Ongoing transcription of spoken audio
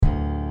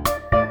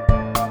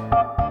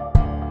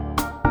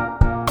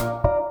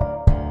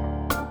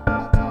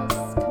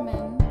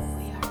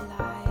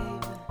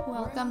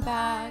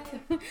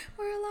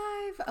We're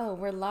alive. Oh,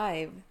 we're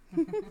live.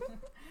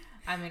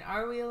 I mean,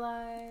 are we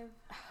alive?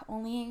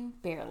 Only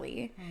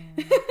barely.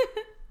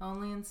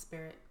 Only in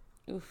spirit.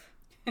 Oof.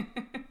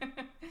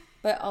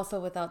 But also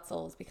without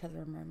souls because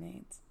we're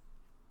mermaids.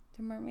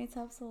 Do mermaids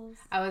have souls?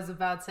 I was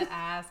about to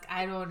ask.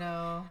 I don't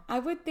know. I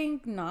would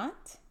think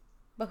not,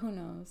 but who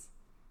knows?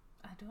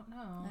 I don't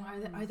know.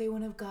 Are they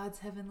one of God's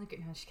heavenly...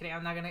 No, just kidding.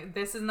 I'm not going to...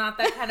 This is not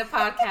that kind of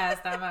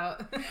podcast. I'm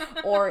out.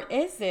 Or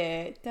is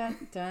it?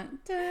 Dun, dun,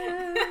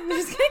 dun. I'm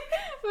just kidding.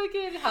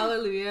 Fucking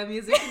hallelujah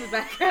music in the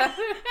background.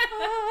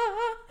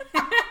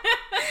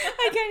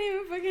 I can't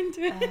even fucking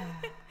do it.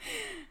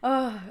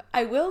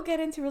 I will get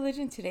into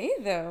religion today,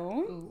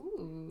 though.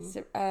 Ooh.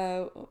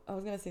 I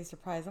was going to say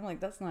surprise. I'm like,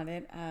 that's not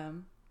it.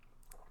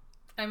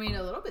 I mean,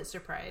 a little bit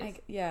surprised.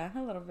 Yeah,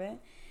 a little bit.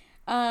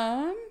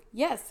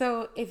 Yeah,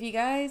 so if you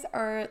guys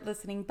are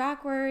listening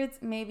backwards,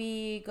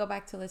 maybe go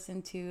back to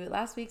listen to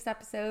last week's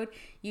episode.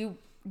 You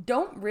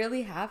don't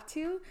really have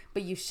to,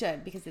 but you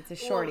should because it's a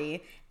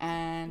shorty.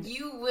 And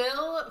you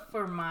will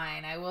for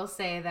mine. I will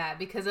say that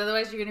because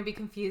otherwise you're going to be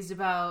confused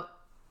about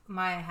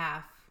my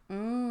half.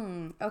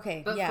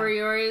 Okay. But for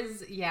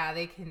yours, yeah,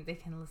 they can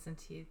listen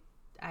to you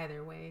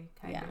either way,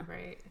 kind of,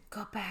 right?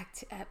 Go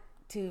back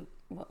to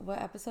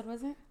what episode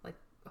was it? Like,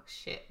 oh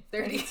shit,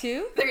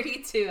 32?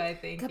 32, I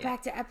think. Go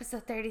back to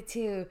episode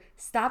 32.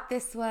 Stop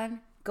this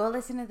one. Go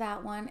listen to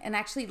that one, and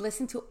actually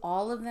listen to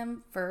all of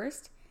them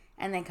first,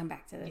 and then come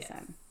back to this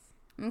one.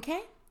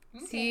 Okay?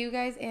 See you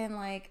guys in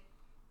like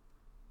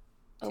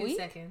a 2 week?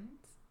 seconds.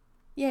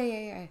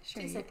 Yeah.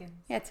 Sure. 2 seconds.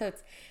 Yeah,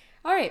 totes.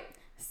 All right.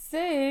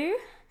 So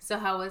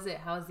how was it?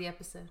 How was the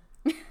episode?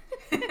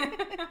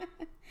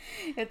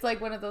 It's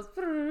like one of those.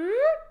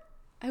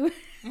 I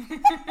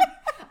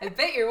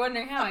bet you're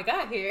wondering how I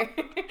got here.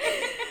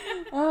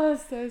 Oh,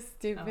 so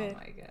stupid. Oh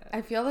my god.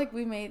 I feel like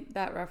we made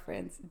that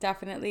reference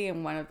definitely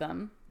in one of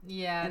them.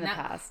 Yeah, in the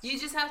past. You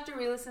just have to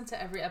re-listen to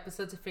every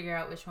episode to figure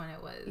out which one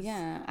it was.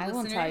 Yeah, I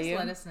won't tell you.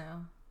 Let us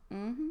know.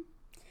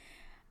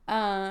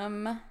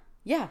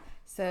 Yeah.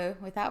 So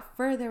without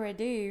further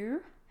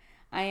ado,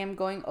 I am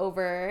going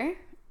over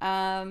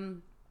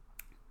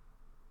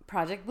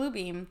Project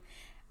Bluebeam.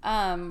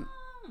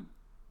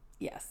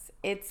 Yes,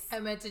 it's. I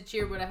meant to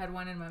cheer, but I had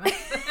one in my mouth.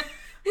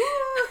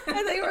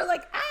 I thought you were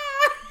like,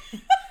 ah.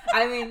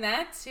 I mean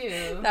that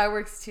too. That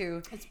works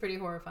too. It's pretty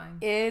horrifying.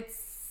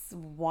 It's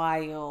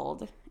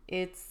wild.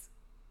 It's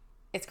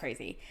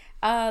crazy.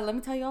 Let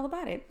me tell you all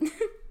about it.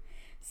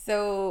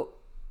 So,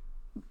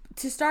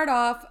 to start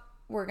off,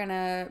 we're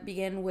gonna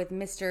begin with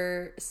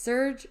Mr.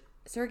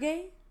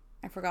 Sergey.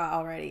 I forgot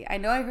already. I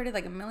know I heard it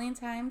like a million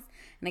times,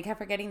 and I kept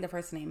forgetting the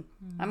first name.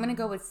 I'm gonna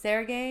go with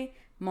Sergey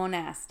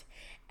Monast,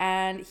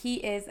 and he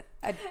is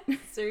a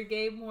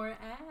Sergey more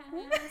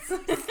ass.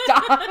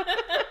 Stop.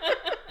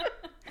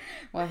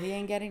 Well, he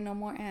ain't getting no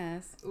more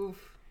ass.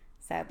 Oof.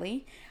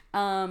 Sadly.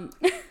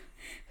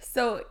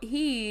 So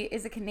he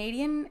is a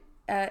Canadian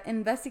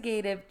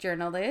investigative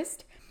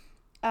journalist,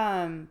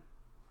 along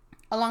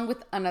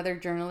with another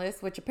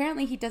journalist, which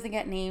apparently he doesn't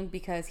get named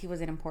because he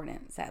wasn't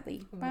important,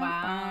 sadly.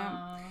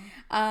 Wow.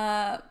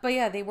 But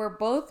yeah, they were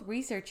both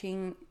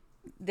researching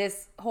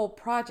this whole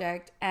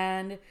project,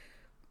 and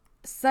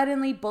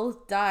suddenly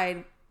both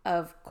died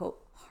of,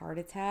 quote, heart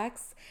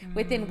attacks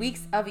within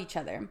weeks of each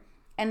other.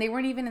 And they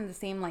weren't even in the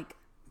same, like,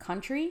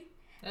 country.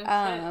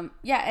 Yeah,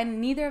 and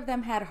neither of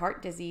them had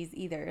heart disease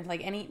either.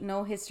 Like,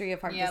 no history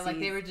of heart disease. Yeah, like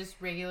they were just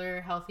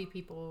regular, healthy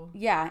people.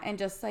 Yeah, and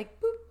just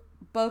like, boop,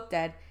 both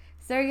dead.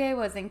 Sergey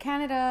was in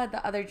Canada.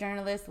 The other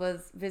journalist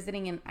was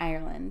visiting in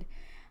Ireland.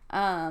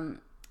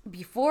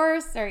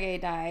 Before Sergey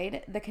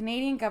died, the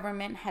Canadian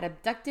government had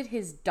abducted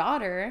his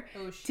daughter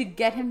to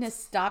get him to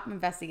stop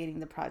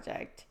investigating the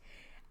project.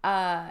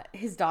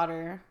 His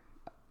daughter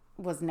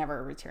was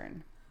never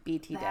returned.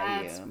 BTW.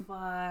 That's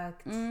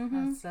fucked.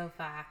 That's so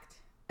fact.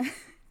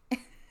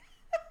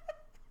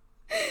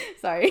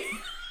 Sorry.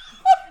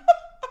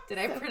 Did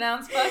I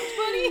pronounce fucked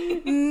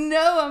funny?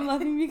 No, I'm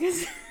laughing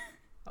because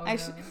no.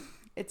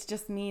 It's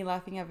just me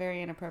laughing at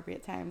very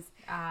inappropriate times.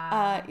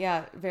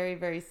 Yeah, very,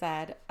 very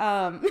sad.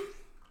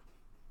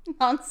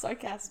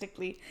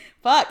 Non-sarcastically.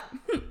 Fuck.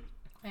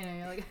 I know,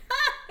 you're like,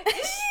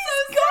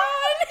 she's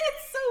gone.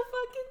 It's so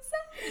fucking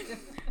sad.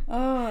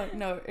 Oh,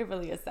 no, it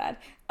really is sad.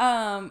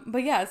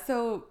 But yeah,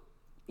 so,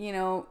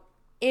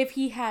 if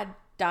he had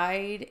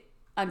died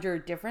under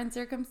different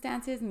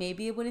circumstances,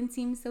 maybe it wouldn't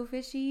seem so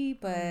fishy,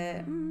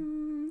 but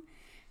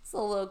it's a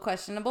little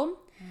questionable.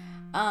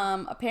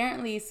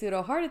 Apparently,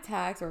 pseudo heart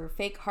attacks or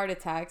fake heart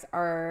attacks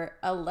are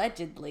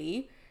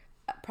allegedly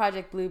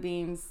Project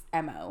Bluebeam's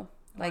MO.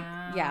 Like,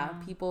 yeah,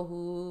 people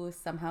who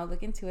somehow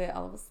look into it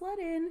all of a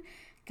sudden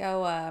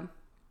go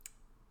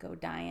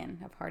dying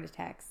of heart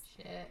attacks.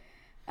 Shit.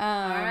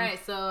 All right,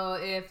 so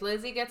if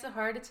Lizzie gets a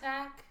heart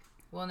attack,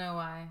 we'll know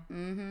why.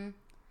 Oh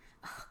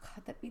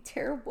God, that'd be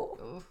terrible.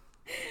 Oof.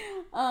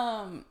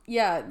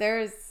 Yeah,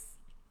 there's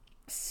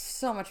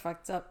so much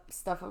fucked up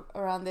stuff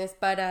around this,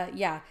 but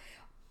yeah,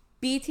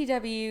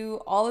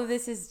 BTW, all of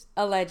this is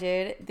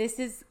alleged.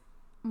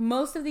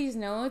 Most of these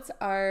notes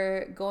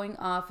are going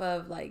off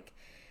of like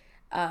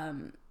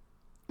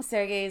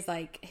Sergei's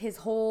like his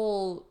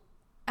whole,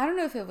 I don't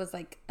know if it was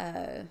like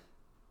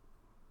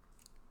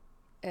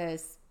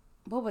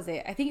what was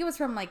it? I think it was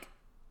from like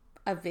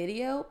a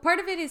video. Part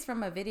of it is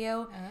from a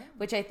video,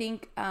 which I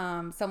think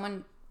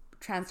someone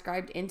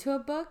transcribed into a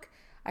book.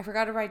 I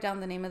forgot to write down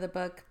the name of the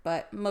book,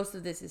 but most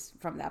of this is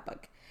from that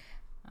book.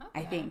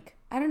 Okay. I think.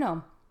 I don't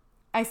know.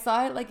 I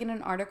saw it like in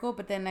an article,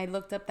 but then I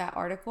looked up that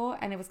article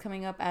and it was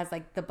coming up as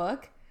like the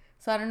book.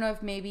 So I don't know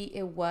if maybe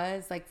it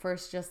was like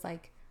first just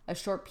like a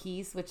short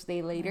piece, which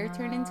they later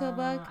turned into a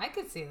book. I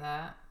could see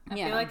that. I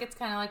feel like it's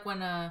kind of like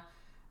when a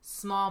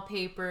small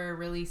paper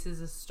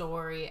releases a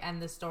story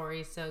and the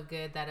story is so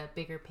good that a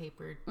bigger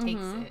paper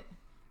takes it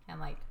and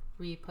like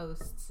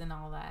reposts and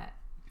all that.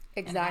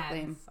 Exactly.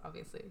 And ads,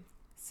 obviously.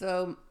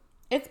 So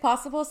it's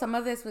possible some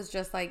of this was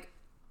just like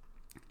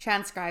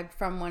transcribed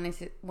from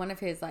one of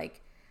his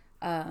like,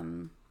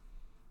 I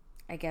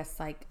guess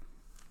like,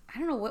 I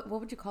don't know, what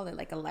would you call it?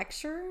 Like a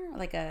lecture?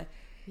 Like a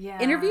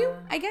interview,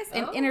 I guess?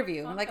 An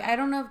interview. Okay. Like, I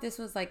don't know if this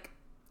was like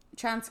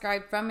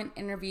transcribed from an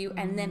interview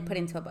and then put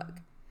into a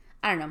book.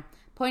 I don't know.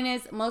 Point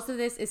is, most of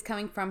this is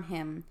coming from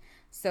him.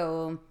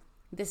 So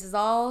this is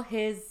all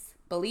his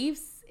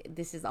beliefs.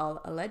 This is all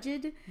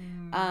alleged.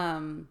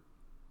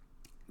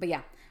 But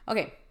yeah.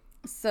 Okay.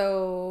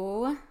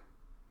 So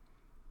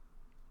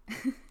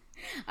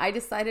I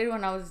decided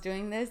when I was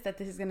doing this that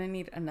this is going to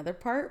need another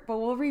part, but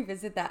we'll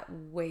revisit that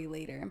way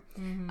later.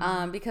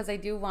 Because I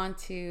do want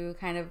to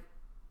kind of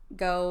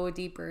go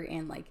deeper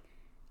in like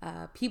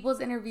people's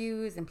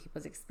interviews and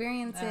people's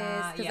experiences.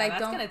 That's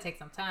going to take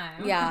some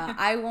time.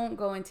 I won't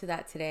go into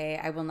that today.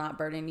 I will not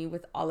burden you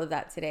with all of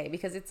that today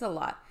because it's a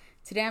lot.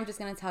 Today I'm just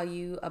going to tell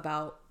you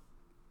about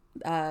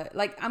I'm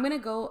going to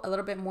go a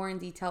little bit more in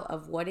detail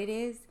of what it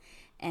is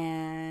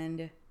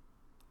and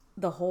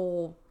the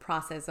whole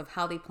process of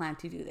how they plan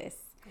to do this.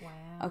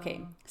 Wow.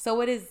 Okay. So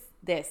what is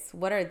this?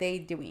 What are they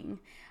doing?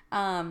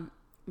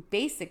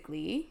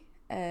 Basically,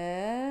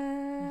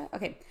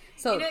 okay.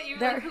 So you're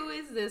like, who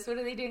is this? What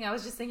are they doing? I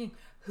was just thinking,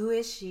 who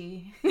is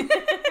she?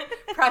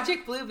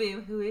 Project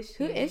Bluebeam. Who is she?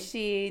 Who is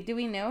she? Do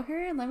we know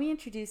her? Let me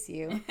introduce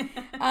you.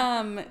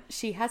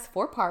 She has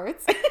 4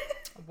 parts.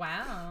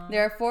 Wow.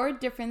 There are 4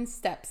 different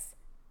steps.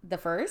 The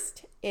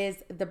first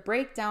is the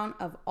breakdown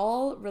of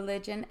all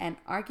religion and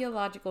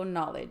archaeological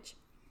knowledge.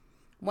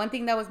 One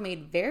thing that was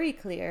made very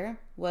clear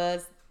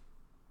was,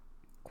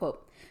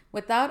 quote,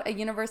 without a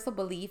universal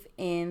belief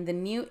in the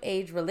New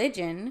Age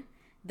religion,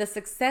 the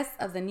success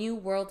of the New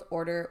World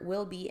Order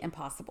will be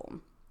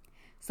impossible.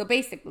 So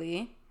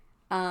basically,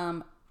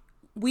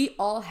 we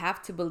all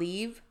have to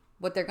believe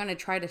what they're going to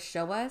try to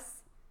show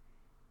us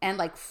and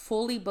like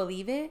fully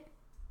believe it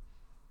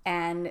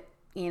and,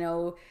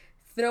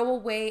 throw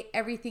away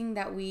everything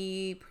that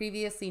we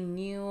previously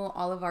knew,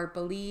 all of our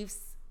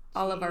beliefs,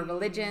 all of our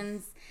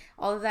religions,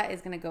 all of that is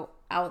going to go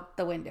out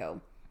the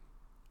window.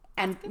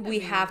 And we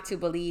have to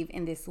believe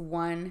in this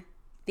one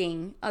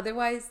thing.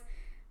 Otherwise,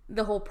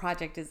 the whole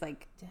project is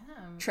like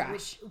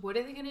trash. What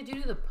are they going to do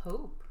to the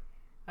Pope?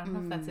 I don't know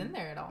if that's in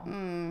there at all.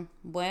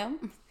 Well,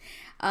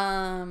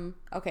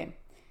 okay.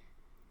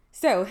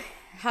 So,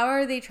 how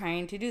are they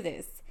trying to do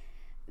this?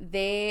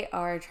 They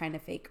are trying to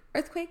fake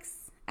earthquakes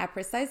at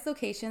precise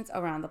locations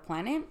around the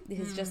planet. This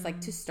is just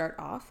like to start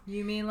off.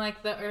 You mean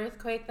like the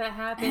earthquake that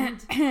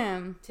happened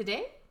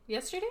today?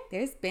 Yesterday?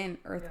 There's been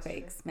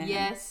earthquakes, man.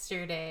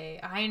 Yesterday.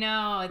 I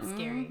know. It's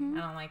scary. I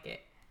don't like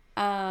it.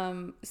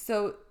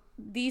 So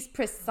these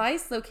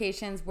precise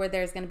locations where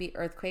there's going to be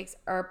earthquakes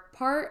are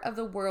part of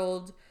the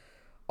world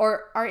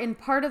or are in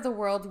part of the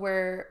world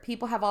where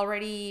people have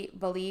already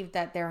believed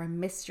that there are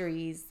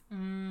mysteries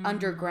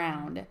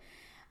underground.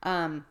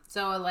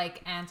 So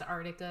like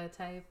Antarctica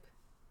type?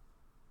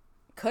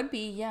 Could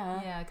be,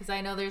 yeah. Yeah, because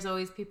I know there's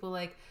always people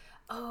like,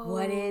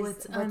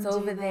 what's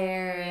over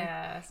there?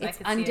 Yeah, so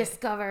it's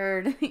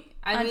undiscovered.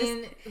 I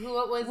mean,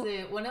 what was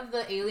it? One of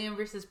the Alien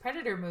versus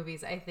Predator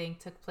movies, I think,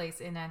 took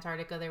place in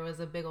Antarctica. There was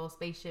a big old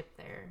spaceship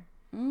there.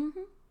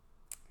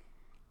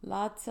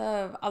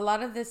 A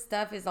lot of this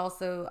stuff is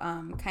also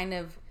kind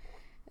of,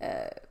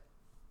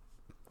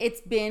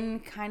 it's been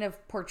kind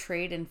of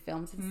portrayed in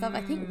films and stuff.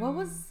 I think, what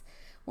was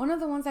one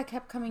of the ones that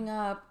kept coming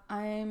up?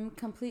 I'm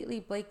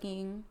completely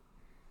blanking.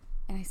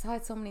 And I saw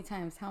it so many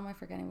times. How am I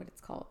forgetting what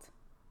it's called?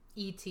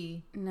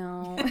 E.T.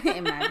 No.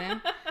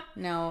 Imagine.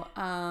 No.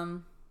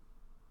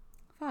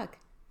 Fuck.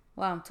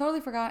 Wow. Totally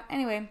forgot.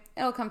 Anyway,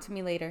 it'll come to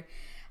me later.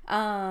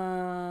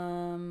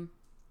 Yeah.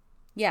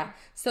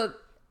 So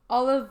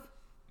all of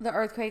the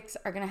earthquakes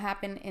are going to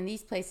happen in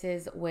these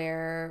places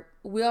where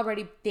we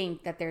already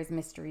think that there's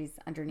mysteries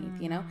underneath,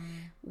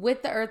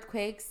 With the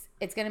earthquakes,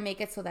 it's going to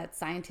make it so that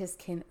scientists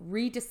can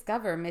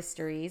rediscover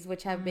mysteries,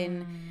 which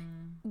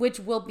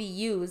will be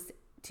used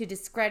to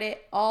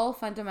discredit all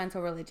fundamental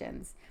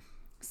religions.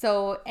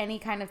 So any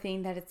kind of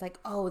thing that it's like,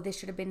 oh, this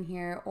should have been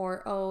here,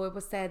 or oh, it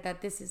was said that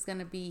this is going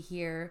to be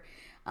here.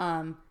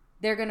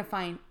 They're going to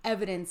find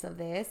evidence of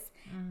this.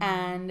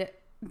 And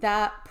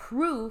that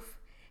proof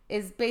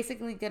is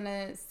basically going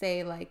to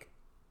say like,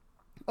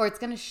 or it's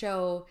going to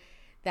show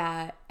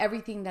that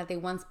everything that they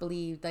once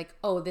believed, like,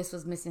 oh, this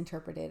was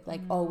misinterpreted.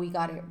 Like, oh, we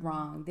got it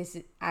wrong.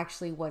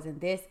 Actually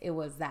wasn't this, it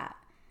was that.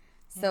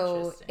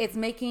 So it's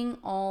making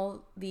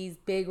all these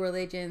big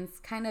religions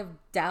kind of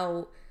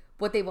doubt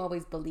what they've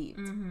always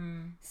believed.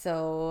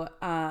 So,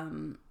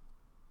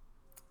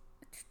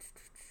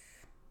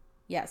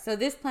 so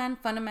this plan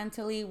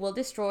fundamentally will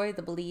destroy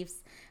the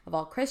beliefs of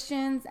all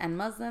Christians and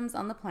Muslims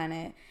on the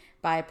planet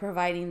by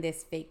providing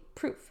this fake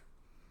proof.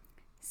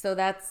 So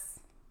that's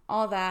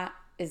all that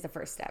is the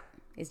first step.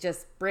 It's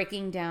just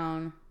breaking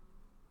down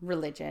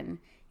religion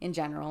in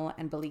general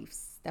and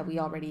beliefs that we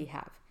already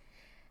have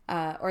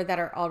or that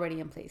are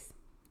already in place.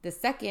 The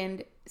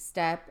second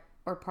step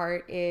or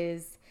part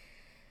is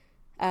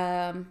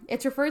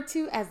it's referred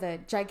to as a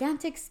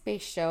gigantic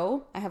space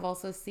show. I have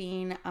also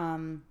seen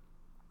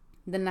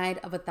The Night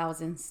of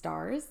 1,000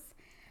 Stars,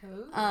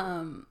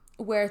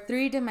 where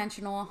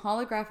 3-dimensional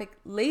holographic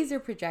laser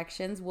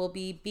projections will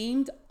be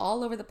beamed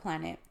all over the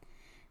planet.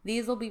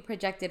 These will be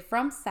projected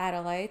from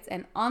satellites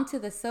and onto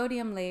the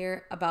sodium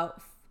layer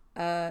about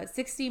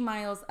 60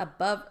 miles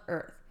above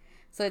Earth.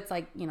 So it's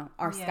like,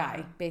 our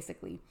sky,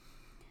 basically.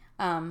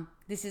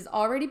 This has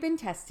already been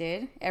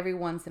tested every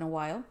once in a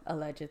while,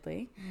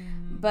 allegedly.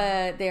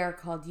 But they are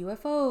called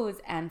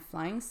UFOs and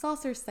flying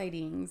saucer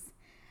sightings.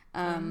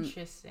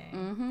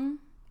 Interesting.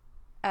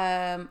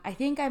 I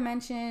think I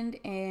mentioned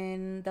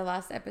in the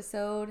last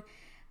episode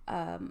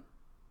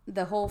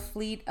the whole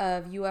fleet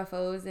of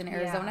UFOs in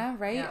Arizona,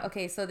 right? Yeah.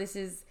 Okay, so this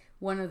is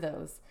one of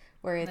those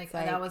where it's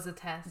like that was a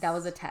test. That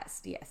was a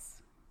test, yes.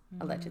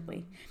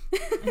 Allegedly.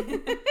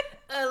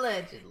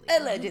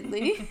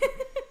 Allegedly.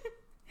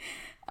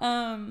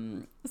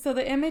 So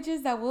the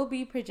images that will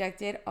be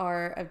projected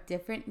are of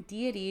different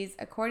deities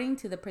according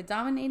to the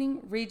predominating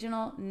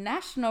regional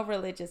national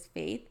religious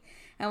faith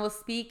and will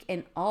speak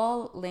in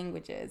all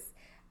languages,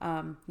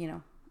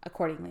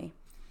 accordingly.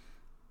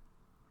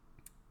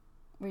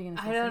 Were you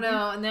gonna say I don't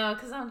know. No,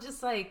 because I'm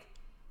just like...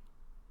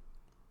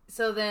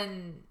 So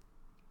then...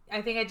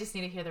 I think I just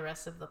need to hear the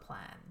rest of the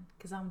plan.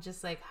 Because I'm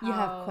just like, how... You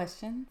have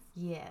questions?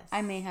 Yes.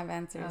 I may have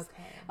answers.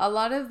 Okay. A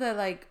lot of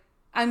the,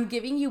 I'm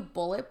giving you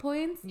bullet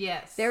points.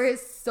 Yes. There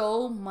is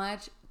so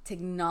much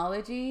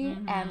technology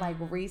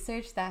and,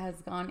 research that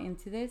has gone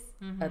into this.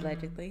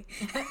 Allegedly.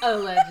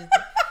 Allegedly.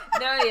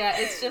 No, yeah.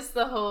 It's just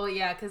the whole...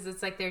 Yeah, because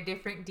it's like they're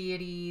different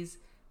deities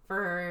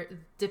for...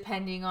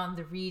 Depending on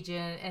the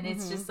region. And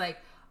it's just like...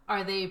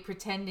 Are they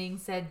pretending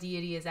said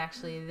deity is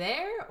actually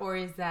there? Or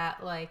is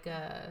that like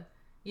a...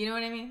 You know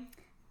what I mean?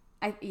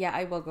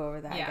 I will go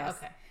over that, yeah, I guess.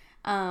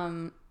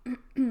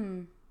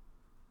 Okay.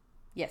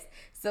 Yes.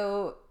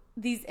 So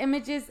these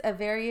images of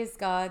various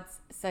gods,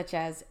 such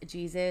as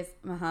Jesus,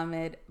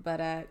 Muhammad,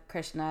 Buddha,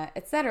 Krishna,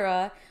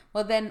 etc.,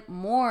 will then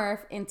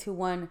morph into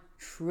one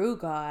true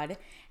God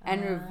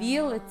and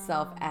reveal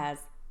itself as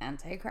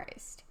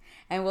Antichrist.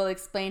 And will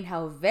explain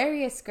how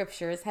various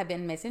scriptures have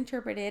been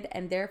misinterpreted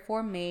and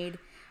therefore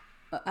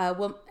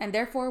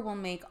will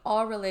make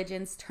all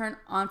religions turn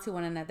onto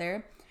one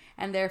another,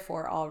 and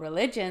therefore all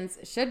religions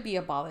should be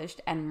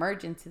abolished and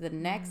merge into the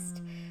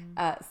next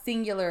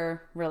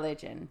singular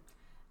religion.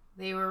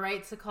 They were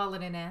right to call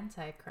it an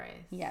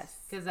antichrist. Yes.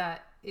 Because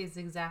that is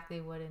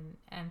exactly what an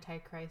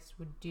antichrist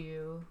would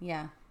do.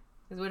 Yeah.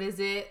 Because what is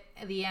it?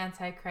 The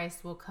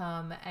antichrist will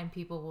come and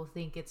people will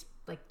think it's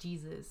like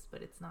Jesus,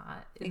 but it's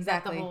not. Isn't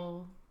that the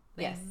whole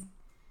thing?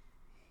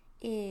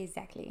 Yes.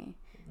 Exactly.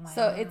 Wow.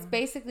 So it's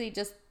basically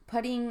just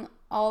putting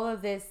all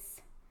of this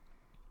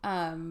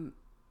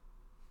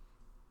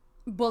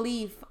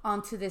belief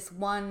onto this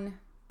one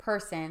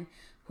person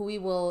who we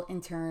will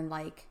in turn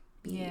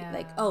be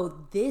like,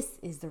 oh, this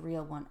is the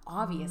real one,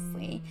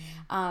 obviously.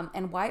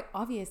 And why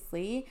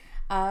obviously?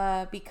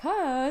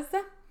 Because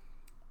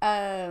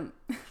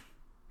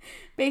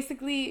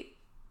basically,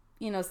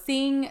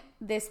 seeing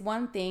this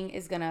one thing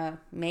is gonna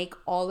make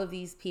all of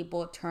these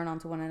people turn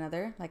onto one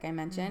another, like I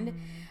mentioned.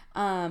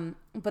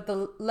 But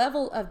the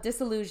level of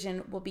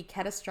disillusion will be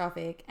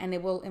catastrophic, and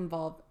it will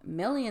involve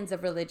millions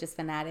of religious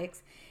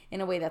fanatics in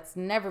a way that's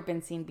never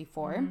been seen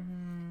before.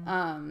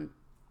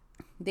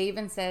 They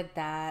even said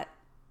that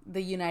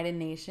the United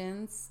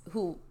Nations,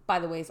 who, by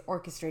the way, is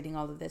orchestrating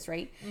all of this,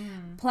 right?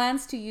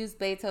 Plans to use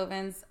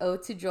Beethoven's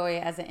Ode to Joy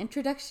as an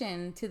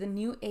introduction to the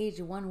New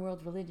Age one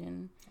world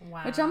religion.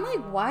 Wow. Which I'm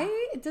like, why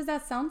does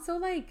that sound so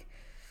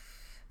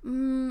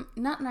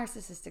not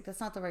narcissistic? That's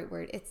not the right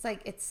word. It's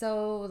it's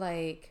so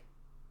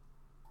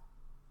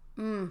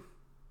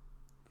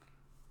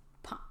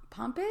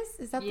pompous?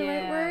 Is that the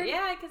right word?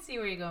 Yeah, I can see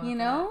where you're going. You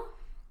know?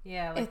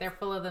 Yeah, they're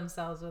full of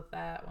themselves with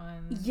that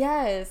one.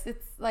 Yes,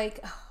 it's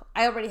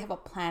I already have a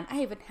plan.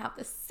 I even have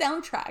the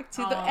soundtrack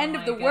to the end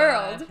of the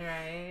world.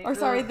 Right? Or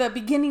sorry, the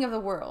beginning of the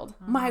world.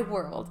 My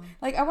world.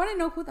 I want to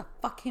know who the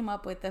fuck came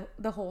up with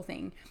the whole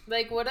thing.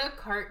 What a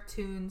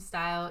cartoon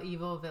style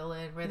evil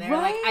villain where they're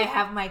I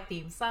have my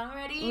theme song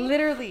ready.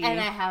 Literally. And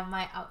I have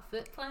my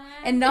outfit plan.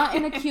 And not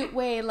in a cute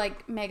way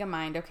like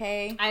Megamind,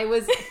 okay? I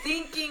was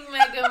thinking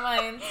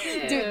Megamind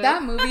too. Dude,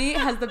 that movie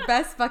has the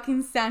best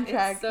fucking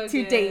soundtrack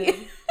to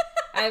date.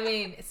 I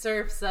mean,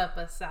 Surf's Up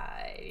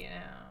aside, you know.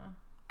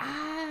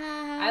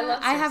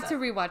 I have to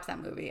rewatch that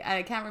movie.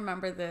 I can't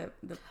remember the.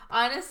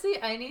 Honestly,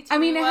 I need to.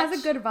 It has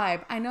a good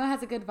vibe. I know it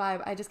has a good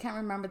vibe. I just can't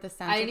remember the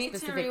soundtrack. I need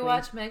to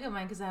rewatch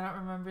Megamind because I don't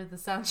remember the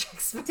soundtrack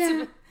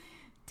specifically.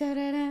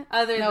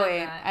 Other than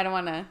that, I don't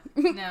want to.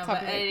 No,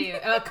 but anyway,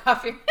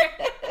 copyright.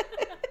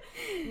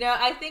 No,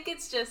 I think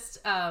it's just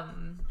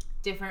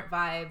different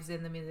vibes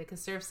in the music.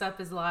 Because Surf's Up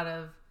is a lot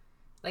of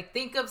like,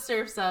 think of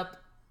Surf's Up.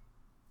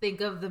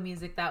 Think of the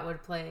music that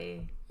would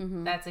play.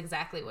 Mm-hmm. That's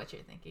exactly what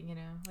you're thinking, you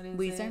know. What is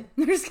Weezer?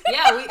 It?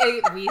 Yeah,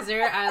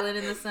 Weezer, Island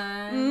in the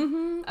Sun.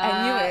 Mm-hmm.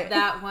 I knew it.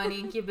 That one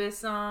Incubus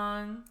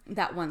song.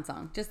 That one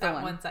song. Just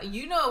that one song.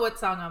 You know what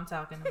song I'm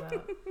talking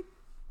about.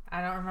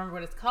 I don't remember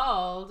what it's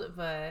called,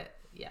 but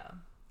yeah.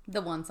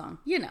 The one song.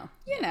 You know.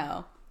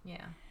 Yeah.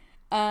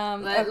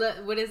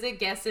 What is it?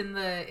 Guess in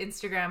the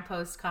Instagram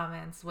post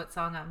comments what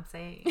song I'm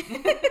saying.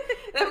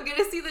 I'm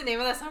gonna see the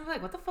name of that song. I'm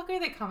like, what the fuck are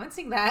they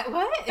commenting that?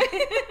 What?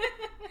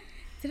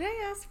 Did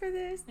I ask for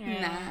this?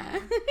 Nah.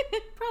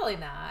 Probably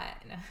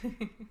not. No.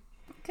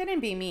 Couldn't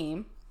be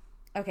me.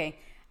 Okay.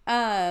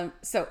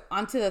 So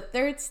on to the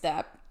third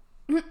step.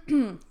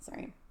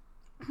 Sorry.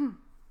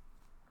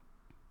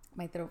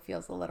 My throat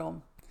feels a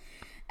little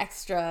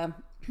extra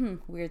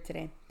weird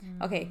today.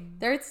 Okay.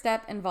 Third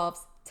step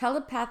involves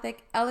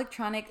telepathic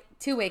electronic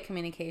two-way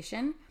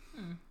communication.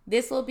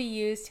 This will be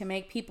used to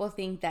make people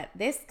think that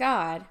this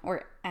God,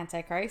 or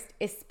Antichrist,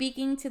 is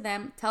speaking to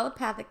them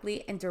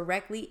telepathically and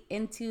directly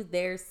into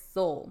their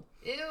soul.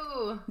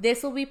 Ew.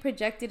 This will be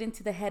projected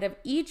into the head of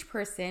each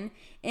person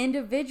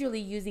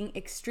individually using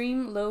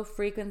extreme low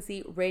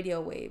frequency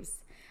radio waves.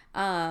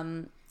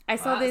 I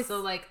saw this. So,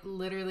 like,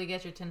 literally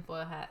get your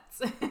tinfoil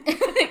hats.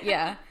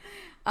 Yeah.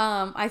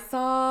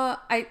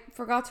 I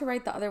forgot to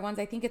write the other ones.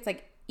 I think it's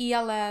like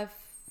ELF,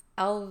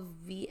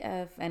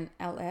 LVF, and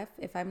LF,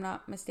 if I'm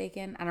not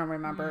mistaken. I don't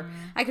remember.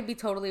 I could be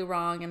totally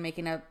wrong and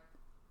making up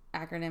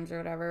acronyms or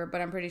whatever,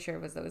 but I'm pretty sure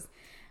it was those.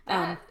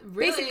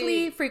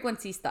 Basically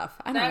frequency stuff.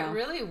 I don't know. That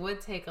really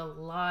would take a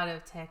lot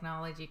of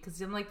technology,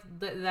 because I'm like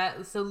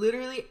that. So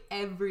literally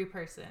every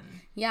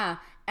person. Yeah,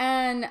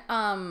 and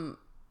I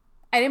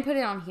didn't put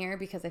it on here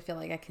because I feel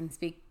like I can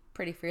speak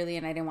pretty freely,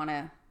 and I didn't want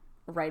to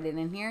write it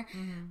in here.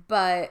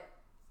 But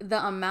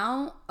the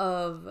amount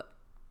of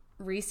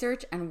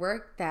research and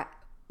work that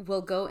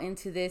will go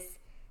into this,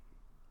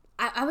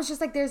 I was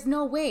just like, there's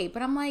no way.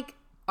 But I'm like,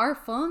 our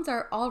phones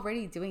are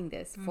already doing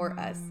this for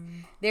us.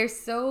 They're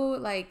so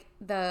like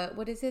the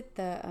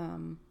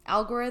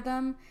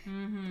algorithm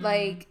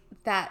like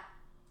that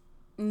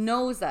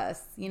knows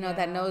us, you know,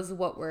 that knows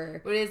what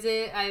is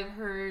it? I've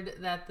heard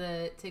that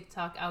the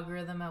TikTok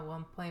algorithm at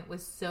one point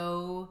was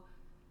so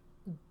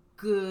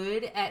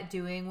good at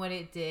doing what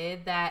it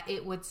did that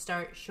it would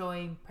start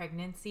showing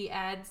pregnancy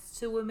ads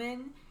to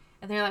women.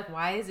 And they're like,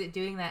 why is it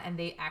doing that? And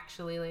they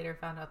actually later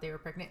found out they were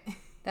pregnant.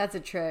 That's a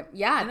trip.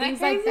 Yeah, things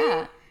like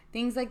that.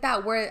 Things like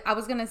that. Where I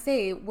was going to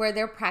say, where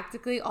they're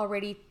practically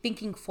already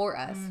thinking for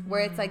us. Where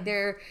it's like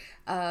they're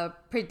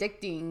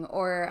predicting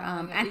or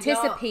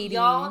anticipating.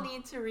 Y'all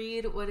need to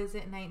read, what is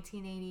it,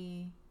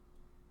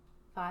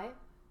 1985?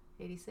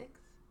 86?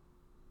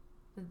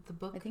 The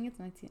book? I think it's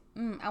 19...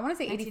 I want to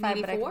say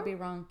 85, but I could be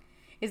wrong.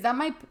 Is that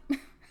my... I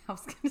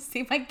was going to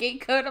say my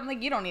gate code. I'm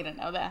like, you don't need to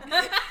know that.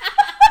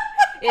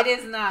 It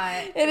is not.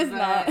 It is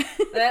not.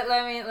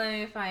 let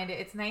me find it.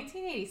 It's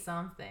 1980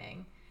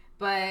 something,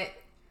 but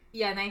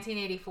yeah,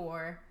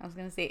 1984. I was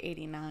gonna say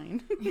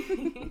 89.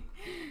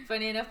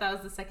 Funny enough, that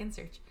was the second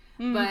search.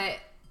 But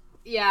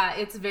yeah,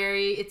 it's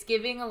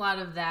giving a lot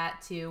of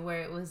that too,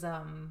 where it was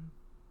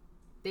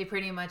they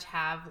pretty much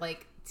have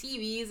like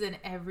TVs in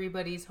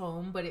everybody's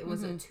home, but it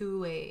was a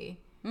two-way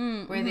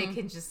where they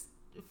can just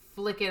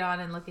flick it on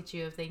and look at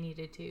you if they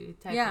needed to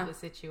type of a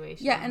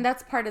situation. Yeah, and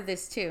that's part of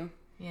this too.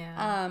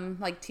 Yeah.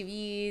 Like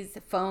TVs,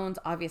 phones,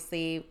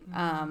 obviously.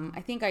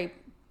 I think I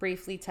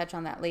briefly touch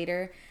on that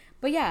later.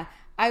 But yeah,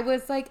 I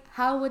was like,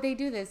 how would they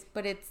do this?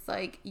 But it's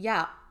like,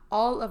 yeah,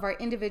 all of our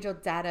individual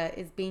data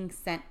is being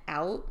sent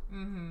out,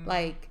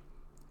 like,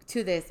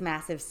 to this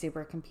massive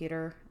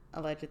supercomputer,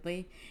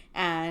 allegedly.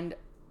 And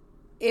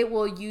it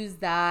will use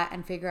that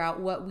and figure out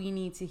what we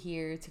need to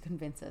hear to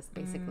convince us,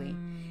 basically.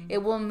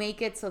 It will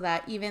make it so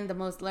that even the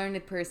most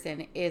learned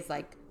person is,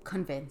 like,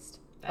 convinced.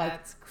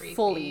 That's like, creepy.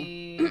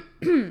 Fully.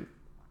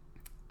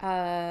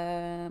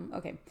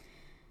 Okay.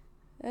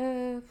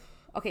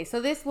 Okay,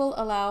 so this will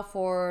allow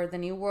for the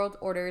New World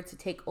Order to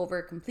take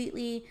over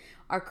completely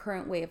our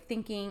current way of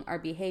thinking, our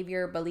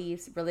behavior,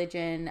 beliefs,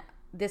 religion.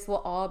 This will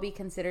all be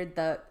considered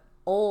the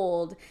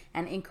old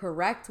and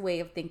incorrect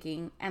way of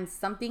thinking, and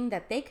something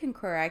that they can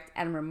correct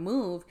and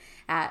remove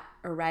at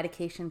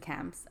eradication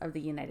camps of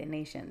the United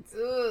Nations.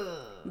 Ugh.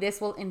 This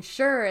will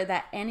ensure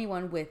that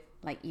anyone with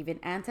like even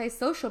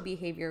antisocial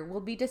behavior will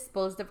be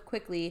disposed of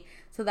quickly,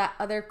 so that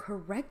other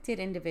corrected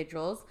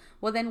individuals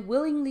will then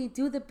willingly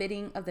do the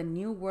bidding of the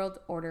New World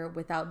Order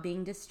without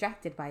being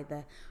distracted by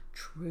the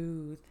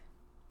truth.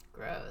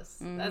 Gross.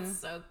 That's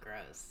so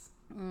gross.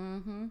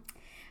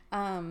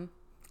 Are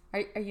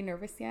you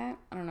nervous yet?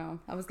 I don't know.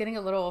 I was getting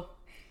a little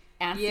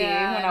antsy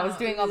when I was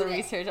doing all the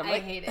research. I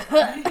hate it.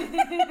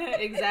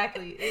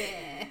 Exactly.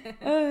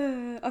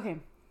 Yeah. Okay.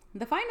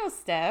 The final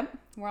step.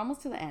 We're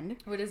almost to the end.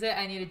 What is it?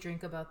 I need a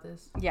drink about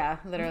this. Yeah,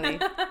 literally.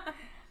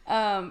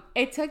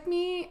 It took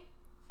me.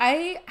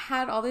 I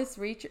had all this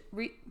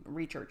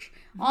research,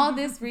 all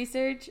this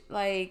research,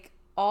 like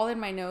all in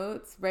my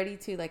notes, ready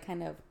to like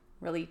kind of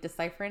really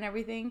decipher and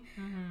everything,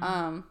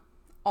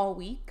 all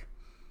week.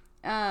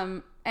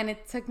 And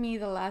it took me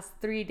the last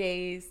 3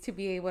 days to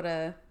be able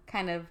to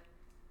kind of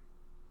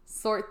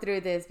sort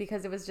through this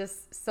because it was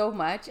just so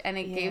much and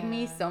it gave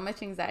me so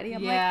much anxiety.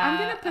 I'm like, I'm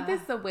gonna put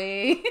this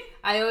away.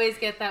 I always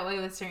get that way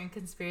with certain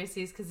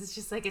conspiracies because it's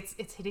just like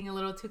it's hitting a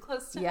little too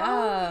close to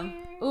home.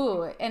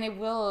 Ooh, and it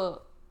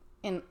will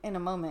in a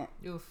moment.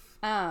 Oof.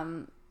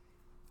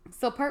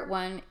 So part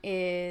 1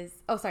 is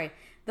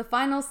the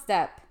final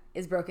step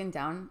is broken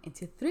down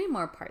into 3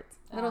 more parts,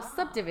 little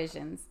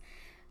subdivisions.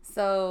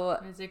 So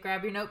is it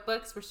grab your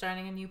notebooks? We're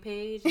starting a new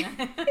page.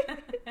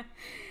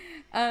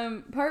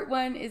 Part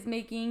 1 is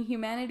making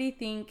humanity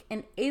think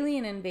an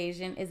alien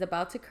invasion is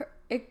about to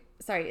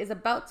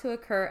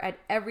occur at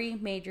every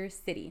major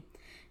city.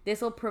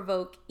 This will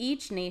provoke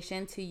each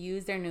nation to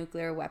use their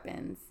nuclear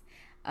weapons,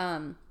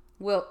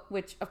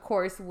 which of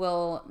course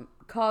will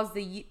cause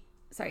the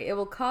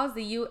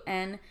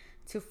UN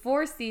to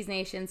force these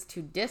nations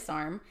to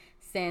disarm,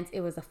 since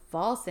it was a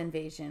false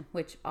invasion,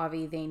 which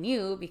obviously they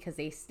knew because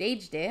they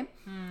staged it.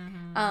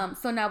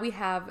 So now we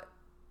have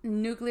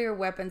nuclear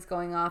weapons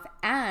going off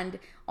and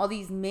all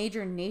these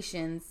major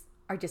nations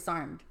are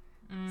disarmed.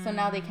 So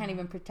now they can't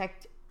even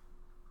protect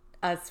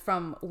us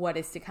from what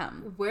is to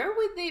come. Where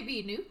would they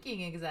be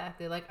nuking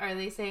exactly? Like, are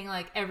they saying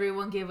like,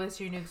 everyone give us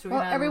your nukes?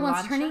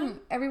 Everyone's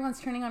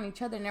turning on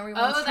each other and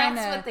everyone's trying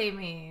that's what they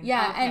mean.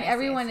 Yeah, okay, and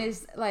everyone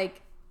is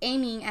like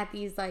aiming at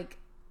these like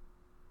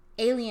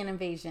alien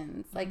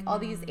invasions, like all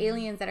these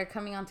aliens that are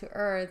coming onto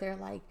Earth. They're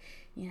like,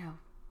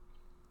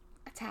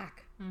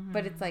 attack,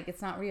 but it's like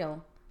it's not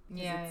real.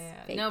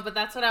 Yeah. No, but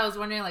that's what I was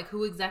wondering. Like,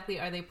 who exactly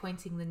are they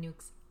pointing the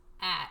nukes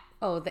at?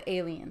 Oh, the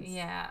aliens.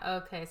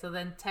 Yeah. Okay. So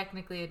then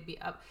technically it'd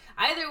be up.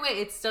 Either way,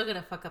 it's still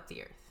gonna fuck up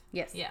the Earth.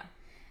 Yes. Yeah.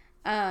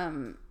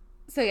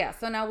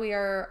 So now we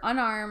are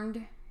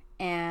unarmed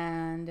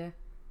and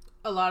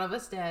a lot of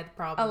us dead.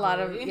 Probably.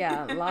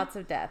 Lots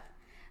of death.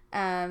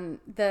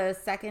 The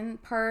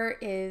second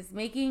part is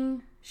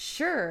making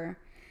sure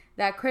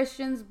that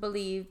Christians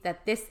believe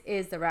that this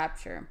is the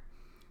rapture.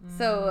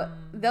 So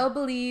they'll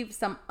believe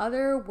some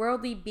other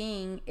worldly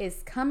being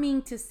is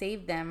coming to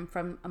save them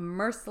from a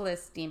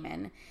merciless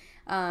demon.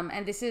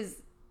 And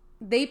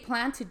they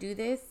plan to do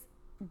this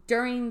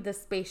during the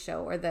space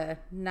show or the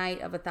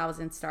Night of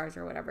 1,000 Stars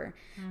or whatever.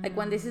 Like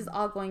when this is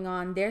all going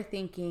on, they're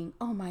thinking,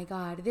 oh my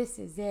God, this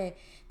is it.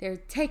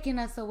 They're taking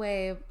us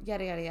away,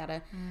 yada, yada,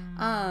 yada.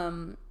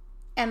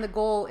 And the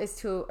goal is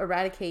to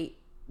eradicate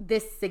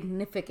this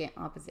significant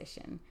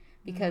opposition.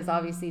 Because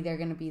obviously they're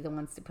going to be the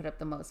ones to put up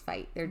the most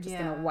fight. They're just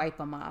going to wipe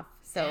them off.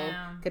 So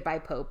goodbye,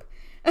 Pope.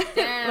 That's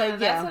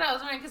what I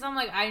was wondering. Because I'm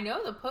like, I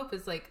know the Pope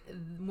is like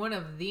one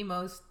of the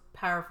most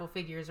powerful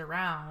figures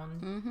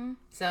around.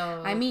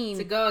 So I mean,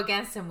 to go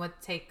against him would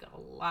take a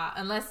lot.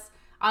 Unless,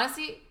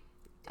 honestly,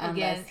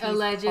 again,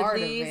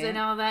 allegedly and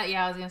all that.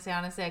 Yeah, I was going to say,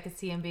 honestly, I could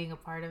see him being a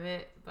part of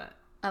it. But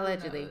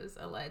allegedly.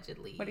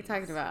 What are you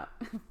talking about?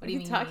 What are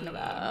you talking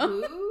about?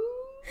 Ooh.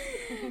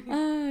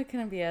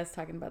 Couldn't be us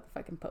talking about the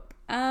fucking Pope.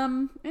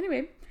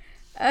 Anyway.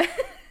 We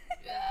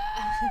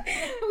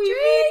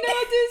mean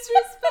no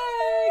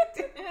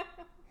disrespect.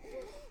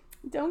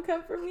 Don't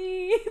come for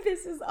me.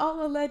 This is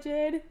all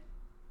alleged.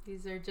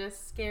 These are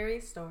just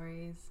scary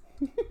stories.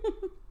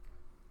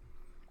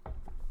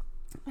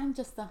 I'm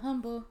just a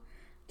humble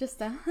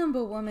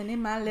woman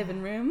in my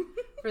living room.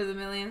 For the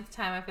millionth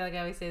time, I feel like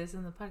I always say this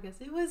in the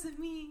podcast. It wasn't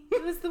me.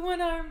 It was the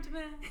one-armed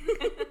man.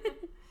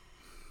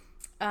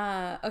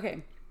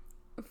 Okay.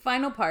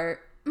 Final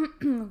part.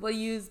 We'll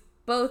use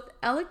both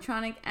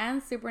electronic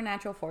and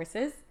supernatural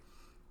forces.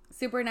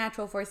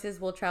 Supernatural forces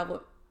will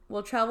travel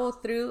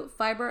through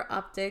fiber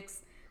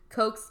optics,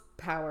 coax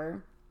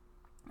power.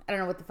 I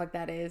don't know what the fuck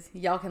that is.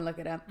 Y'all can look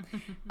it up.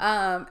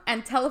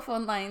 And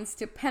telephone lines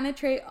to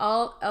penetrate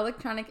all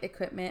electronic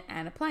equipment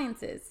and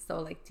appliances. So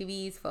like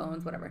TVs,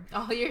 phones, whatever.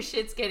 All your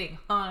shit's getting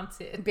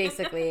haunted.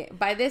 Basically.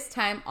 By this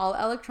time, all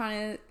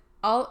electronics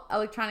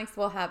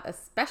will have a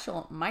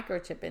special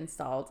microchip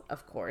installed,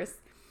 of course.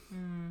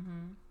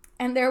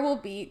 And there will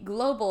be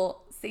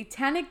global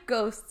satanic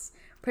ghosts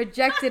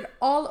projected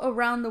all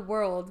around the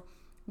world,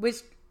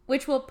 which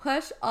will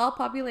push all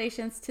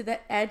populations to the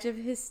edge of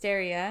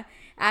hysteria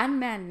and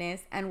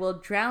madness and will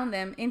drown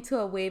them into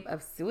a wave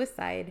of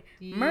suicide,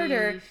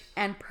 murder,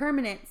 and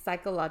permanent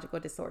psychological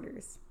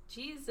disorders.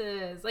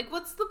 Jesus. Like,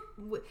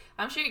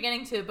 I'm sure you're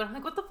getting to it, but I'm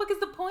like, what the fuck is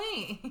the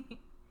point?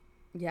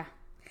 Yeah,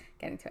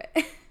 getting to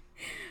it.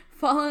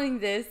 Following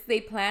this, they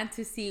plan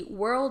to see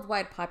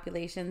worldwide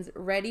populations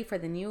ready for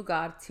the new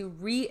god to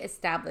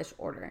re-establish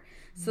order.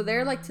 So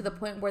they're like to the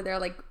point where they're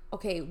like,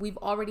 okay, we've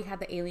already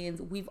had the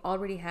aliens. We've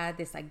already had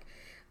this like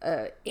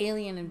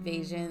alien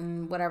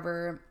invasion,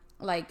 whatever.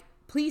 Like,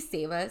 please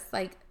save us.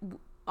 Like,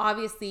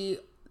 obviously,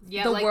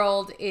 yeah, the like,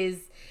 world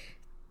is...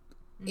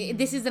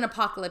 This is an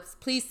apocalypse.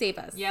 Please save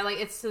us. Yeah, like,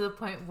 it's to the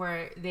point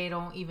where they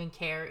don't even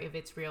care if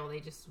it's real. They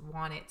just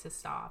want it to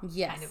stop.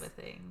 Yes. Kind of a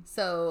thing.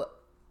 So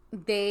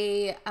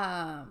they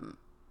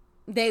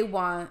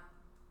want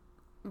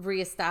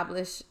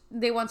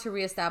to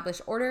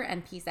reestablish order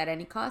and peace at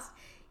any cost,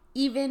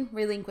 even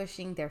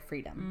relinquishing their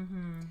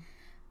freedom.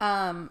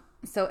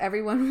 So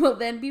everyone will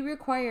then be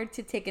required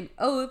to take an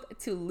oath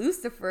to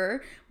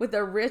Lucifer with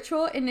a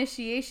ritual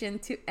initiation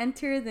to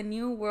enter the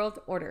New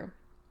World Order.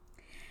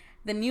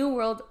 The New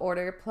World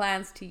Order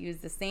plans to use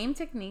the same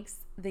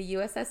techniques the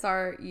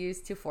USSR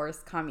used to force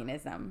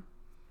communism.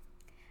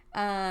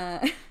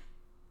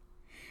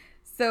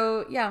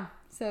 So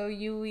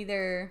you're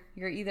either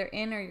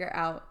in or you're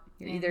out.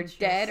 You're either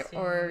dead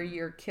or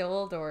you're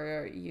killed,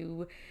 or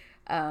you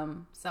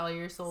sell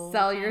your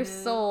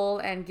soul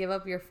and give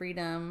up your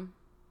freedom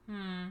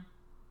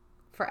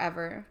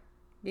forever,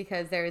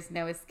 because there is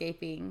no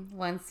escaping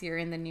once you're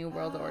in the New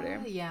World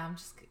Order. Yeah,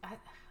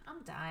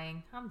 I'm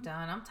dying. I'm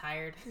done. I'm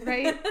tired.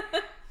 Right?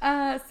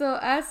 So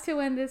as to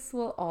when this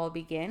will all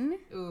begin,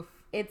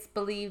 it's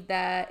believed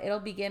that it'll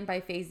begin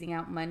by phasing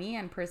out money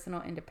and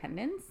personal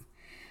independence.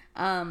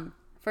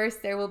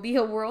 First, there will be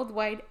a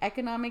worldwide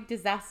economic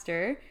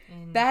disaster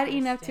bad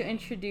enough to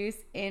introduce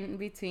in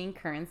between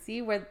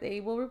currency, where they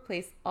will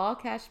replace all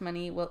cash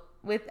money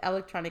with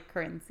electronic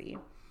currency.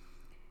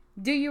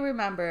 Do you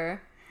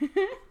remember?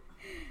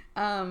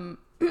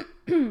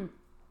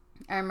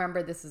 I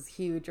remember this was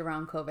huge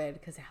around COVID,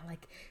 because they're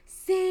like,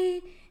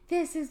 see,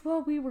 this is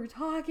what we were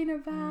talking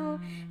about.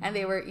 And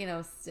they were,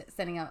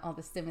 sending out all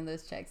the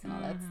stimulus checks and all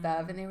that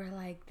stuff. And they were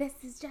like, this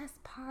is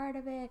just part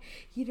of it.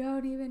 You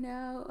don't even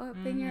know.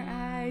 Open your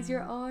eyes.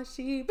 You're all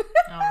sheep.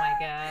 Oh, my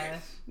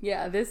gosh.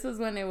 Yeah, this was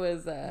when it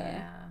was,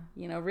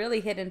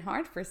 really hitting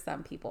hard for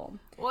some people.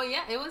 Well,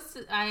 yeah, it was,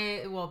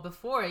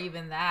 before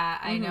even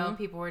that, I know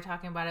people were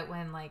talking about it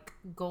when, like,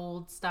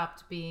 gold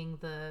stopped being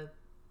the...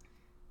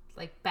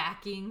 like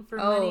backing for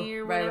money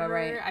or whatever.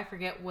 Right. I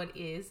forget what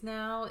is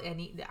now.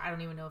 I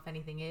don't even know if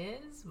anything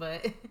is,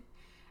 but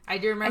I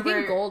do remember. I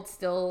think gold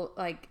still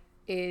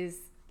is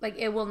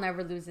it will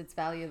never lose its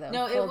value though.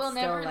 No, it will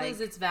never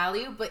lose its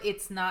value, but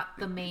it's not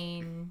the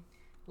main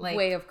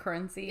way of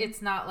currency.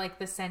 It's not like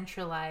the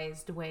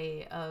centralized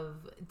way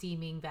of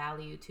deeming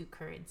value to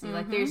currency.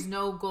 Like there's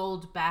no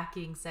gold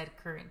backing said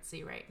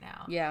currency right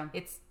now. Yeah.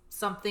 It's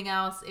something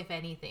else, if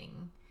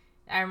anything.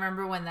 I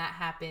remember when that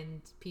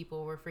happened,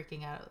 people were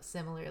freaking out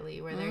similarly,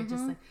 where they're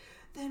just like,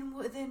 then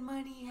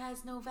money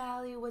has no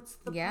value. What's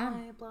the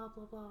point? Blah,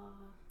 blah, blah.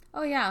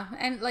 Oh, yeah.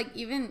 And,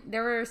 even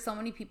there were so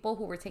many people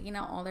who were taking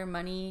out all their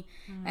money,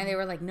 and they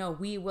were like, no,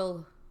 we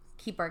will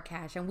keep our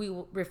cash, and we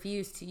will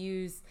refuse to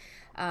use,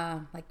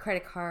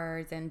 credit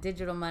cards and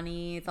digital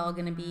money. It's all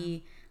going to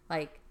be,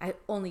 I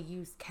only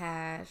use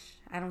cash.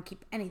 I don't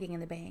keep anything in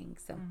the bank.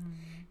 So,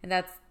 and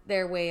that's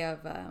their way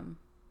of...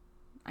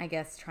 I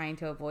guess trying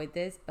to avoid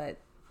this, but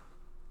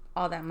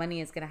all that money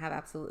is going to have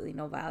absolutely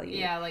no value.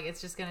 Yeah, it's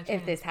just going to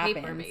turn into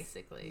paper,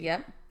 basically.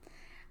 Yep.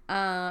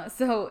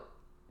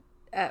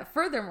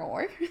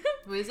 Furthermore...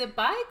 was it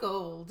buy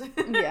gold?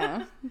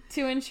 Yeah.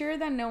 To ensure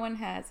that no one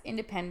has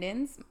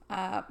independence,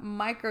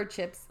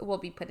 microchips will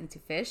be put into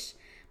fish,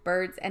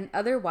 birds, and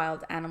other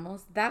wild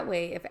animals. That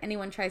way, if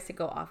anyone tries to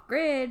go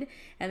off-grid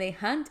and they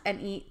hunt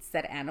and eat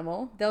said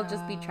animal, they'll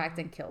just be tracked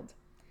and killed.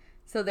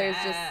 So there's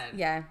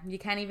you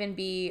can't even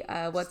be,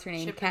 what's her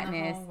name?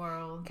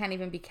 Katniss. Can't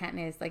even be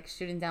Katniss,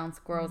 shooting down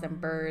squirrels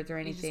and birds or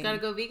anything. You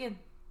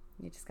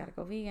just gotta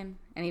go vegan.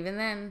 And even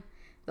then,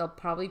 they'll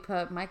probably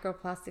put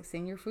microplastics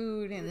in your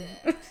food. And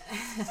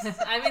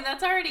I mean,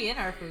 that's already in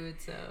our food,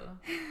 so.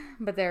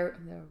 But there's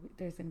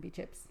gonna be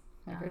chips.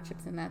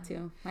 Microchips in that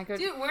too.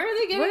 Dude, where are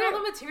they getting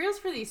all the materials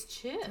for these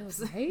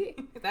chips? Right?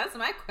 That's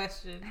my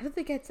question. How did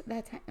they get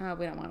that tiny? Oh,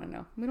 we don't want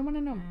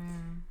to know.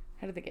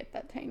 How did they get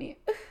that tiny?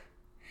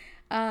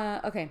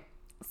 Okay,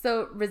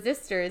 so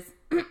resistors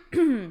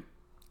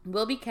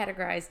will be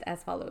categorized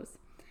as follows.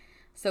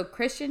 So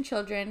Christian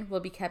children will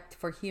be kept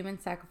for human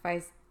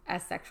sacrifice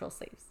as sexual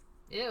slaves.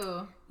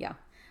 Ew. Yeah.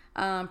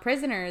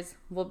 Prisoners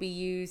will be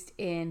used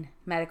in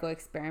medical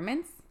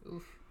experiments.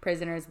 Oof.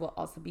 Prisoners will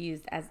also be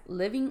used as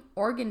living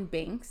organ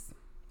banks.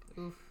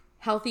 Oof.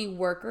 Healthy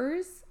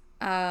workers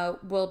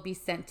will be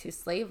sent to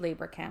slave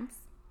labor camps.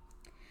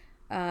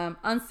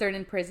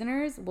 Uncertain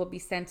prisoners will be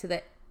sent to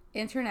the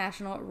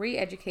International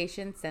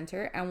Re-Education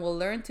Center and will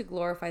learn to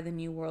glorify the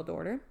New World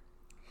Order.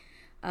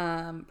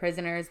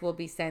 Prisoners will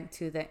be sent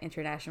to the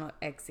International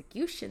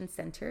Execution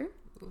Center.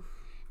 Oof.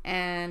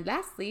 And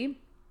lastly,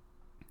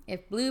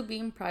 if Blue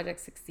Beam Project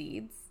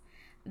succeeds,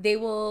 they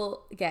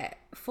will get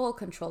full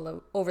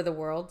control over the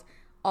world.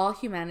 All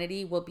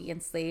humanity will be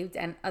enslaved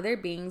and other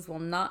beings will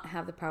not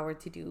have the power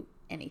to do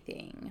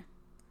anything.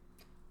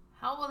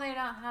 How will they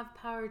not have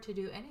power to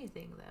do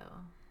anything,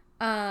 though?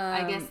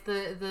 I guess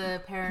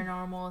the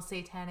paranormal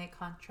satanic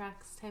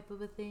contracts type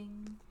of a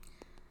thing.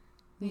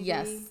 Maybe?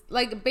 Yes.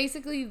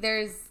 Basically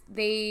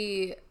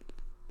they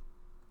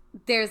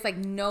there's like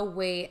no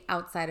way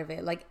outside of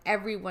it. Like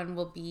everyone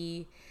will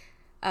be,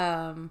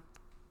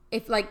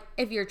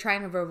 if you're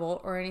trying to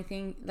revolt or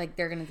anything, like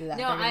they're gonna do that.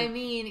 No, I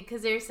mean,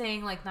 because they're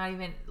saying like not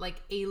even like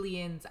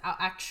aliens,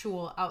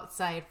 actual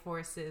outside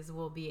forces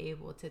will be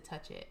able to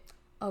touch it.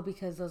 Oh,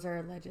 because those are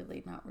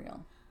allegedly not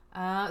real.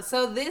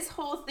 So this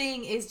whole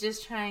thing is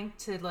just trying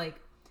to like,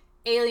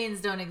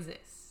 aliens don't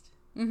exist,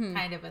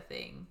 kind of a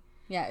thing.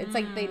 Yeah, it's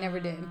like they never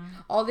did.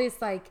 All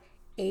this like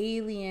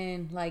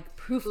alien like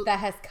proof that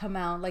has come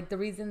out, like the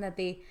reason that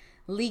they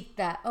leaked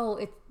that,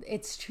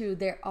 it's true,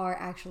 there are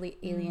actually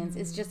aliens.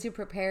 It's just to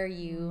prepare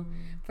you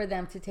for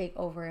them to take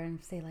over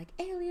and say like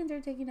aliens are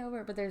taking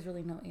over, but there's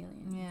really no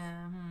aliens.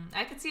 Yeah,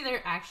 I could see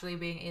there actually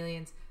being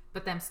aliens,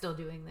 but them still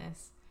doing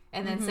this,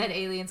 and then said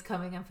aliens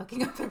coming and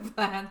fucking up their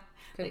plan.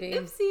 Could like, be.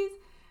 Oopsies.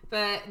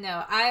 But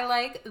no, I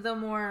like the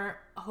more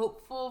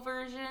hopeful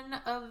version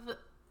of,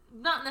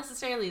 not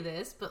necessarily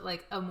this, but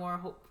like a more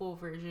hopeful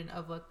version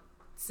of a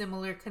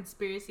similar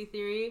conspiracy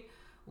theory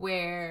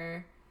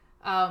where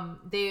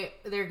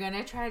they're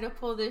gonna try to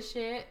pull this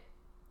shit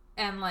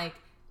and like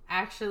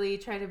actually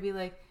try to be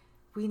like,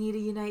 we need to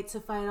unite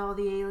to fight all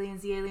the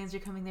aliens are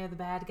coming, they're the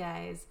bad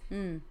guys.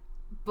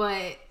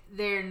 But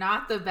they're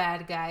not the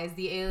bad guys.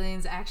 The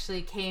aliens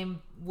actually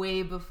came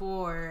way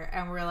before,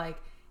 and we're like,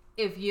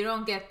 if you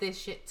don't get this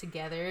shit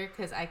together,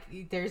 because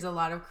there's a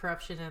lot of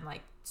corruption and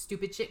like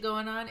stupid shit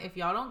going on, if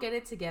y'all don't get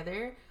it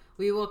together,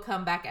 we will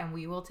come back and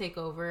we will take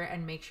over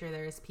and make sure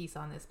there is peace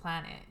on this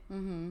planet.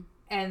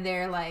 And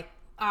they're like,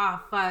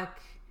 fuck,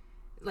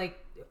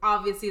 like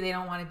obviously they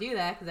don't want to do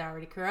that because they're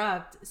already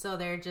corrupt, so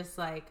they're just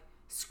like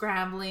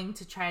scrambling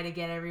to try to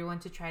get everyone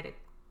to try to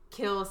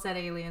kill said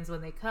aliens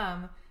when they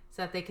come,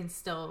 so that they can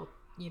still,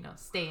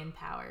 stay in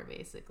power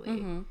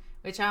basically.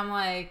 Which I'm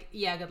like,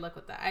 yeah, good luck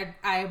with that.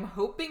 I'm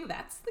hoping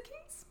that's the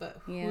case,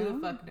 but who the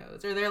fuck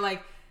knows? Or they're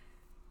like,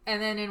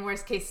 and then in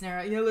worst case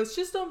scenario, yeah, let's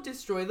just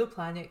destroy the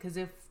planet, because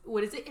if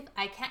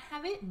I can't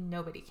have it,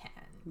 nobody can.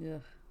 Yeah.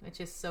 Which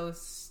is so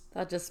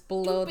that'll just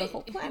blow the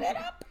whole planet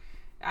up.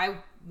 I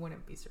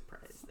wouldn't be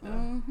surprised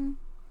though.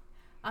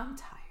 I'm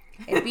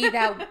tired.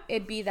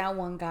 It'd be that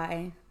one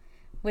guy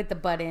with the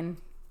button.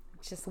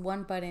 Just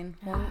one button.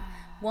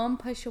 One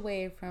push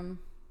away from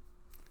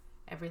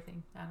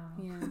everything. I don't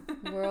know.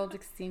 Yeah. World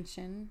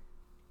extinction.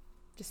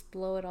 Just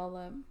blow it all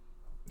up.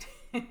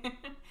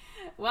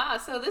 Wow,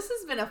 so this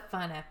has been a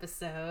fun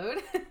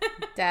episode.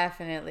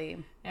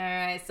 Definitely. All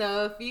right,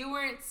 so if you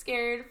weren't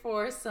scared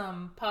for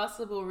some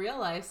possible real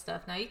life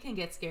stuff, now you can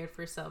get scared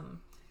for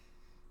some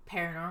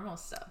paranormal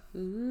stuff.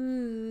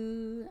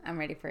 Ooh, I'm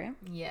ready for it.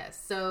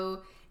 Yes,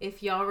 so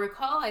if y'all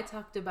recall, I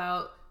talked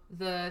about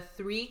the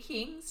Three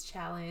Kings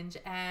challenge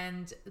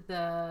and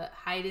the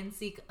hide and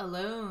seek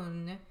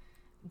alone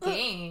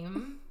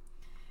game.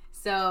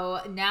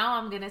 So now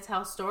I'm going to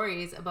tell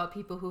stories about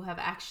people who have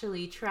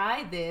actually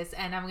tried this,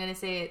 and I'm going to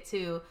say it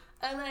too,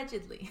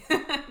 allegedly.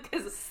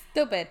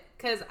 Stupid.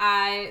 Because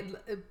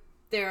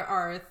there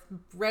are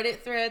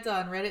Reddit threads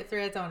on Reddit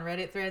threads on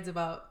Reddit threads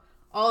about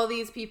all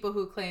these people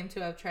who claim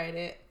to have tried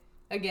it.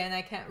 Again,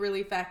 I can't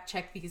really fact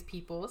check these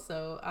people,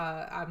 so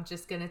I'm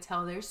just going to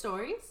tell their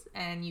stories,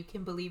 and you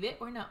can believe it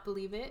or not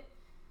believe it.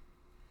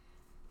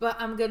 But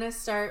I'm going to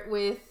start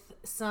with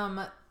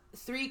some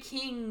Three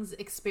Kings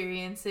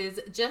experiences,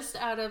 just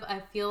out of,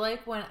 I feel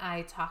like when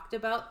I talked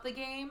about the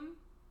game,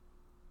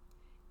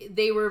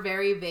 they were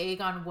very vague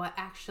on what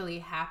actually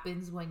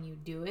happens when you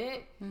do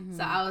it.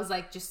 So I was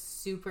like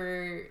just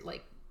super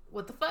like,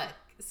 what the fuck?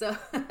 So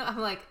I'm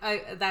like,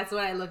 that's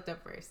what I looked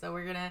up first. So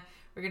we're gonna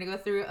go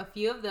through a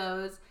few of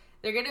those.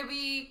 They're gonna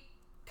be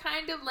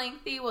kind of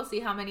lengthy. We'll see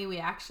how many we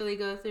actually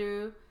go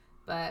through,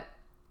 but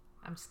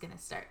I'm just gonna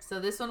start. So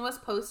this one was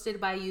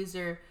posted by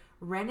user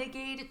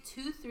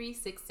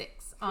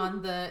Renegade2366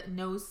 on the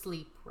No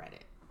Sleep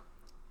Reddit.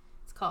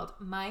 It's called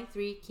My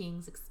Three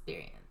Kings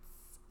Experience.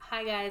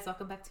 Hi guys,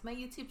 welcome back to my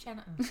YouTube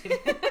channel. I'm kidding.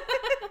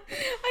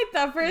 I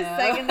thought for a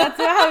second that's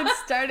how it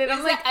started.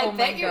 I'm like, I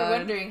bet you're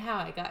wondering how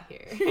I got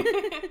here.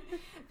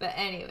 But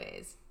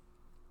anyways,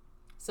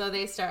 so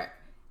they start.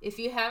 If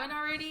you haven't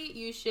already,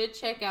 you should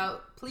check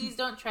out. Please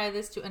don't try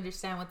this to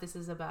understand what this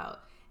is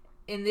about.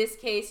 In this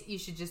case, you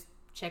should just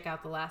check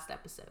out the last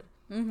episode.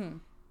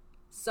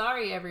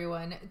 Sorry,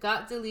 everyone.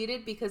 Got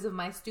deleted because of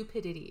my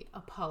stupidity.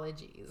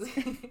 Apologies.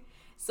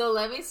 So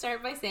let me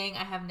start by saying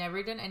I have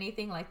never done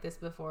anything like this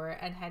before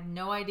and had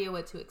no idea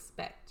what to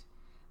expect.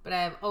 But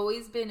I have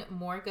always been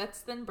more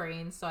guts than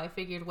brains, so I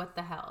figured, what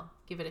the hell?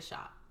 Give it a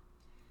shot.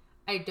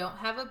 I don't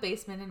have a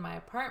basement in my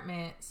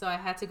apartment, so I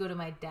had to go to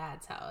my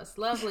dad's house.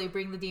 Lovely,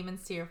 bring the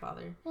demons to your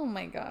father. Oh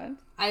my god.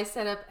 I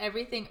set up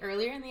everything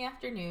earlier in the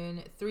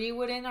afternoon. 3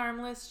 wooden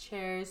armless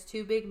chairs,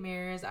 2 big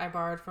mirrors I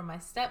borrowed from my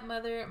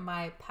stepmother.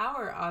 My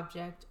power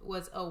object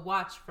was a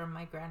watch from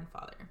my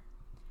grandfather.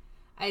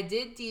 I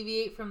did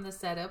deviate from the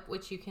setup,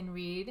 which you can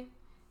read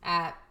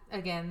at,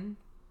 again,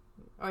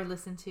 or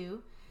listen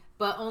to,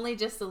 but only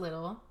just a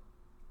little.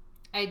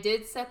 I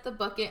did set the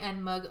bucket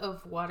and mug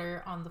of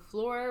water on the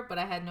floor, but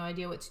I had no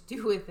idea what to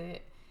do with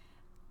it.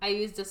 I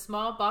used a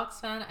small box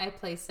fan I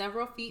placed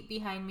several feet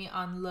behind me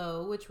on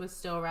low, which was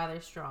still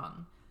rather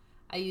strong.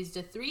 I used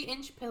a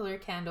 3-inch pillar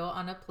candle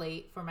on a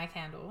plate for my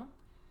candle.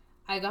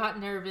 I got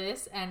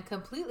nervous and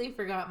completely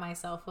forgot my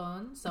cell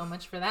phone, so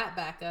much for that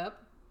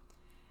backup.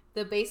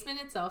 The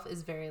basement itself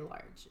is very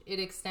large. It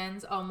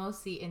extends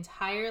almost the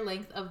entire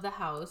length of the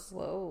house.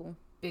 Whoa.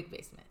 Big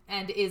basement.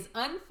 And is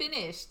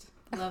unfinished.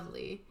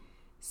 Lovely.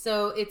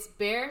 So it's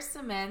bare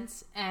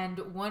cement and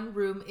one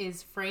room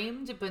is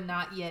framed but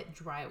not yet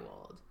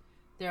drywalled.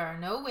 There are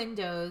no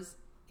windows.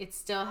 It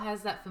still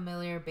has that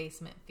familiar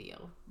basement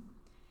feel.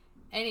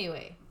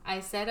 Anyway, I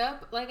set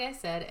up, like I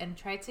said, and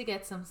tried to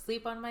get some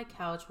sleep on my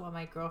couch while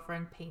my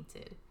girlfriend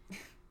painted.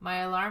 My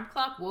alarm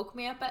clock woke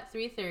me up at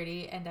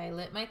 3:30 and I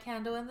lit my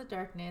candle in the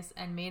darkness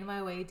and made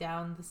my way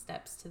down the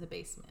steps to the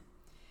basement.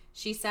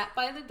 She sat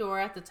by the door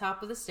at the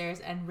top of the stairs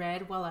and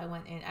read while I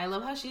went in. I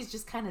love how she's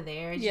just kind of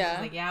there. She's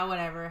just like, yeah,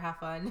 whatever, have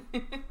fun.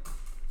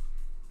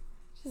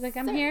 She's like,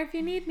 I'm here if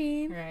you need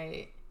me.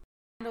 Right.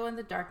 Candle in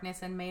the darkness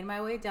and made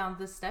my way down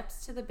the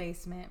steps to the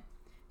basement.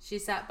 She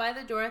sat by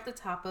the door at the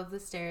top of the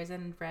stairs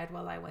and read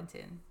while I went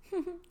in.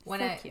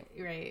 Cute.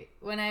 Right.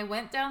 When I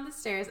went down the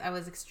stairs, I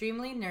was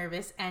extremely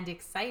nervous and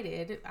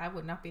excited. I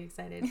would not be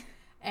excited.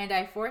 And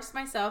I forced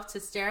myself to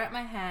stare at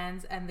my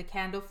hands and the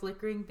candle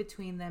flickering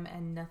between them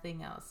and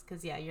nothing else.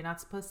 Because, yeah, you're not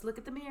supposed to look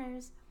at the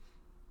mirrors.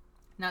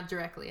 Not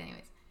directly,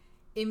 anyways.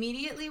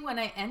 Immediately when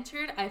I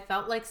entered, I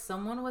felt like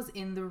someone was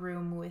in the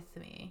room with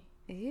me.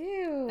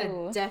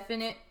 Ew. A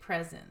definite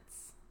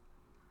presence.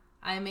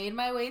 I made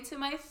my way to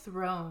my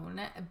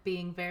throne,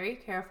 being very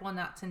careful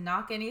not to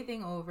knock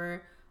anything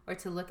over or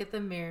to look at the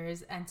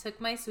mirrors, and took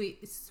my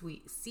sweet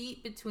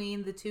seat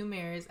between the two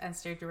mirrors and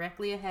stared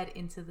directly ahead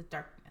into the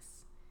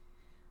darkness.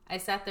 I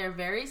sat there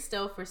very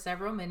still for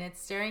several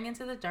minutes, staring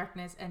into the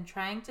darkness and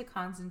trying to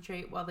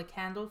concentrate while the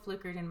candle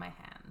flickered in my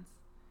hands.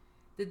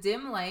 The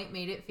dim light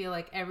made it feel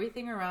like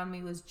everything around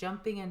me was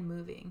jumping and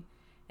moving,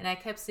 and I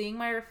kept seeing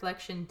my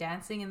reflection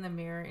dancing in the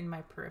mirror in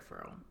my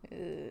peripheral.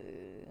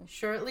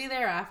 Shortly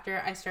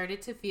thereafter, I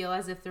started to feel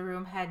as if the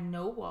room had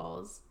no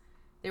walls.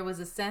 There was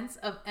a sense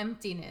of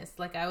emptiness,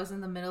 like I was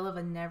in the middle of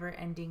a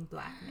never-ending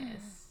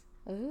blackness.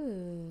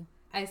 Ooh.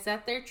 I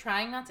sat there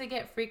trying not to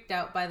get freaked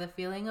out by the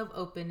feeling of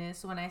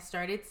openness when I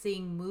started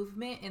seeing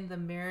movement in the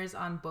mirrors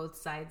on both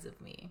sides of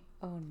me.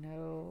 Oh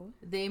no.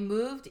 They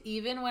moved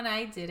even when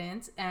I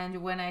didn't,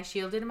 and when I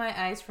shielded my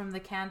eyes from the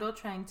candle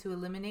trying to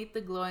eliminate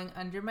the glowing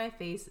under my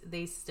face,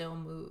 they still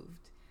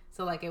moved.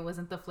 So like it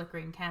wasn't the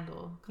flickering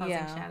candle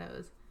causing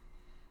shadows.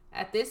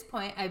 At this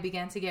point, I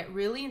began to get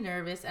really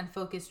nervous and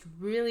focused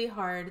really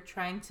hard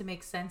trying to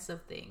make sense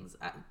of things.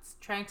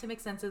 Trying to make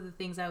sense of the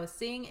things I was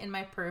seeing in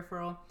my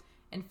peripheral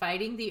and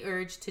fighting the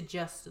urge to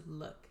just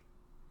look.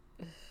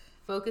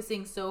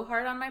 Focusing so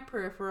hard on my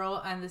peripheral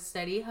and the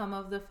steady hum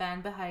of the fan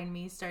behind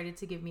me started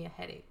to give me a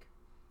headache.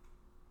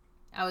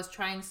 I was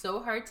trying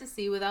so hard to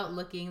see without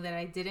looking that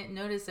I didn't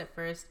notice at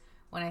first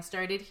when I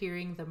started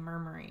hearing the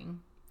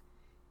murmuring.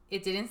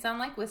 It didn't sound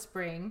like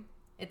whispering.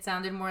 It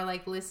sounded more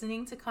like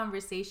listening to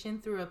conversation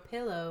through a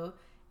pillow,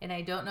 and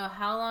I don't know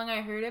how long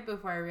I heard it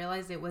before I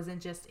realized it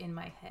wasn't just in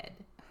my head.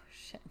 Oh,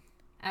 shit.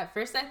 At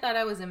first, I thought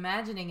I was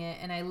imagining it,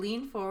 and I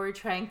leaned forward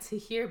trying to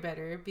hear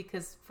better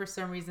because for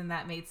some reason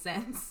that made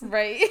sense.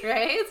 Right?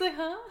 Right? It's like,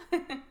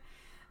 huh?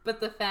 But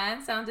the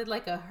fan sounded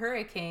like a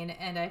hurricane,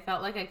 and I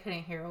felt like I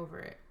couldn't hear over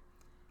it.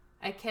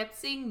 I kept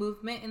seeing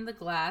movement in the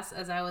glass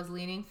as I was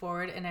leaning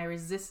forward, and I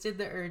resisted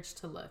the urge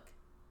to look.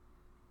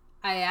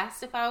 I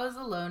asked if I was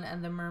alone,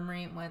 and the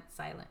murmuring went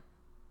silent.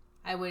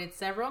 I waited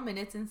several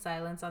minutes in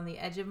silence on the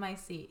edge of my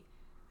seat.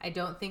 I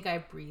don't think I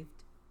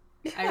breathed.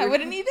 I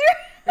wouldn't either.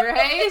 Right?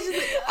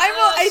 Like,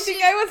 I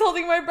think I was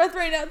holding my breath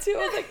right now too.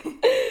 I was like,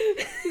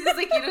 he's just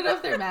like, you don't know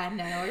if they're mad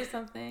now or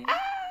something.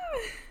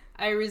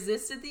 I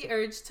resisted the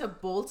urge to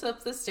bolt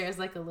up the stairs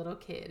like a little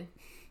kid.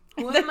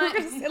 Who am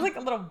I? Like a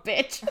little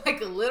bitch.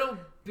 Like a little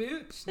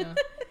bitch. No.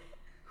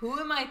 Who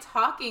am I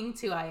talking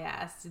to? I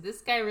asked.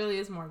 This guy really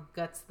is more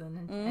guts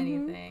than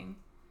anything.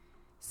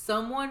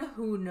 Someone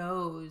who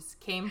knows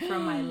came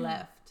from my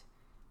left.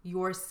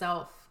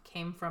 Yourself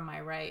came from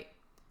my right.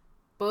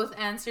 Both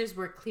answers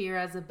were clear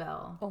as a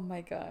bell. Oh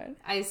my god.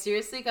 I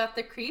seriously got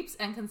the creeps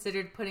and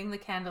considered putting the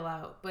candle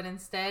out, but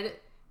instead,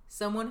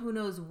 someone who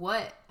knows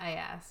what, I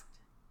asked.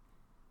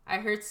 I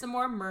heard some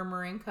more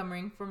murmuring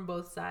coming from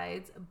both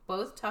sides,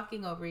 both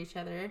talking over each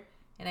other,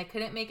 and I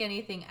couldn't make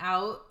anything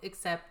out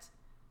except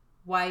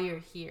why you're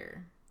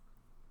here.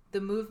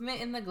 The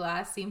movement in the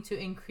glass seemed to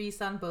increase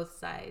on both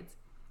sides.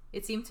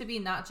 It seemed to be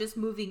not just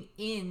moving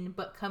in,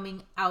 but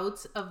coming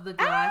out of the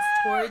glass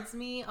towards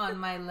me on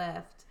my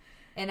left.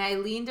 And I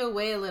leaned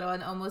away a little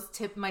and almost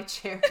tipped my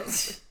chair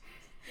over.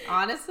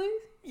 Honestly?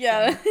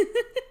 Yeah.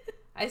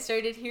 I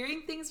started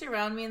hearing things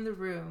around me in the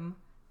room.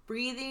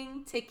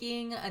 Breathing,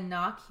 ticking, a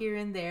knock here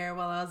and there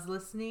while I was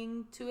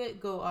listening to it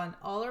go on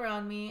all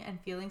around me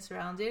and feeling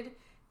surrounded.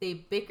 They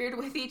bickered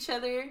with each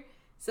other.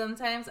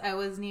 Sometimes I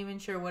wasn't even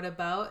sure what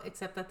about,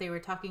 except that they were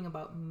talking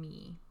about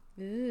me.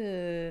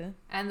 Ew.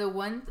 And the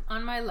one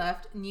on my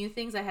left knew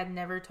things I had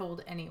never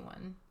told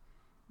anyone.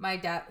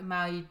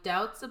 my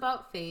doubts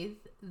about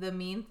faith, the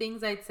mean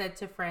things I'd said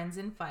to friends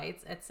in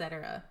fights,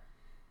 etc.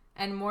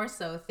 And more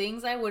so,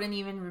 things I wouldn't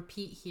even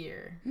repeat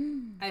here.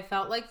 I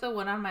felt like the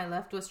one on my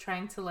left was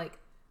trying to, like,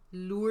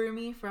 lure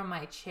me from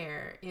my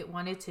chair. It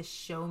wanted to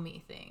show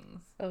me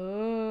things.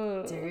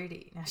 Oh.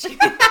 Dirty. No,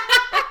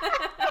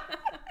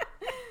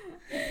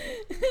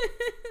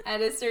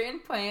 At a certain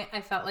point,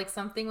 I felt like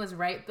something was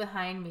right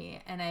behind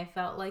me, and I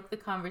felt like the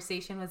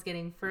conversation was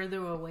getting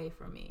further away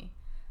from me.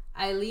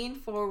 I leaned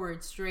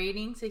forward,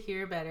 straining to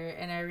hear better,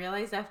 and I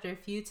realized after a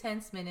few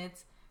tense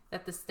minutes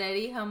that the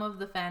steady hum of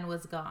the fan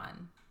was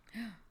gone.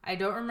 I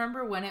don't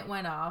remember when it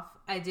went off.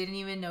 I didn't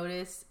even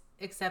notice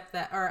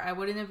I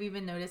wouldn't have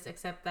even noticed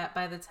except that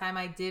by the time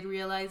I did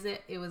realize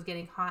it, it was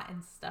getting hot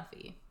and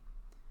stuffy.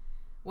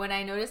 When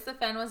I noticed the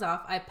fan was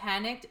off, I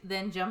panicked,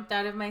 then jumped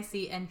out of my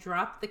seat and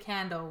dropped the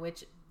candle,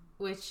 which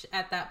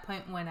at that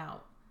point went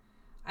out.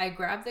 I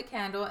grabbed the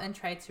candle and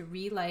tried to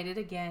relight it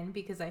again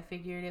because I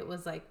figured it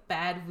was like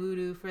bad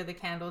voodoo for the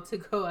candle to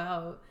go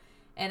out,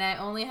 and I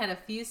only had a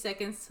few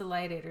seconds to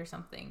light it or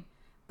something.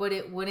 But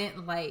it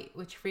wouldn't light,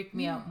 which freaked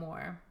me out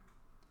more.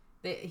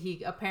 They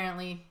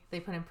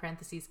put in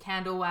parentheses,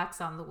 candle wax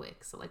on the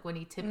wick. So like when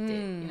he tipped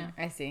it, you know.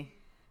 I see.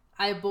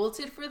 I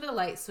bolted for the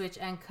light switch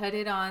and cut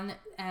it on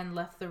and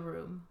left the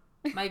room.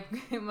 My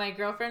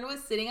girlfriend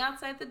was sitting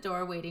outside the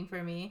door waiting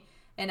for me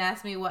and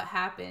asked me what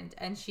happened.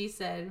 And she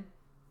said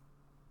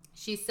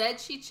she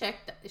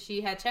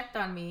had checked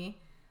on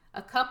me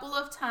a couple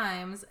of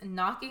times,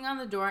 knocking on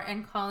the door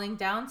and calling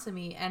down to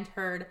me, and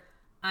heard,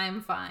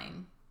 "I'm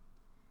fine."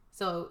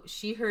 So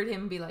she heard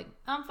him be like,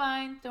 "I'm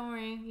fine, don't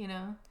worry," you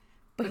know.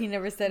 But he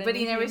never said anything. But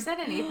he never said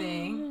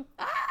anything.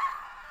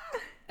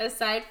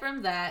 Aside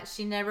from that,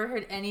 she never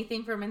heard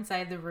anything from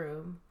inside the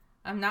room.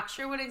 I'm not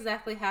sure what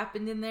exactly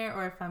happened in there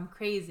or if I'm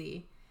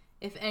crazy.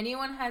 If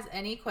anyone has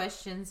any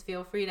questions,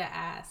 feel free to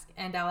ask,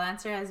 and I'll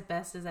answer as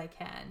best as I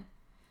can.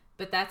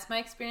 But that's my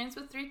experience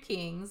with Three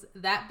Kings.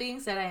 That being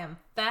said, I am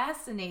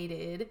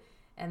fascinated,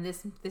 and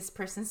this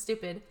person's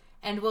stupid,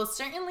 and will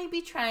certainly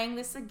be trying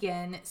this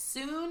again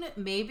soon,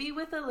 maybe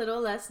with a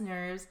little less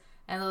nerves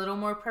and a little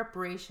more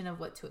preparation of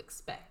what to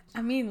expect.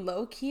 I mean,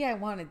 low key, I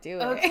want to do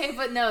it. Okay,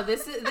 but no,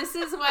 this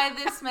is why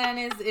this man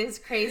is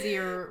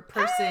crazier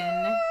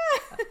person.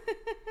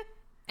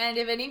 And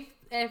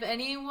if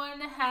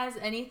anyone has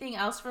anything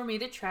else for me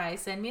to try,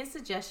 send me a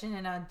suggestion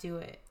and I'll do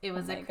it. It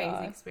was a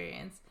crazy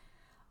experience.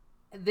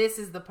 This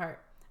is the part.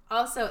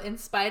 Also, in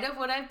spite of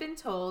what I've been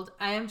told,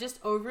 I am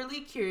just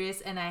overly curious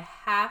and I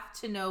have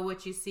to know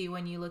what you see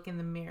when you look in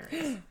the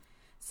mirrors.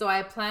 So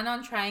I plan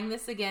on trying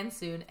this again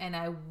soon, and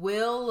I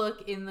will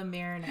look in the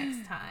mirror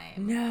next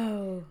time.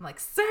 No. I'm like,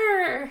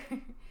 sir!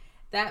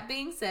 That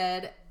being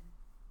said,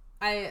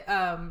 I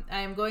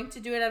am going to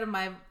do it out of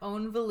my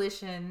own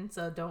volition,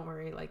 so don't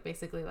worry. Like,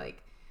 basically,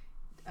 like,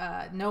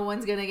 no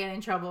one's going to get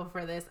in trouble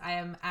for this. I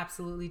am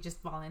absolutely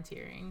just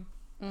volunteering.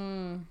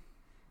 And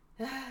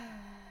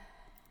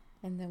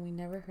then we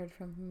never heard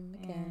from him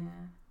again.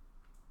 Yeah.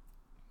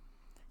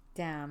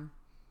 Damn.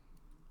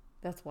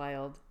 That's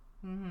wild.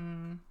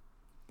 Mm-hmm.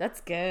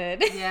 That's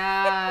good.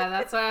 Yeah,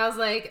 that's why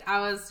I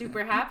was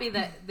super happy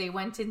that they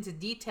went into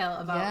detail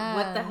about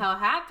what the hell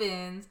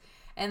happened.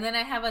 And then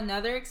I have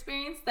another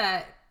experience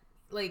that,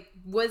 like,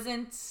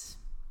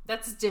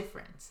 that's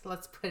different.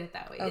 Let's put it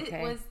that way. Okay.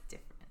 It was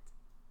different.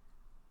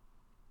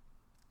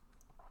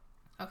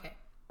 Okay.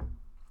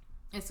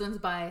 This one's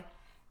by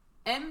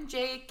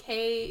MJ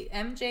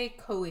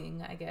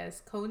Coing, I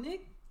guess. Koenig?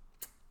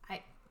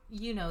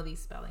 You know these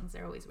spellings.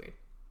 They're always weird.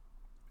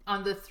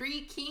 On the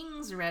Three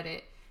Kings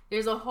Reddit,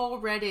 there's a whole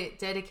Reddit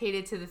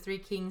dedicated to the Three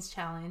Kings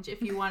challenge.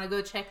 If you want to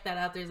go check that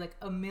out, there's like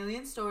a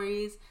million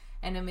stories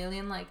and a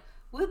million like,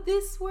 would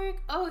this work?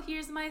 Oh,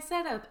 here's my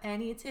setup.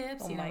 Any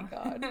tips? Oh my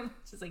God.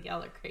 Just like,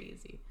 y'all are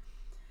crazy.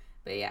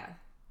 But yeah.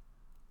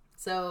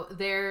 So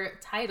their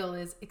title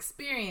is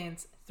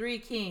Experience Three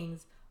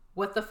Kings.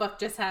 What the fuck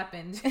just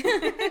happened?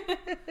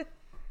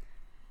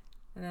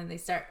 And then they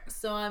start.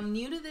 So I'm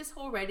new to this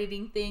whole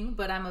Redditing thing,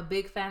 but I'm a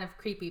big fan of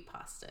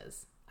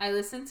creepypastas. I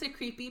listen to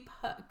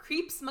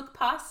Creeps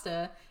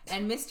McPasta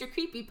and Mr.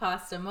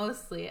 Creepypasta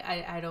mostly.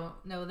 I don't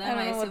know them.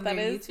 I assume they're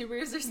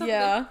YouTubers or something.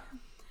 Yeah.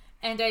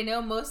 And I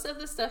know most of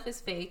the stuff is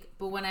fake,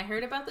 but when I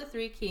heard about the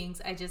Three Kings,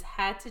 I just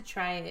had to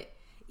try it,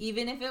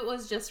 even if it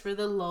was just for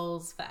the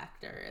lulz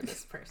factor.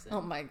 This person.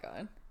 Oh my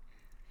God.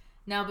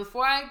 Now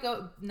before I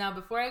go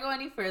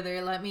any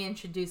further, let me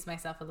introduce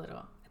myself a little.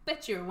 I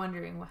bet you're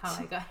wondering how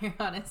I got here,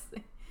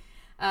 honestly.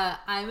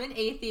 I'm an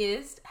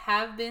atheist,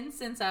 have been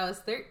since I was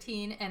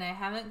 13, and I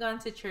haven't gone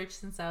to church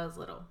since I was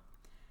little.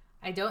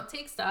 I don't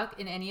take stock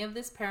in any of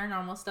this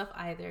paranormal stuff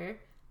either.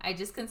 I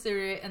just consider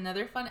it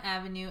another fun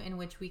avenue in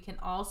which we can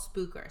all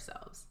spook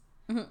ourselves.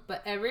 Mm-hmm.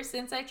 But ever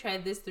since I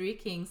tried this Three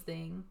Kings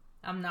thing,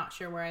 I'm not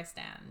sure where I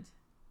stand.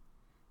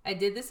 I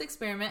did this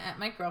experiment at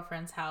my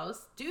girlfriend's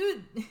house.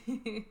 Dude,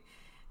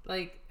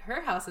 like,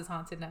 her house is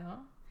haunted now.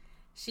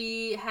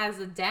 She has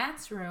a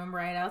dance room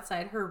right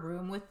outside her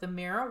room with the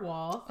mirror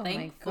wall,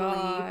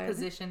 thankfully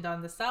positioned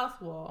on the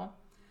south wall.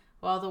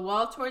 while the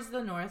wall towards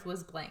the north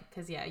was blank.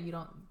 Because,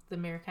 the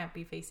mirror can't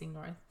be facing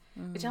north.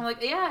 Which I'm like,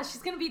 yeah,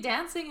 she's going to be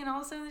dancing and all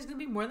of a sudden there's going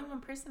to be more than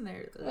one person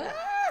there.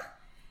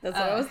 That's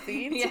what I was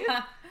thinking too.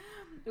 Yeah.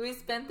 We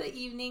spent the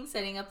evening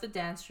setting up the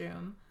dance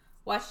room,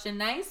 watched a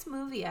nice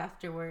movie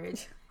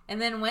afterwards,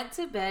 and then went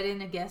to bed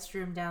in a guest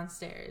room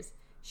downstairs.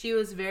 She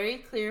was very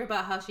clear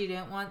about how she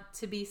didn't want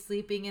to be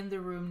sleeping in the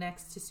room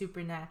next to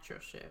supernatural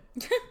shit.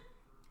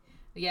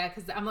 Yeah,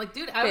 because I'm like,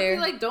 dude, I would be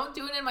like, don't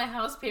do it in my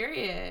house,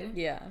 period.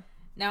 Yeah.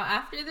 Now,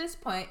 after this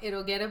point,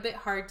 it'll get a bit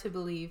hard to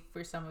believe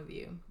for some of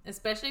you,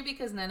 especially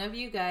because none of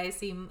you guys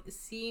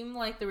seem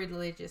like the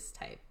religious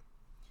type.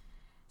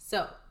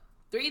 So,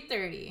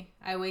 3:30,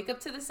 I wake up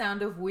to the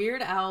sound of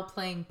Weird Al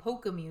playing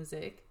polka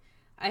music.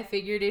 I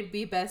figured it'd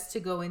be best to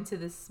go into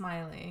this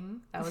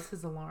smiling. That was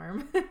his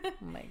alarm. Oh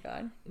my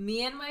God.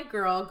 Me and my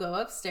girl go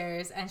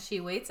upstairs and she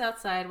waits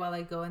outside while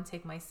I go and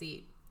take my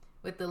seat.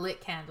 With the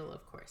lit candle,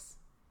 of course.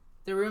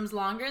 The room's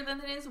longer than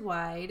it is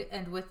wide,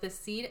 and with the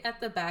seat at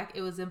the back,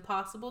 it was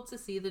impossible to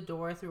see the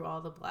door through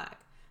all the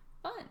black.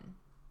 Fun.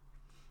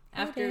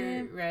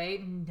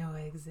 No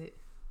exit.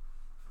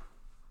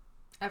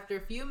 After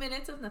a few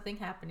minutes of nothing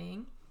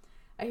happening,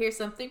 I hear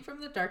something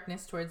from the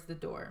darkness towards the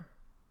door.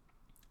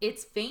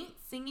 It's faint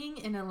singing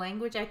in a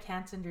language I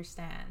can't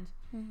understand.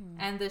 Mm-hmm.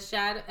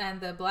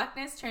 And the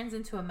blackness turns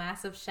into a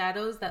mass of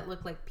shadows that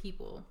look like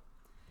people.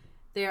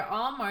 They're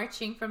all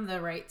marching from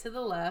the right to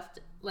the left,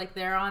 like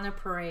they're on a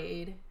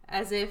parade,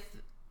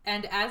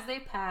 and as they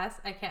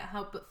pass, I can't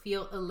help but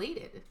feel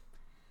elated.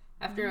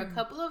 After a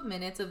couple of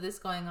minutes of this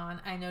going on,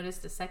 I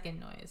noticed a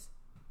second noise.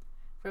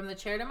 From the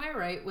chair to my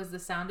right was the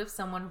sound of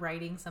someone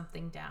writing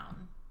something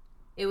down.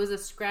 It was a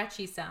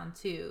scratchy sound,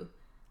 too,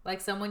 like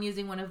someone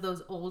using one of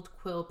those old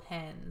quill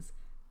pens.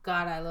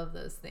 God, I love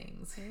those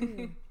things.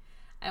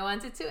 I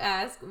wanted to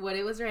ask what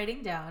it was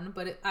writing down,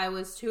 but I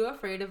was too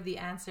afraid of the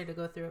answer to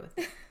go through with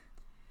it.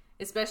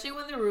 Especially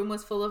when the room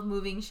was full of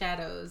moving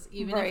shadows.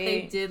 Even if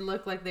they did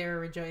look like they were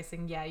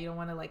rejoicing. Yeah, you don't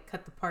want to,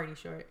 cut the party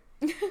short.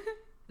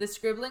 The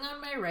scribbling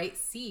on my right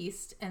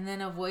ceased, and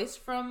then a voice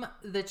from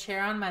the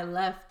chair on my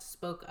left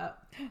spoke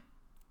up.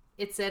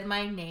 It said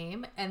my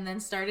name, and then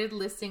started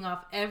listing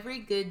off every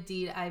good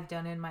deed I've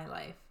done in my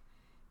life.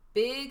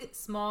 Big,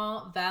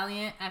 small,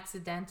 valiant,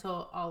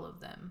 accidental, all of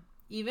them.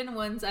 Even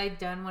ones I'd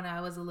done when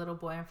I was a little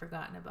boy and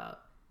forgotten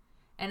about.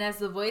 And as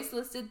the voice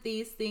listed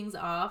these things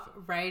off,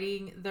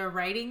 the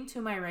writing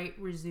to my right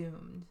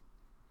resumed.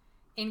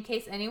 In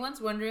case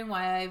anyone's wondering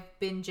why I've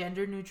been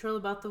gender neutral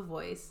about the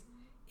voice,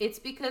 it's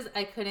because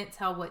I couldn't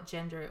tell what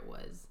gender it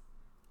was.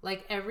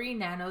 Like every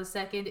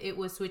nanosecond, it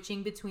was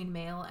switching between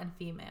male and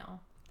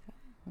female.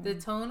 The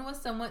tone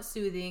was somewhat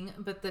soothing,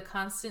 but the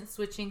constant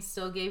switching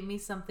still gave me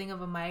something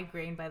of a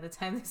migraine by the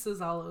time this was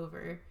all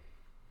over.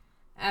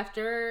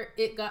 After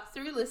it got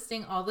through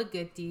listing all the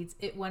good deeds,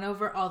 it went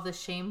over all the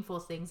shameful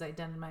things I'd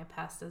done in my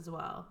past as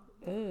well.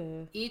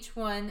 Each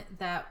one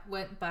that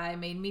went by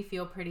made me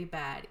feel pretty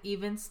bad.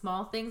 Even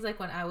small things like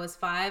when I was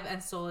 5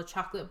 and stole a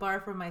chocolate bar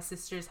from my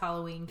sister's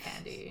Halloween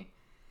candy.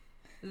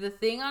 The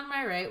thing on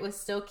my right was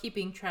still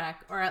keeping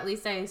track, or at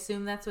least I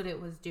assumed that's what it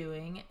was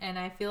doing, and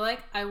I felt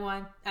like I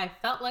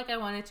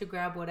wanted to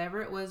grab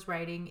whatever it was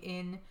writing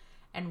in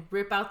and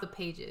rip out the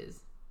pages.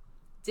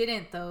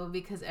 Didn't, though,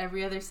 because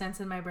every other sense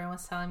in my brain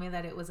was telling me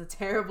that it was a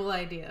terrible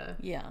idea.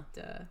 Yeah.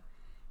 Duh.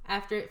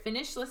 After it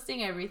finished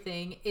listing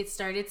everything, it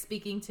started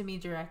speaking to me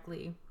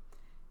directly.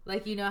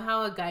 Like, you know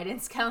how a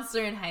guidance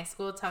counselor in high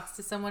school talks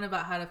to someone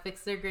about how to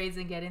fix their grades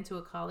and get into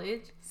a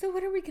college? So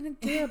what are we going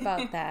to do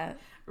about that?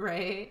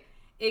 Right?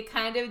 It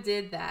kind of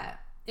did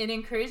that. It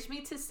encouraged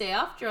me to stay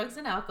off drugs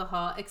and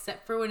alcohol,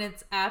 except for when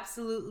it's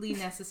absolutely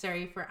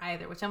necessary for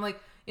either. Which I'm like,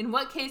 in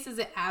what case is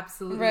it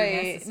absolutely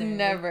necessary?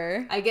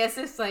 Never. I guess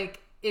it's like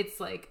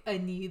a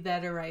need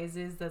that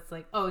arises that's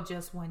like, oh,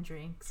 just one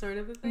drink sort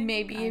of a thing.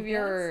 Maybe if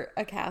you're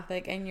a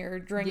Catholic and you're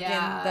drinking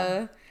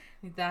the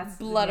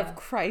blood of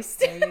Christ.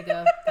 There you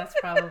go. That's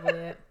probably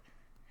it.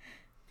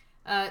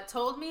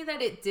 Told me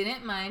that it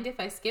didn't mind if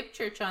I skipped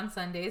church on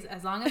Sundays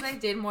as long as I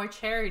did more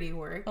charity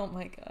work. Oh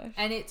my gosh.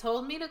 And it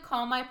told me to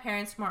call my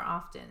parents more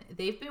often.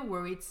 They've been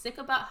worried sick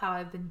about how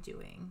I've been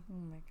doing.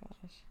 Oh my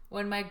gosh.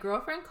 When my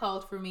girlfriend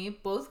called for me,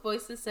 both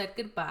voices said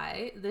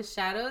goodbye. The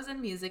shadows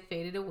and music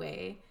faded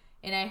away.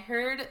 And I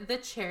heard the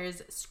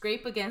chairs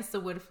scrape against the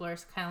wood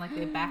floors, kind of like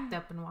they backed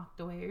up and walked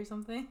away or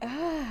something.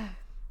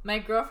 My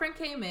girlfriend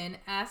came in,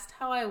 asked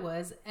how I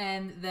was,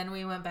 and then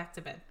we went back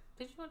to bed.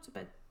 They just went to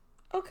bed.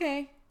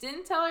 Okay.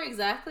 Didn't tell her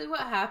exactly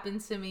what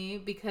happened to me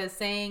because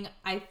saying,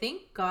 I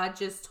think God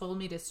just told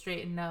me to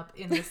straighten up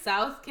in the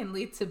South can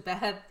lead to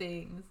bad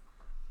things.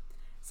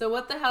 So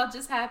what the hell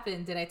just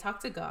happened? Did I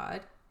talk to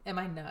God? Am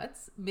I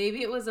nuts?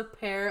 Maybe it was a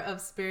pair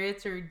of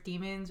spirits or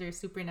demons or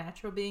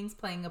supernatural beings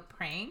playing a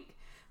prank.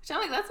 Which I'm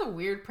like, that's a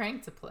weird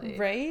prank to play.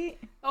 Right?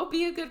 Oh,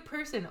 be a good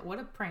person. What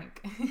a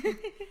prank.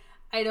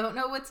 I don't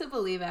know what to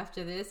believe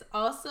after this.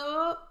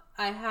 Also,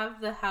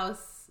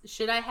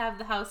 should I have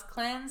the house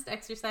cleansed,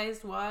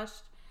 exorcised,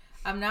 washed?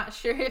 I'm not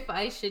sure if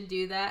I should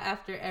do that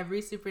after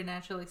every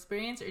supernatural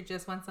experience or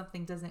just when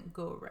something doesn't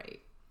go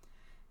right.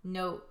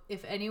 Note,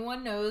 if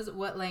anyone knows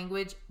what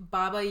language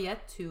Baba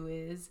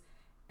Yetu is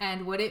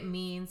and what it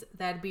means,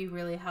 that'd be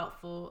really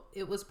helpful.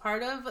 It was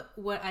part of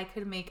what I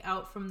could make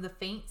out from the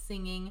faint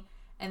singing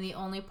and the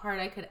only part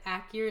I could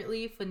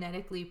accurately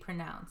phonetically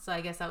pronounce. So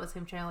I guess that was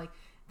him trying to like,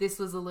 this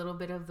was a little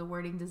bit of the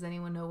wording. Does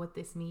anyone know what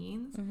this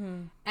means?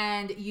 Mm-hmm.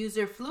 And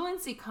user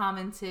Fluency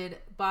commented,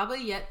 Baba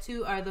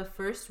Yetu are the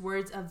first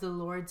words of the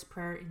Lord's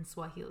Prayer in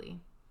Swahili.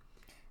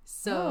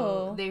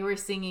 So they were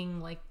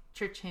singing like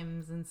church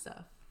hymns and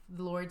stuff.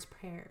 The Lord's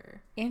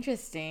Prayer.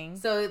 Interesting.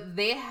 So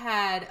they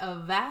had a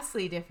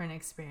vastly different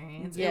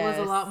experience. Yes. It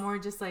was a lot more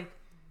just like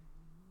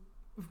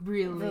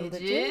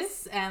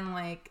religious and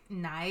like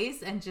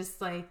nice and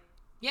just like,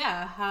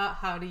 yeah,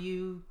 how do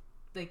you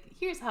like,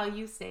 here's how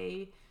you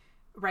say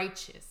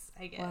righteous,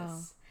 I guess.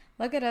 Wow.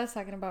 Look at us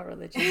talking about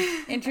religion.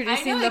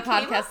 Introducing the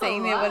podcast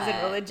saying it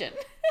wasn't religion.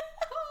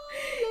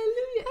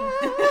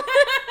 Hallelujah.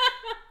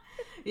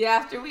 Yeah,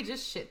 after we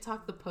just shit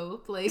talk the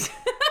Pope, like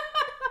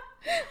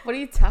what are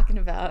you talking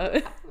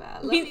about?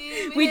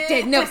 We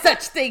did no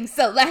such thing,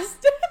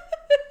 Celeste.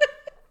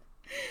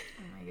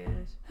 Oh my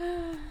gosh.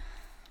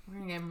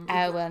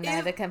 I will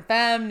neither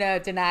confirm nor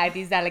deny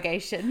these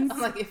allegations. I'm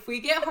like, if we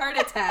get heart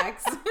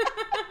attacks.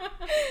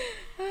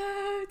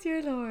 Oh,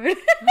 dear Lord.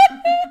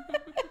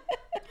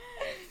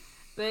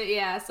 But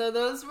yeah, so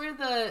those were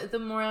the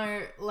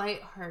more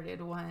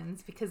lighthearted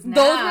ones because now...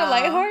 Those were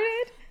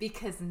lighthearted?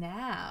 Because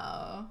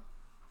now...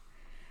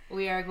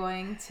 we are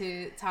going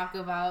to talk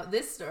about,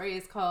 this story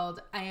is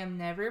called I Am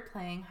Never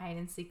Playing Hide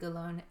and Seek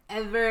Alone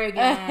Ever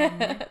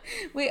Again.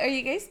 Wait, are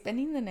you guys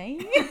spending the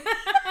night?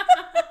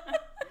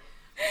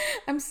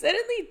 I'm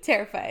suddenly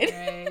terrified.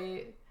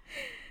 Right.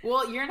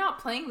 Well, you're not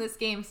playing this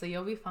game, so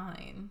you'll be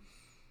fine.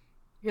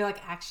 You're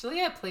like,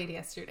 actually, I played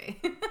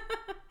yesterday.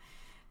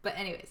 But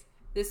anyways,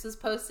 this was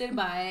posted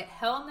by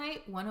Hell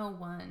Knight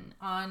 101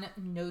 on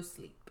No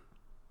Sleep.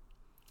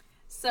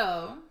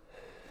 So.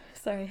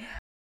 Sorry.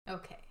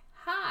 Okay.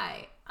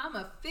 Hi, I'm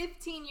a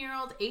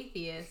 15-year-old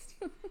atheist,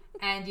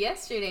 and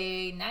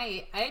yesterday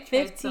night I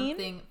tried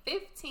 15?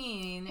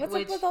 15. What's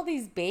up with all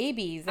these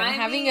babies and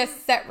having a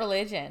set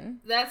religion?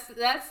 That's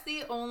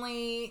the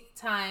only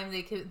time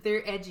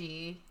they're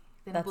edgy.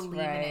 They don't believe in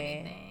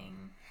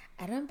anything.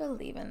 I don't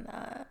believe in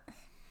that.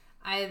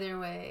 Either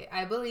way,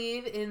 I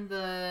believe in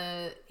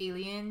the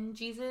alien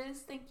Jesus.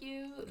 Thank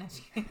you. No,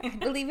 I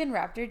believe in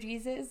Raptor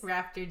Jesus.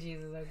 Raptor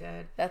Jesus, oh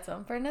good. That's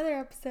one for another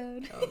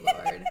episode. Oh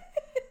Lord.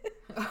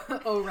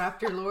 Oh,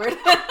 Raptor Lord.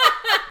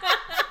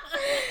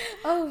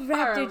 Oh,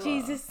 Raptor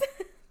Jesus.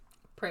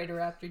 Pray to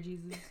Raptor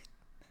Jesus.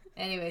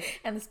 Anyways.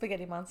 And the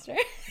spaghetti monster.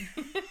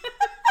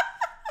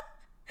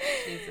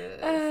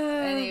 Jesus.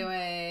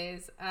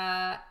 Anyways.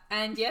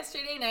 And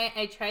yesterday night,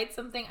 I tried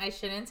something I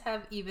shouldn't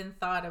have even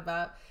thought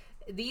about.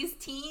 These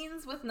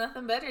teens with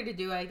nothing better to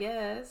do, I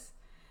guess.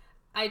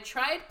 I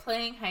tried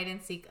playing hide and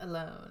seek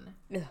alone.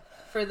 Ugh.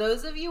 For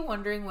those of you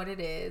wondering what it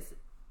is,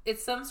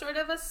 it's some sort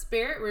of a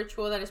spirit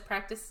ritual that is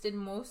practiced in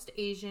most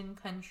Asian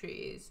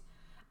countries.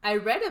 I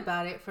read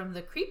about it from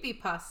the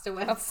creepypasta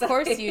website. Of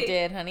course you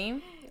did,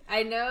 honey.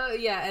 I know,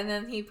 yeah. And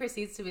then he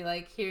proceeds to be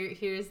like,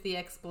 here's the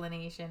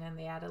explanation, and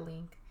they add a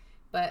link.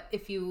 But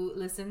if you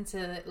listen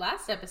to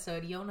last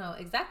episode, you'll know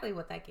exactly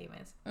what that game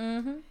is.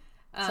 Mm-hmm.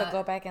 So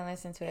go back and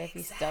listen to it if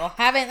you still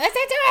haven't listened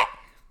to it.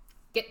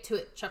 Get to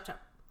it. Chop,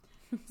 chop.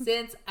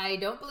 Since I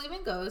don't believe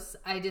in ghosts,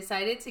 I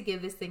decided to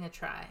give this thing a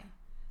try.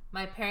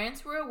 My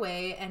parents were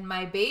away, and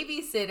my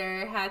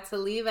babysitter had to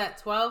leave at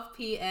 12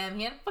 p.m.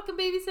 He had a fucking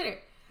babysitter.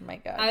 Oh my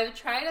God. I've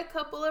tried a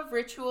couple of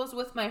rituals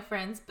with my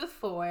friends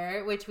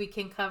before, which we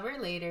can cover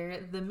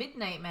later. The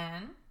Midnight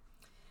Man.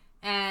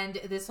 And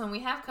this one we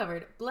have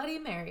covered. Bloody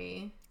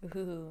Mary.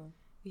 Ooh.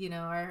 You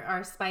know,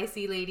 our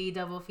spicy lady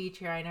double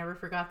feature. I never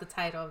forgot the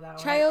title of that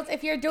one. Child,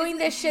 if you're doing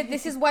this shit,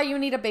 this is why you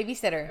need a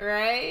babysitter.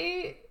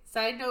 Right?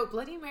 Side note,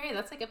 Bloody Mary,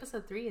 that's like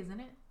episode 3, isn't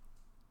it?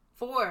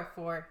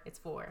 4. It's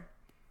 4.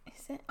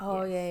 Is it?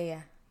 Oh,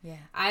 yes. Yeah.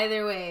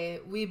 Either way,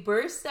 we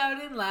burst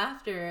out in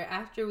laughter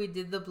after we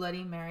did the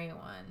Bloody Mary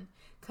one.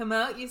 Come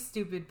out, you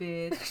stupid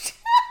bitch.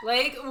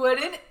 Like,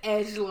 what an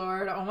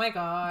edgelord. Oh my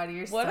God,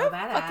 you're what so a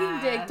badass. Fucking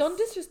dick. Don't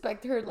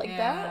disrespect her like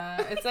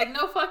that. It's like,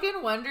 no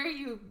fucking wonder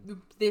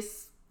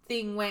this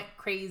thing went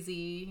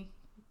crazy.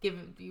 Give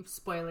you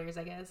spoilers,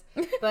 I guess.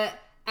 But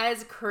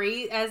as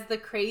the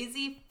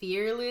crazy,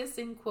 fearless,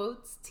 in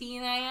quotes,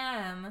 teen I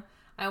am,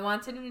 I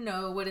wanted to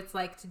know what it's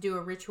like to do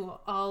a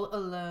ritual all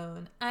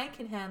alone. I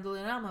can handle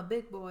it. I'm a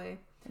big boy.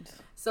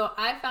 So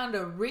I found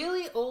a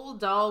really old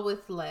doll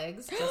with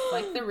legs, just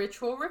like the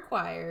ritual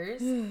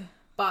requires.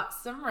 Bought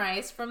some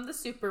rice from the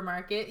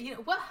supermarket. You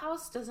know, what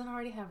house doesn't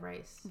already have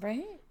rice?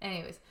 Right?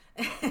 Anyways.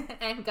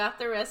 And got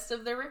the rest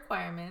of the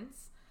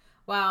requirements.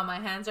 Wow, my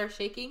hands are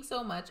shaking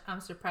so much.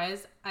 I'm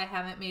surprised I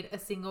haven't made a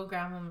single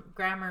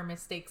grammar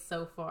mistake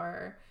so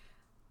far.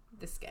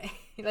 This guy.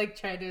 I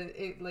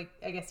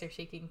guess they're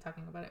shaking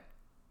talking about it.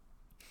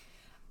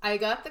 I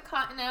got the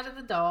cotton out of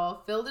the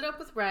doll, filled it up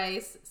with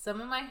rice,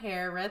 some of my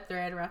hair, red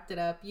thread, wrapped it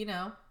up, you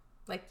know,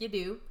 like you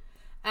do.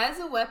 As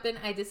a weapon,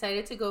 I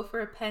decided to go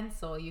for a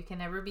pencil. You can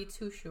never be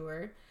too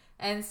sure.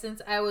 And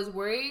since I was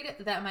worried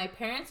that my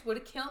parents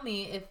would kill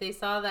me if they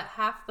saw that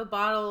half the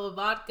bottle of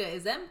vodka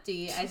is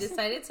empty, I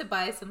decided to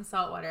buy some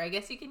salt water. I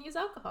guess you can use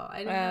alcohol.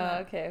 I didn't know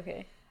that.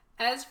 Okay.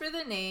 As for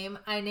the name,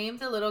 I named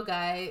the little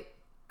guy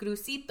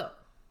Crucito.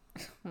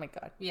 Oh my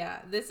God.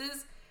 Yeah, this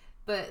is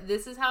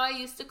how I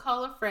used to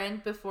call a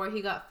friend before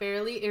he got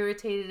fairly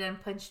irritated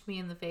and punched me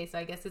in the face.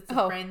 I guess it's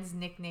a friend's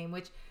nickname,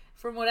 which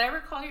from what I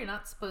recall, you're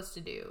not supposed to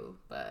do,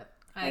 but...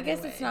 I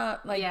guess it's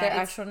not like their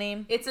actual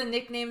name. It's a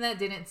nickname that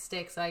didn't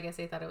stick, so I guess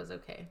they thought it was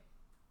okay.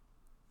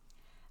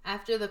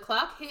 After the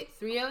clock hit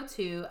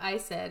 3:02, I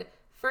said,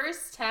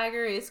 "First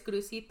tagger is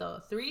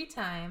Crucito," 3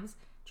 times,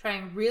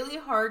 trying really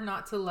hard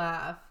not to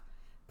laugh.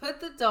 Put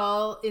the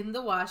doll in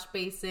the wash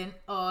basin.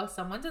 Oh,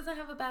 someone doesn't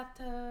have a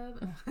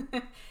bathtub.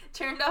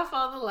 Turned off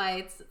all the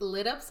lights,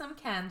 lit up some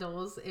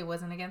candles. It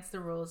wasn't against the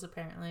rules,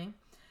 apparently.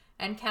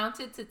 And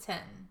counted to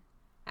 10.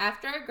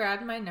 After I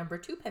grabbed my number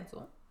 2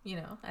 pencil...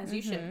 as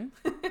you should.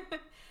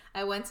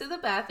 I went to the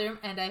bathroom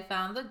and I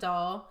found the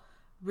doll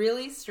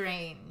really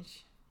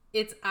strange.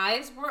 Its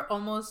eyes were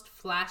almost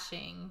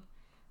flashing,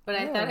 but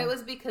I thought it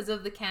was because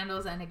of the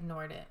candles and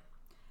ignored it.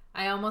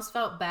 I almost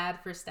felt bad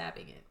for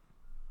stabbing it.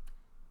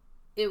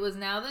 It was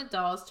now the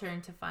doll's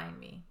turn to find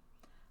me.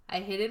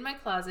 I hid in my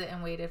closet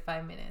and waited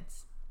 5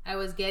 minutes. I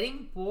was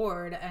getting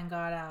bored and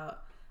got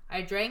out.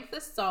 I drank the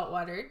salt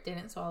water,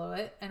 didn't swallow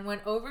it, and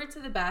went over to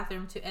the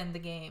bathroom to end the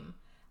game.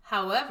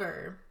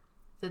 However...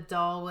 the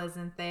doll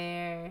wasn't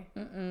there.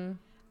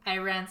 I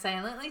ran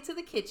silently to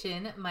the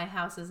kitchen. My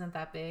house isn't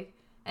that big.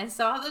 And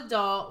saw the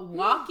doll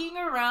walking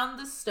around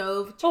the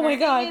stove,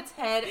 turning its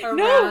head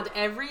around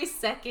every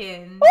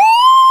second.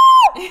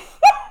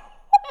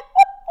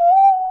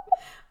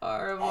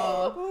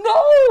 Horrible.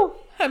 No!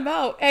 I'm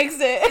out.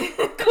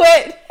 Exit.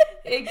 Quit.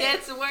 It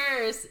gets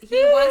worse.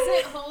 He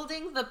wasn't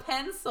holding the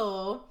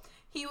pencil.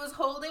 He was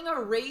holding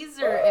a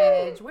razor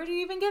edge. Where did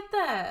you even get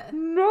that?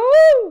 No!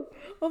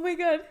 Oh my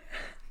God.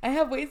 I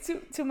have way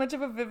too much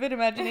of a vivid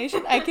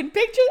imagination. I can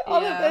picture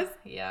all of this.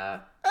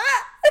 Yeah.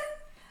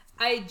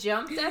 I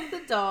jumped at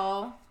the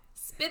doll,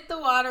 spit the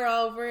water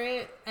over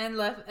it, and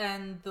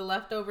the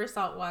leftover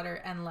salt water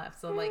and left.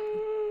 So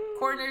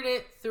cornered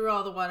it, threw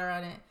all the water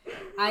on it.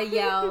 I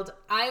yelled,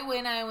 "I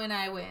win, I win,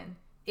 I win."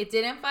 It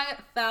didn't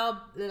fight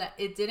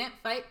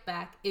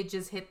back. It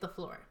just hit the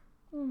floor.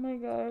 Oh my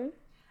God.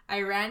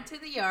 I ran to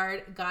the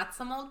yard, got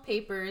some old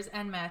papers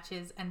and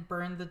matches, and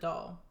burned the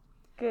doll.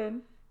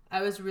 Good.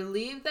 I was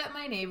relieved that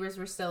my neighbors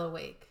were still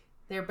awake.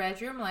 Their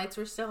bedroom lights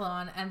were still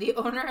on, and the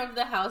owner of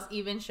the house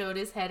even showed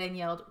his head and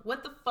yelled,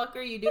 "What the fuck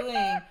are you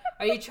doing?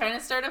 Are you trying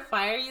to start a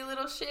fire, you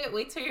little shit?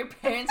 Wait till your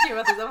parents hear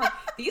about this." I'm like,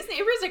 these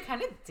neighbors are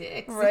kind of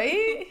dicks.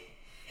 Right?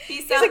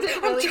 He's like,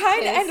 I'm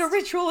trying to end a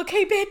ritual,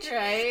 okay, bitch?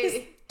 Right?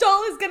 This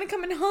doll is gonna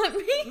come and haunt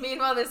me.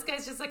 Meanwhile, this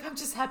guy's just like, "I'm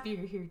just happy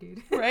you're here,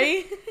 dude."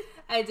 Right?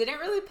 I didn't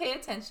really pay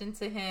attention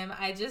to him.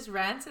 I just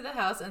ran to the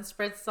house and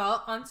spread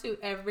salt onto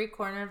every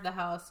corner of the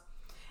house.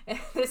 And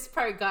this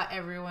part got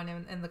everyone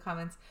in the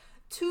comments.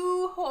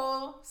 2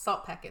 whole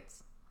salt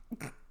packets.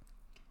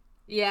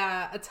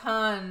 Yeah, a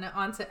ton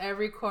onto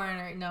every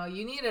corner. No,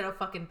 you needed a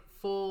fucking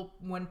full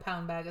 1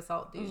 pound bag of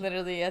salt, dude.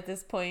 Literally at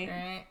this point.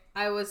 Right?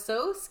 I was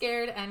so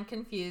scared and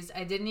confused,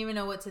 I didn't even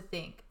know what to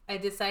think. I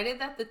decided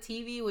that the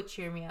TV would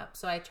cheer me up,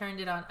 so I turned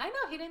it on. I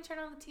know, he didn't turn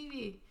on the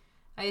TV.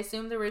 I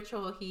assumed the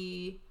ritual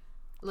he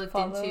looked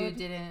into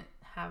didn't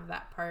have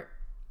that part.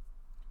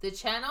 The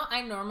channel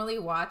I normally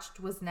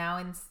watched was now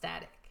in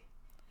static.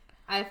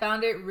 I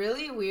found it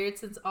really weird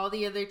since all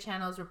the other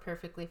channels were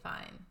perfectly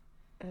fine.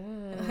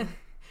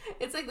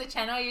 It's like the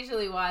channel I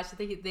usually watch.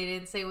 They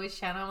didn't say which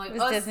channel. I'm like, it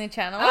was Disney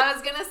Channel. I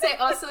was gonna say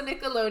also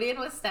Nickelodeon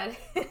was static.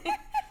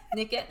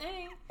 Nick at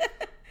Night.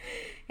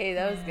 Hey,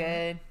 that was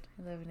good.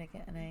 I love Nick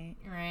at Night.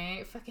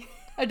 Right? Fucking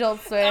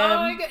Adult Swim. Oh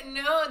my God,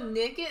 no!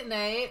 Nick at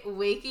Night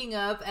waking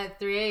up at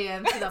 3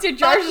 a.m. to the to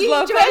George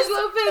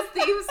Lopez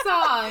theme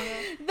song.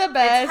 The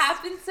best. It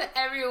happens to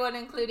everyone,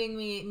 including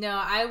me.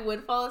 No, I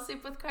would fall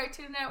asleep with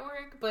Cartoon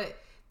Network, but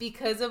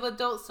because of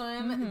Adult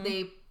Swim,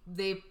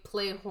 they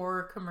play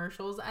horror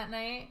commercials at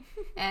night,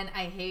 and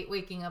I hate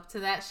waking up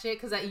to that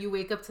shit because you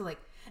wake up to like,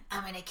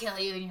 "I'm gonna kill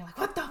you," and you're like,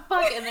 "What the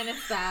fuck?" And then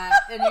it's that,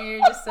 and you're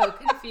just so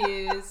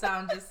confused. So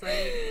I'm just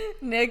like,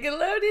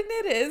 Nickelodeon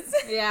it is.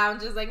 Yeah, I'm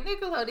just like,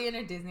 Nickelodeon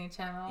or Disney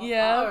Channel.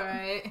 Yeah. All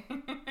right.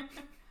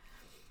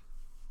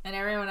 And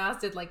everyone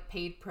else did like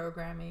paid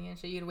programming and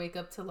shit. You'd wake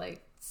up to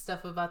like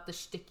stuff about the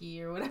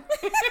shticky or whatever.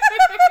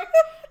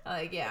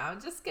 Like, yeah,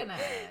 I'm just gonna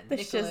the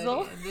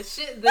shizzle. The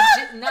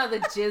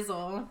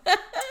jizzle.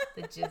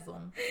 The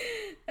jizzle.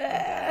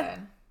 Oh,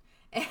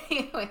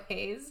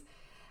 anyways,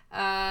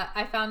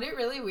 I found it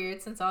really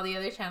weird since all the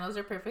other channels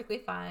are perfectly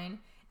fine.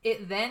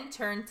 It then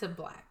turned to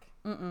black.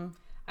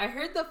 I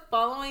heard the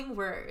following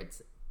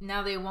words.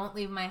 Now they won't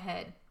leave my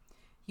head.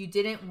 "You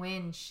didn't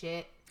win,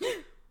 shit."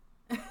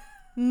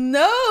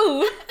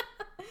 No.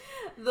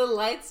 The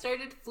lights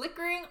started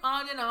flickering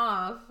on and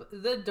off.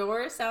 The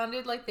doors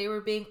sounded like they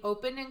were being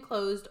opened and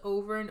closed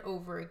over and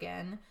over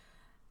again,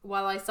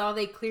 while I saw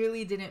they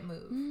clearly didn't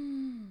move.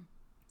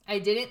 I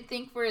didn't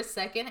think for a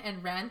second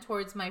and ran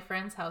towards my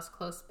friend's house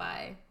close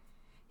by.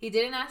 He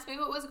didn't ask me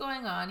what was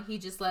going on. He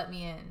just let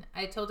me in.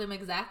 I told him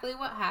exactly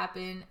what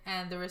happened,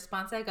 and the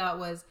response I got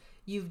was,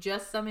 "You've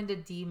just summoned a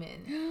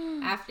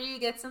demon. After you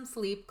get some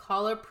sleep,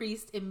 call a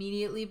priest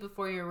immediately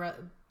before your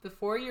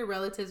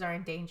relatives are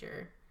in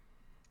danger."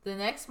 The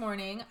next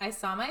morning, I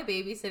saw my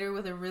babysitter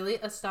with a really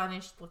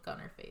astonished look on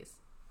her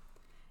face.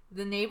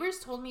 "The neighbors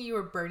told me you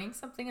were burning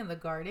something in the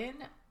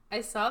garden.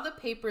 I saw the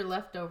paper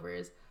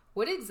leftovers.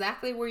 What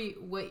exactly were you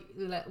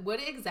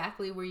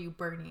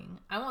burning?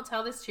 I won't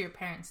tell this to your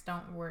parents,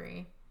 don't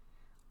worry."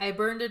 "I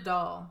burned a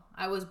doll.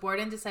 I was bored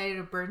and decided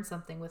to burn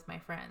something with my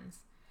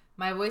friends."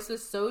 My voice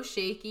was so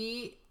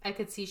shaky, I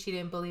could see she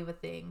didn't believe a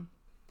thing.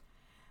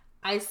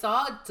 "I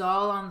saw a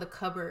doll on the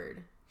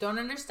cupboard. Don't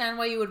understand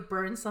why you would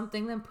burn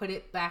something then put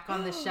it back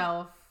on the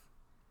shelf."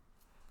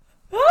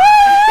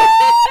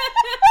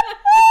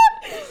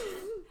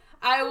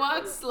 I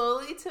walked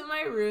slowly to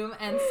my room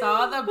and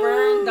saw the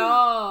burned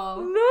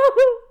doll. No.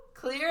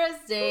 Clear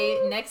as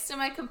day, next to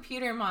my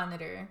computer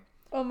monitor.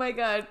 Oh my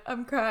god,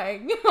 I'm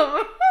crying.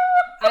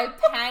 I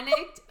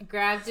panicked,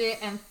 grabbed it,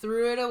 and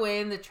threw it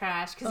away in the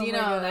trash. Because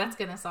that's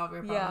going to solve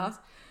your problems.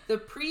 Yeah. The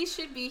priest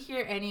should be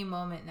here any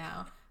moment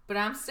now. But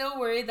I'm still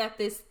worried that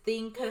this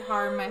thing could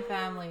harm my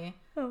family.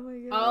 Oh my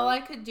god. All I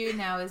could do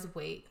now is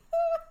wait.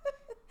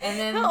 And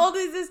then, how old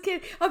is this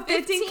kid? A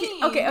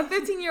 15. Okay, a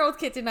 15-year-old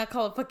kid did not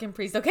call a fucking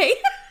priest, okay?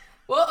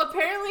 Well,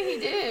 apparently he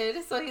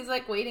did. So he's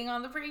like waiting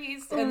on the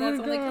priest. And that's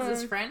only because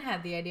his friend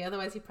had the idea.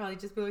 Otherwise, he'd probably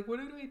just be like, "What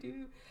do I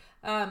do?"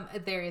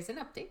 There is an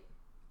update.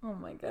 Oh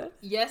my god.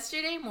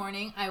 Yesterday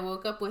morning, I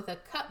woke up with a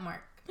cut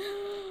mark.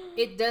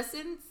 It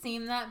doesn't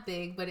seem that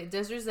big, but it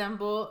does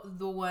resemble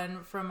the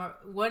one from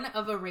one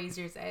of a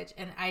razor's edge.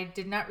 And I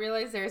did not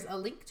realize there's a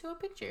link to a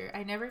picture.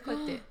 I never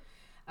clicked it.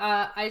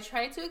 I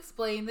tried to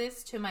explain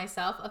this to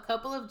myself a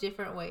couple of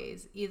different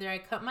ways. Either I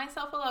cut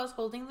myself while I was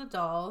holding the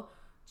doll,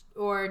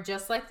 or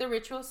just like the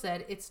ritual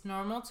said, it's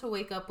normal to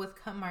wake up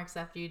with cut marks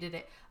after you did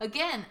it.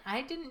 Again,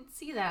 I didn't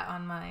see that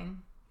on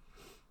mine.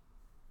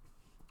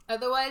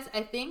 Otherwise,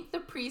 I think the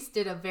priest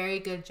did a very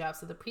good job.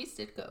 So the priest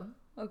did go.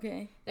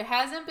 Okay. There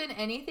hasn't been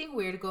anything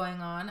weird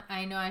going on.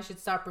 I know I should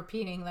stop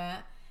repeating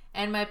that.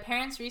 And my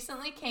parents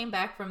recently came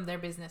back from their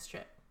business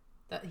trip.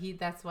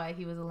 That's why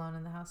he was alone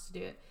in the house to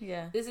do it.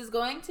 Yeah. This is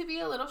going to be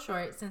a little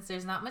short since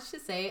there's not much to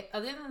say.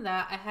 Other than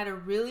that, I had a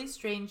really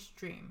strange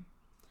dream.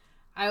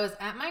 I was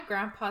at my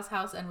grandpa's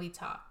house and we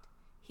talked.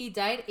 He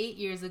died 8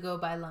 years ago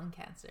by lung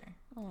cancer.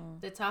 Oh.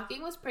 The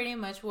talking was pretty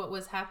much what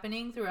was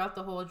happening throughout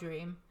the whole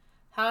dream.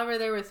 However,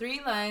 there were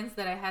 3 lines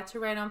that I had to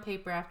write on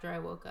paper after I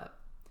woke up.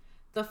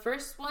 The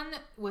first one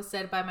was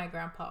said by my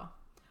grandpa.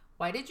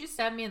 "Why did you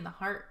stab me in the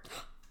heart?"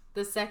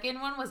 The second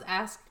one was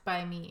asked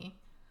by me.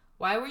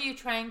 "Why were you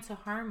trying to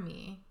harm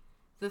me?"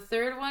 The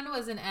third one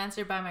was an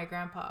answer by my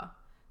grandpa.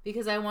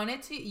 "Because I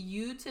wanted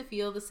you to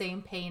feel the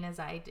same pain as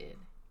I did."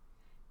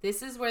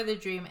 This is where the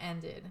dream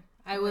ended.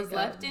 I was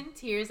left in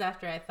tears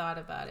after I thought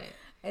about it.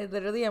 I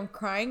literally am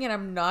crying and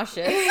I'm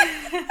nauseous.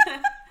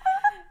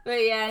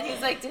 But yeah, and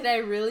he's like, "Did I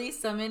really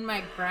summon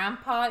my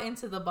grandpa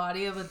into the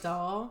body of a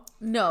doll?"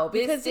 No,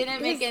 because this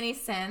didn't make any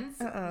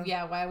sense.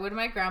 Yeah, why would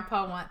my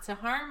grandpa want to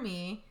harm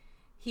me?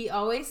 He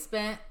always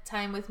spent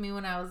time with me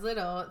when I was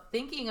little.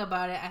 Thinking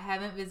about it, I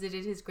haven't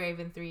visited his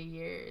grave in 3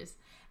 years.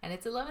 And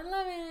it's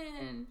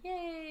 11/11.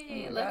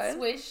 Yay! Oh Let's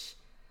wish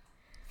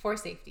for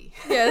safety.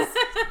 Yes.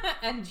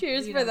 And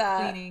cheers for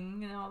that.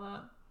 Cleaning and all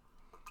that.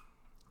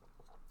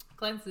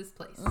 Cleanse this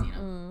place, you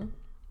know.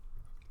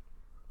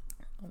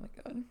 Oh my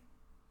god.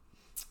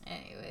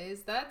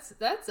 Anyways, that's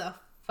a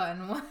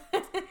fun one.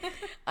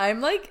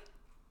 I'm like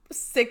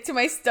sick to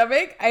my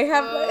stomach. I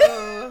have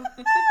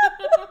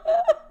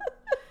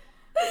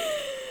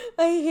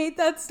I hate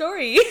that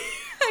story.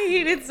 I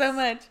hate it so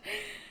much.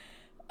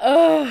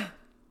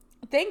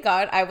 Thank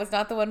God I was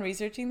not the one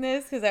researching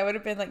this, because I would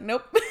have been like,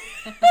 nope.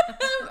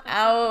 I'm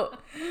out.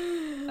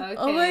 Okay,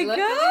 oh my luckily God.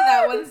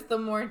 That one's the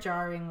more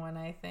jarring one,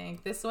 I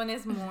think. This one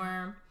is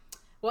more...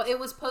 Well, it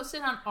was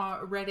posted on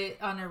a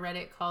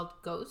Reddit called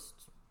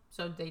Ghosts.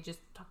 So they just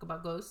talk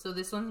about ghosts. So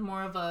this one's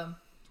more of a...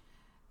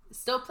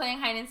 Still playing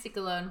hide and seek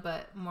alone,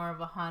 but more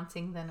of a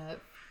haunting than a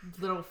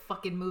little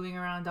fucking moving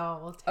around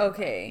doll.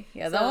 Okay.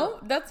 Yeah,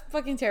 that's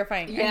fucking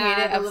terrifying. Yeah, I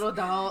hate it. A little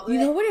doll. You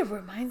know what it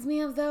reminds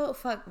me of, though?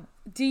 Fuck.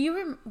 Do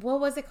you what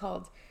was it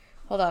called?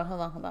 Hold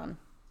on.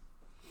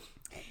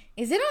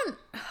 Is it on...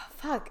 Oh,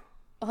 fuck.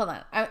 Hold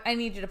on. I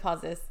need you to pause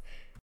this.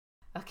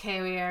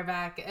 Okay, we are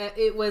back.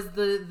 It was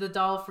the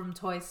doll from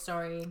Toy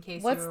Story, in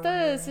case What's you were the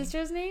wondering.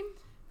 sister's name?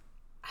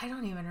 I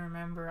don't even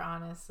remember,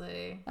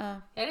 honestly.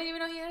 I didn't even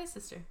know he had a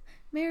sister.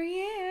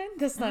 Marianne.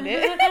 That's not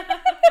it.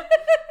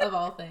 Of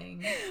all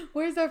things.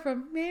 Where's that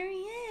from?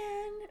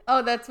 Marianne.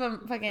 Oh, that's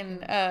from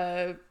fucking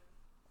Alice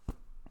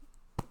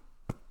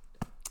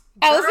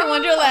in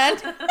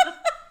Wonderland.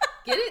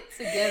 Get it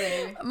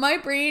together. My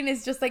brain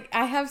is just like,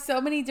 I have so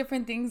many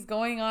different things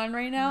going on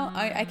right now.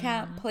 I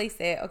can't place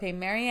it. Okay,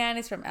 Marianne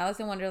is from Alice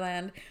in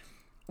Wonderland.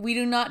 We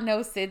do not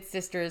know Sid's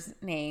sister's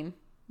name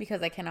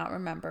because I cannot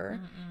remember.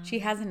 She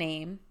has a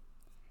name.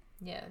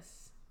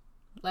 Yes.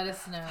 Let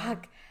us know.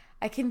 Fuck.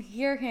 I can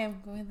hear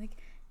him going like,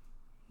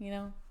 you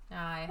know.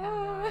 I have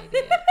no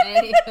idea.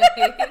 Anyways,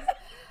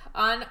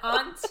 on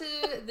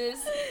to this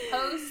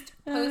post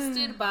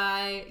posted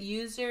by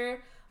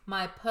user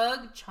My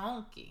Pug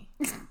Chonky.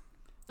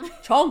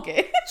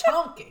 Chonky.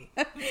 Chonky.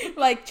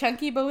 Like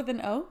chunky but with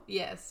an O?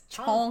 Yes.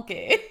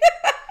 Chonky.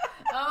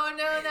 Oh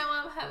no, now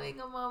I'm having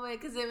a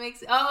moment because it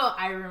makes. Oh,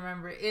 I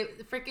remember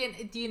it.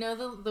 Freaking. Do you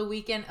know the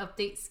weekend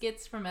update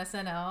skits from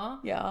SNL?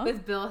 Yeah.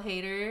 With Bill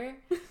Hader,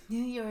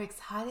 New York's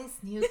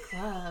hottest new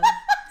club.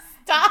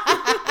 Stop.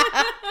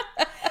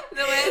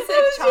 The way I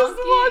said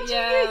chonky,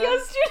 yeah. It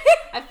yesterday.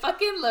 I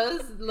fucking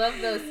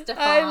love those.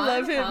 Stefan. I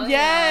love him. Hell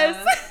yes.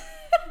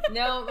 Yeah.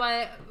 No,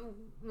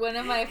 one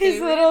of my His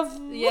favorites.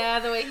 little. Yeah,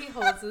 the way he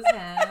holds his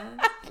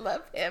hand.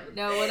 Love him.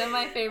 No, one of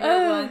my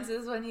favorite ones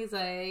is when he's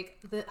like,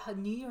 the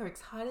New York's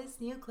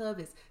hottest new club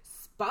is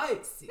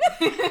spicy.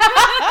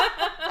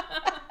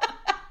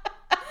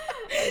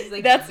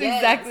 Like, that's yes.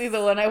 exactly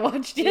the one I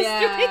watched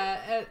yesterday.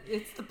 Yeah,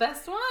 it's the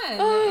best one.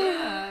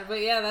 Yeah, but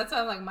yeah, that's why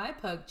I'm like, my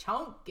pug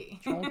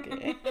chonky.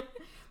 Chonky.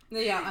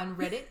 Yeah, on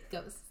Reddit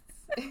ghosts.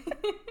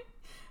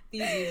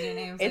 These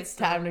usernames. It's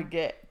time to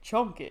get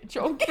chonky.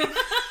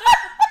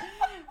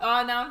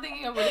 Oh, now I'm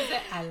thinking of what is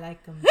it? I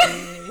like them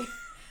big.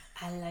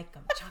 I like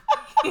them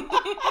chunky.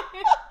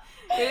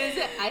 What is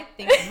it? I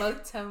think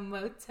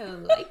Moto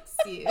likes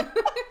you.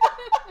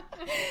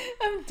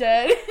 I'm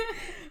dead.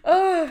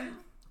 Oh,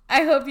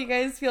 I hope you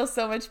guys feel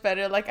so much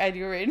better like I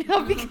do right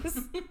now because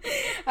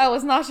I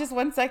was nauseous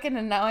 1 second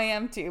and now I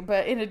am too,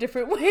 but in a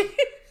different way.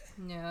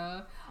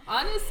 No.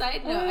 On a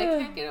side note, I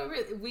can't get over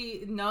it.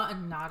 We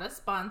not a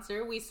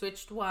sponsor. We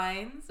switched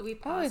wines. We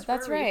paused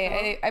that's for a refill.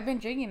 right. I've been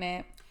drinking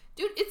it.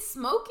 Dude, it's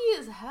smoky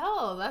as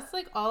hell. That's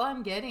like all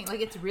I'm getting.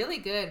 Like it's really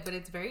good, but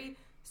it's very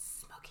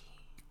smoky.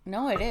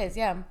 No, it is.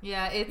 Yeah.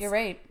 Yeah, it's. You're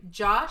right.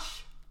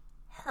 Josh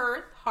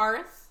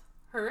Hearth.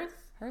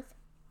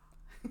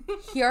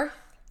 Here.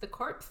 The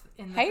corpse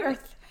in the Hey,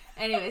 hearth.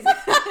 Anyways,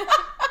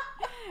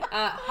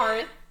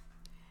 Hearth.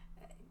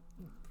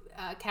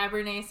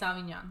 Cabernet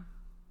Sauvignon.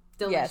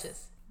 Delicious.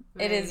 Yes.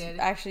 Very it is good.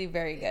 Actually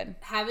very good.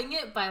 Having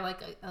it by like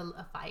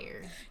a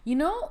fire. You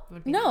know,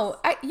 no,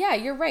 nice. Yeah,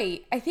 you're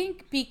right. I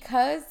think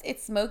because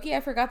it's smoky, I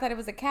forgot that it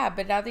was a cab.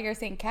 But now that you're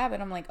saying cab,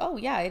 and I'm like, oh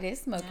yeah, it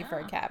is smoky for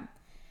a cab.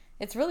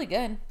 It's really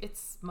good.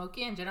 It's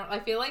smoky in general. I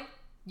feel like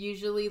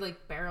usually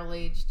like barrel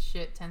aged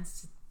shit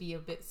tends to be a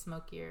bit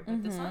smokier,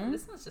 but this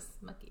one's just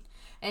smoky.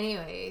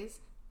 Anyways,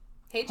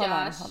 hey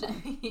Josh. Hold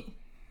on.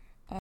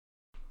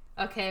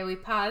 Okay, we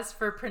paused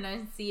for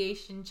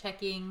pronunciation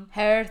checking.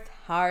 Hearth,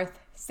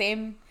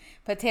 same.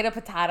 Potato,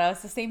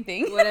 it's the same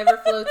thing. Whatever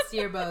floats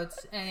your boat.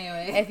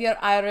 Anyway. If you're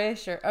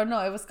Irish or... Oh, no,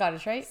 it was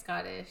Scottish, right?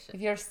 Scottish. If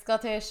you're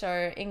Scottish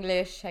or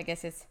English, I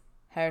guess it's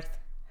hearth.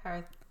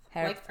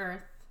 Like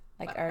earth.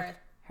 Like earth.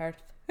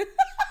 Hearth.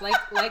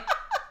 like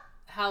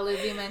how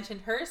Lizzie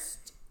mentioned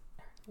Hearst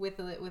with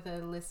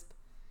a lisp.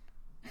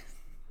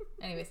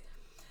 Anyways.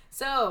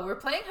 So, we're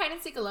playing hide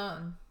and seek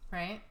alone,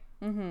 right?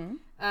 Mm-hmm.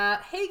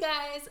 Hey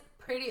guys,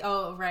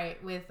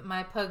 with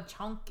my pug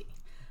Chonky.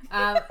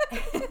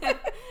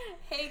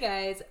 Hey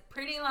guys,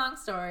 pretty long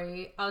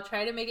story. I'll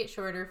try to make it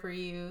shorter for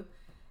you.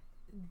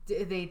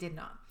 They did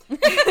not.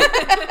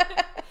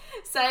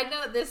 Side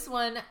note, this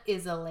one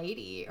is a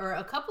lady or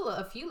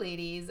a few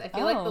ladies. I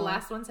feel like the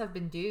last ones have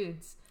been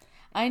dudes.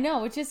 I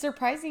know, which is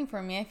surprising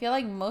for me. I feel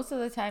like most of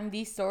the time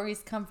these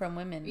stories come from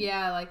women.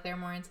 Yeah, like they're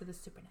more into the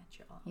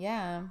supernatural.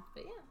 Yeah.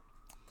 But yeah.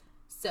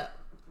 So,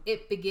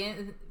 it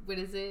begins. What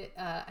is it?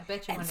 I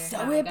bet you're wondering.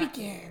 So it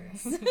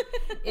begins.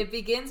 It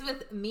begins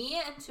with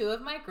me and two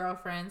of my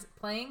girlfriends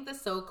playing the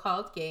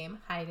so-called game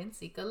hide and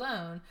seek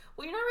alone.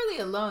 Well, you're not really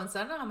alone, so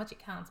I don't know how much it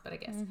counts, but I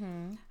guess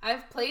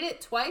I've played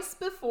it twice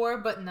before,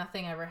 but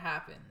nothing ever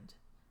happened.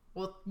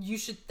 Well, you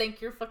should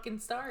thank your fucking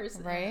stars,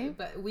 right?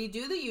 But we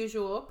do the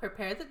usual: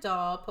 prepare the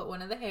doll, put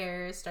one of the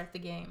hairs, start the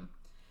game.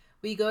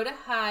 We go to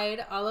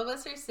hide. All of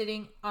us are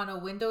sitting on a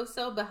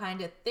windowsill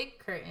behind a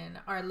thick curtain,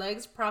 our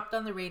legs propped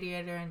on the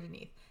radiator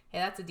underneath. Hey,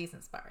 that's a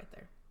decent spot right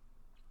there.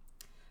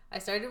 I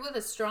started with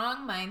a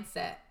strong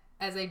mindset,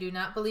 as I do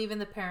not believe in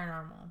the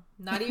paranormal.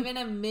 Not even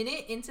a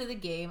minute into the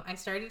game, I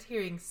started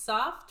hearing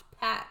soft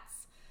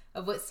pats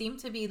of what seemed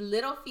to be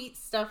little feet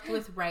stuffed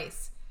with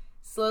rice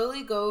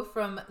slowly go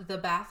from the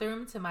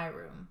bathroom to my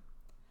room.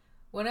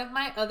 One of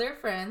my other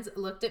friends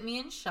looked at me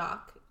in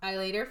shock. I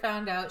later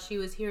found out she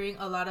was hearing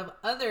a lot of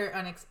other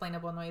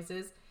unexplainable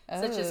noises,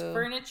 such as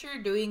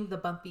furniture doing the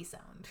bumpy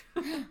sound.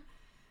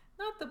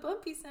 Not the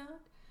bumpy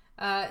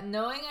sound.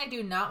 Knowing I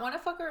do not want to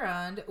fuck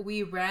around,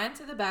 we ran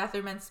to the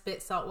bathroom and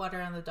spit salt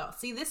water on the doll.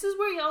 See, this is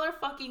where y'all are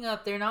fucking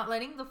up. They're not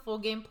letting the full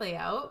game play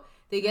out.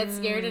 They get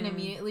scared and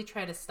immediately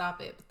try to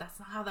stop it, but that's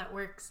not how that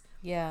works.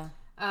 Yeah.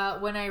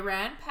 When I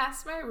ran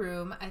past my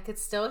room, I could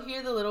still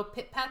hear the little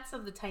pit-pats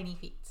of the tiny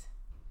feet.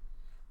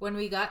 When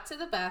we got to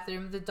the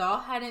bathroom, the doll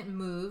hadn't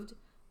moved.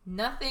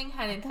 Nothing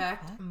had in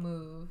fact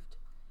moved.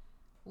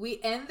 We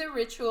end the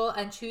ritual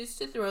and choose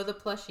to throw the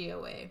plushie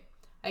away.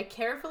 I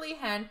carefully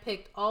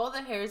handpicked all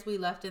the hairs we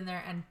left in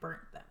there and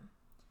burnt them.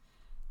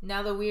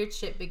 Now the weird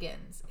shit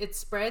begins. It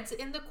spreads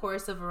in the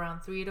course of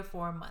around 3 to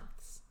 4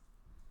 months.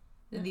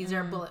 And these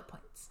are bullet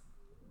points.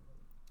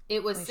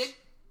 It was sick.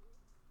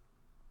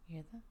 You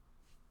hear that?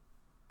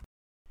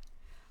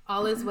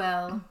 All is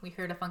well. We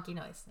heard a funky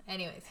noise.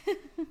 Anyways.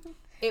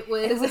 It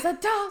was a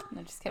doll.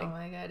 No, just kidding. Oh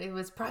my god. It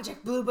was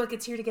Project Blue Book.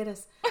 It's here to get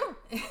us.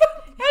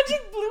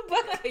 Project Blue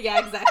Book. Yeah,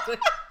 exactly.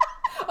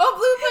 Oh,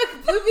 Blue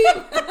Book. Blue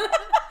Beam.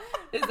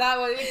 Is that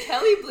what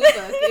Kelly Blue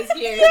Book is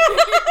here?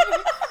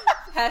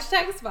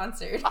 Hashtag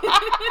sponsored.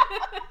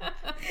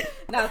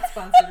 Not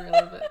sponsored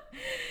really, but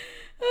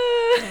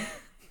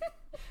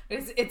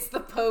it's the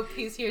Pope.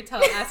 He's here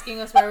asking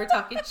us why we're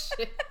talking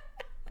shit.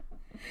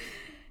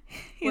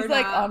 He's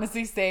like,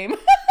 honestly, same.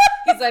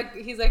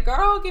 He's like,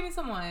 girl, give me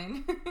some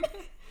wine.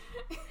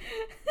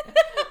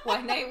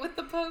 Wine night with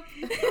the Pope.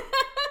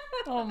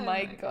 Oh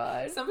my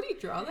god. Somebody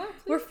draw that,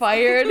 please. We're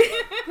fired.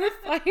 We're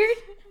fired.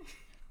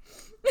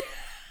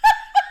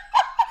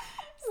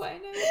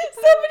 Wine night.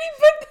 Somebody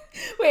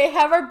wait,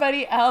 have our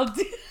buddy Al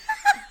do.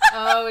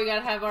 Oh, we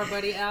gotta have our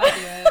buddy Al do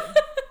it.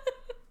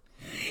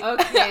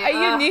 Okay. Are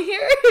you new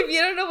here? If you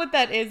don't know what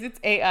that is, it's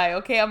AI.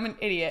 Okay, I'm an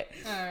idiot.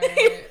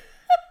 Alright.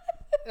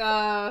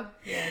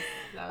 Yes.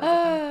 That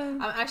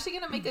was I'm actually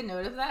gonna make a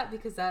note of that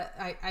because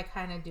I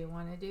kind of do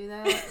want to do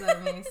that.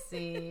 Let me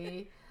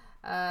see.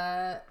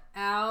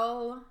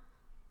 Al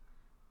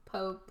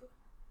Pope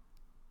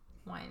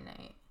Wine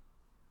Night.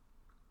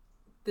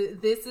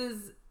 This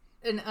is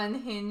an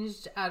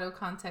unhinged, out of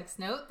context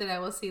note that I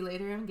will see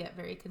later and get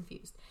very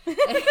confused.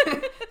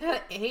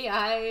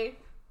 AI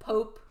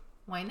Pope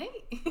Wine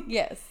Night?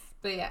 Yes.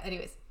 But yeah,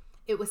 anyways.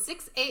 It was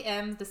 6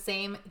 a.m. the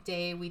same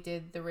day we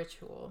did the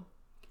ritual.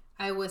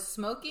 I was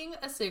smoking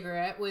a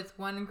cigarette with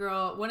one of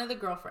the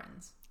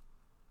girlfriends.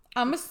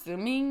 I'm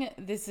assuming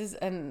this is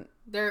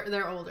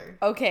They're older.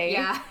 Okay.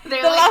 Yeah. The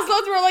last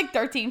ones were like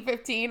 13,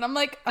 15. I'm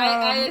like,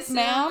 I assume,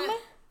 ma'am?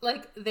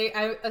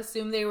 I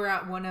assume they were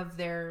at one of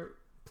their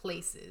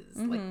places,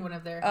 like one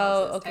of their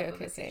houses type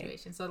of a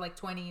situation. So like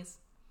 20s.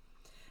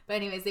 But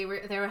anyways, they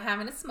were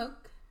having a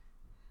smoke.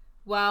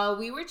 While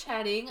we were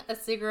chatting, a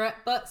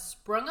cigarette butt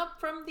sprung up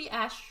from the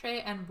ashtray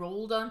and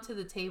rolled onto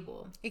the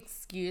table.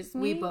 Excuse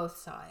me? We both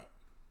saw it.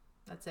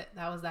 That's it.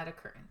 That was that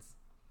occurrence.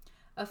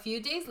 A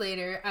few days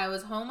later, I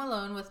was home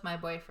alone with my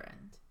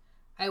boyfriend.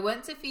 I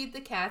went to feed the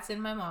cats in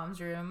my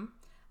mom's room.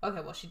 Okay,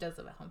 well, she does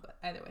live at home, but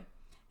either way.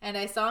 And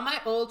I saw my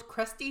old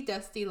crusty,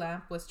 dusty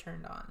lamp was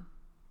turned on.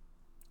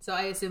 So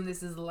I assume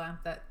this is the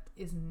lamp that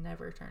is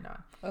never turned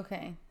on.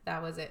 Okay.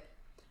 That was it.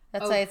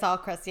 That's why it's all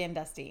crusty and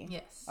dusty.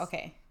 Yes.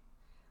 Okay.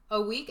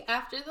 A week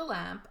after the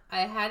lamp,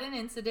 I had an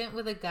incident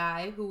with a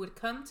guy who would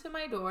come to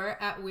my door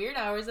at weird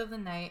hours of the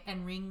night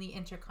and ring the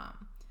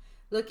intercom.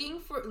 Looking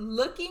for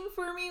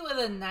me with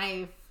a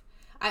knife.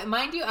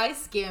 Mind you, I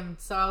skimmed,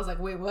 so I was like,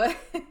 wait, what?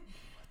 What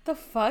the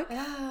fuck?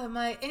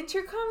 My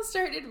intercom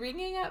started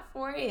ringing at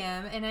 4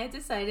 a.m. and I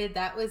decided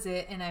that was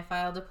it and I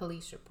filed a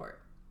police report.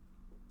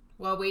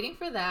 While waiting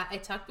for that, I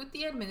talked with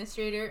the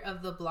administrator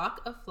of the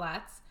block of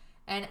flats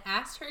and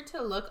asked her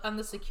to look on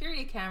the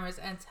security cameras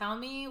and tell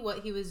me what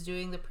he was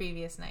doing the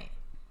previous night.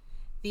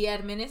 The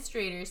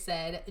administrator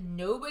said,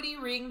 nobody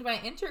ringed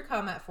my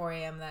intercom at 4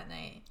 a.m. that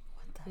night.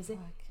 What the fuck?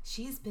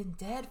 She's been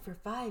dead for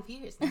 5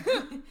 years now.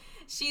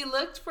 She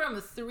looked from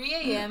 3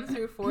 a.m.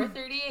 through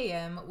 4:30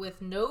 a.m.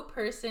 with no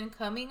person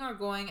coming or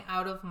going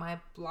out of my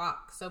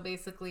block. So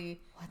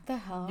basically, what the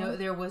hell? No,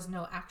 there was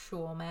no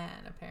actual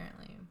man,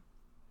 apparently.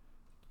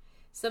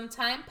 Some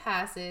time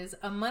passes.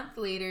 A month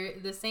later,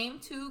 the same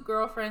two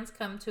girlfriends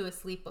come to a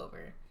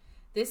sleepover.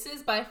 This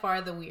is by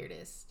far the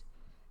weirdest.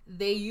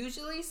 They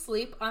usually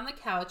sleep on the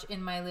couch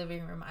in my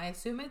living room. I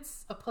assume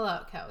it's a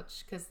pull-out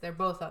couch because they're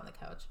both on the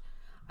couch.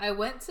 I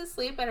went to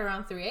sleep at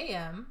around 3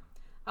 a.m.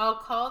 I'll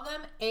call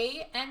them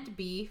A and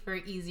B for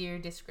easier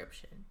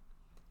description.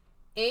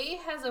 A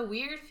has a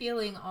weird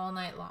feeling all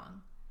night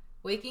long,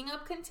 waking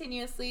up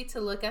continuously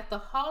to look at the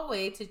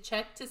hallway to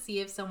check to see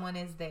if someone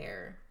is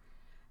there.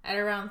 At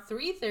around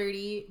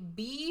 3:30,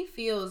 B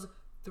feels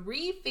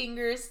 3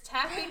 fingers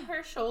tapping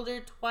her shoulder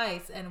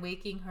twice and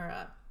waking her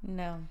up.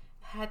 No.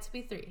 Had to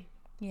be 3.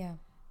 Yeah.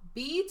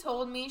 B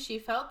told me she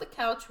felt the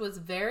couch was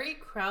very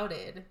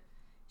crowded.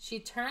 She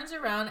turns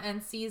around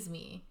and sees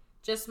me.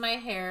 Just my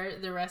hair,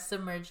 the rest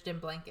submerged in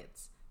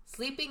blankets.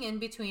 Sleeping in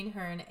between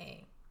her and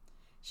A.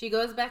 She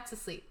goes back to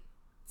sleep.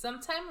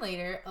 Sometime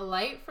later, a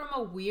light from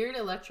a weird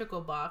electrical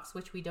box,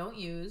 which we don't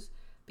use,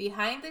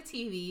 behind the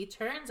TV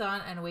turns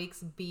on and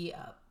wakes B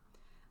up.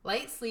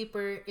 Light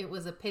sleeper, it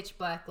was a pitch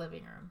black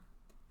living room.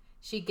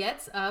 She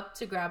gets up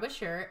to grab a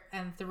shirt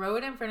and throw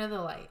it in front of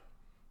the light.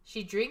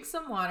 She drinks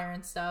some water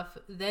and stuff,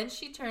 then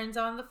she turns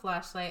on the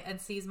flashlight and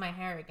sees my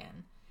hair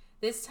again,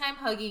 this time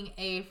hugging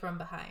A from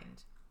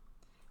behind.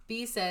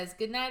 B says,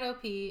 "Good night,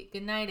 OP.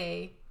 Good night,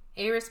 A."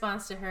 A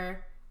responds to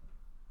her,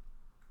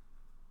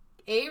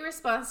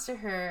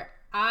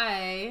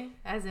 I,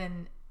 as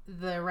in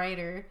the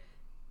writer,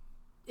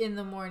 in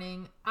the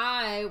morning,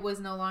 I was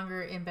no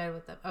longer in bed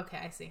with them. Okay,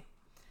 I see.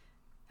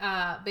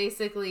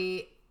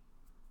 Basically,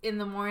 in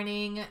the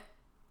morning,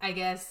 I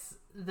guess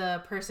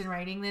the person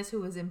writing this, who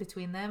was in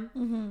between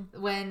them,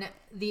 when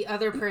the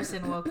other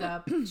person woke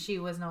up, she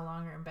was no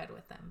longer in bed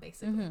with them,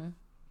 basically.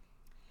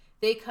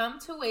 They come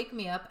to wake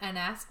me up and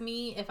ask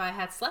me if I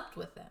had slept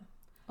with them.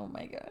 Oh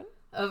my God.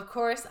 Of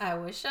course, I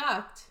was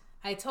shocked.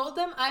 I told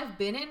them I've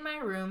been in my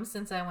room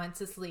since I went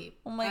to sleep.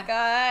 Oh my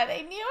God,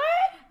 I knew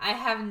it! I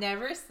have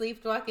never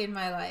sleepwalked in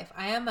my life.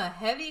 I am a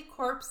heavy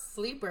corpse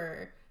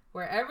sleeper.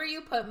 Wherever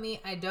you put me,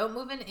 I don't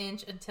move an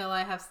inch until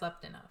I have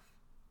slept enough.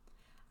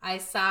 I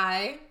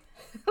sigh,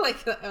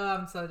 like, oh,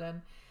 I'm so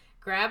done.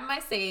 Grab my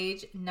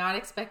sage, not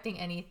expecting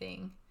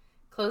anything.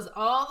 Close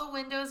all the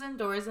windows and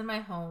doors in my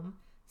home.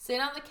 Sit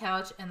on the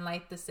couch and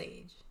light the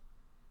sage.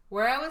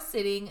 Where I was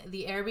sitting,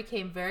 the air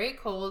became very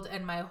cold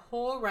and my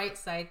whole right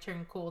side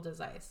turned cold as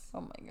ice.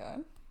 Oh my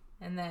God.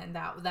 And then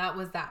that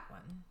was that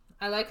one.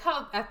 I like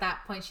how at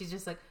that point she's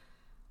just like,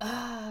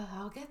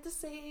 I'll get the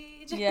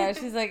sage. Yeah,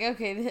 she's like,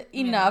 okay,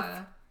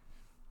 enough.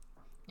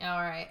 Yeah.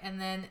 All right. And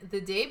then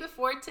the day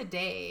before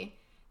today,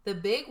 the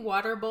big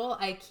water bowl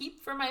I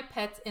keep for my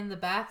pets in the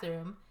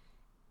bathroom,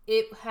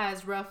 it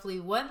has roughly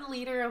 1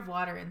 liter of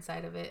water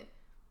inside of it.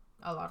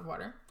 A lot of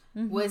water.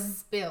 Was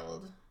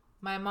spilled.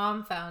 My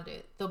mom found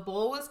it. The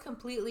bowl was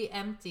completely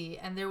empty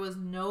and there was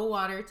no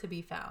water to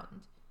be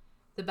found.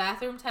 The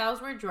bathroom towels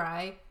were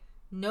dry.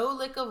 No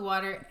lick of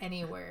water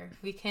anywhere.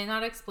 We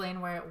cannot explain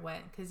where it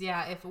went. Because,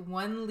 yeah, if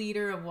 1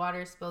 liter of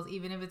water spills,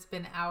 even if it's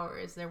been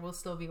hours, there will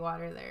still be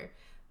water there.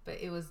 But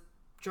it was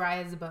dry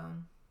as a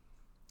bone.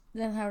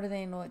 Then how do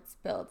they know it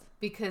spilled?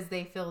 Because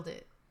they filled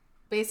it.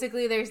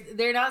 Basically,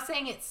 they're not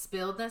saying it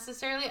spilled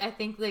necessarily. I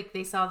think like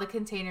they saw the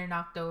container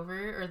knocked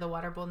over or the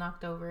water bowl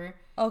knocked over.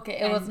 Okay,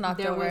 it was knocked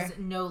over. There was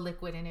no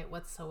liquid in it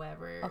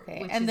whatsoever.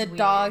 Okay, and the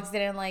dogs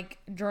didn't like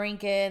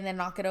drink it and then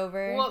knock it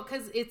over? Well,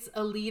 because it's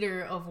 1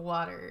 liter of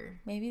water.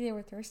 Maybe they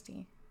were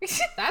thirsty.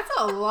 That's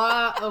a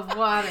lot of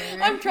water.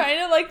 I'm trying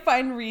to like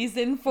find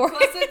reason for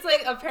Plus, it's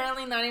like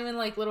apparently not even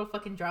like little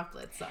fucking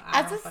droplets. So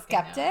as a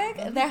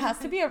skeptic, there has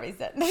to be a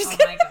reason. Oh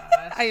my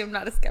gosh. I am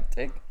not a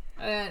skeptic.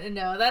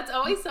 No, that's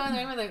always so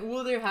annoying. We're like,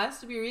 well, there has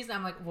to be a reason.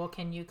 I'm like, well,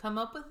 can you come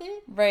up with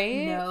it?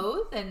 Right?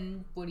 No,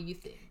 then what do you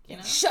think? You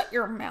know? Shut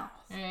your mouth.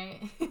 All right.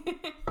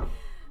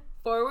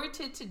 Forward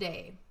to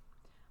today.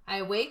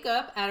 I wake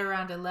up at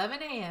around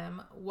 11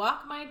 a.m.,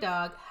 walk my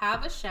dog,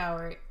 have a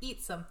shower,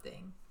 eat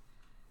something.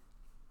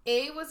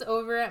 A was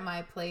over at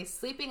my place,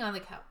 sleeping on the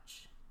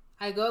couch.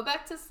 I go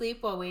back to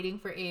sleep while waiting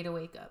for A to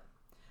wake up.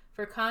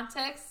 For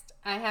context,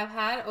 I have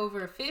had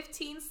over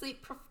 15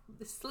 sleep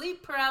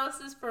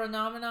paralysis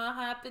phenomena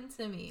happen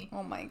to me.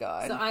 Oh my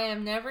God. So I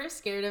am never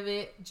scared of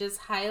it, just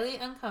highly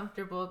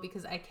uncomfortable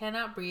because I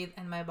cannot breathe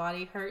and my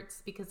body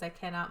hurts because I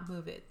cannot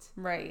move it.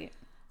 Right.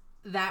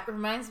 That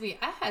reminds me,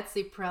 I had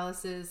sleep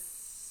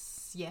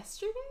paralysis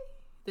yesterday?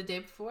 The day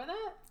before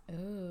that?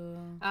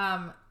 Ooh.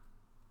 I'm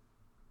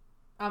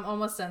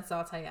almost done, so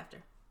I'll tell you after.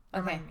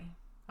 Remind me.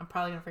 I'm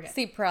probably going to forget.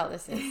 Sleep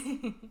paralysis.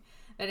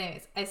 But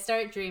anyways, I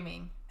start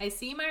dreaming. I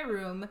see my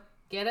room,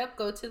 get up,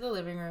 go to the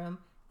living room.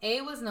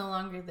 A was no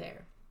longer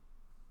there.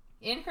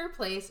 In her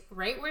place,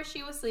 right where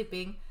she was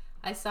sleeping,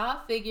 I saw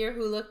a figure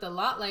who looked a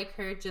lot like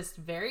her, just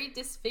very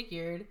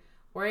disfigured,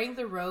 wearing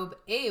the robe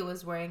A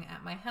was wearing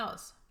at my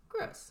house.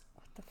 Gross.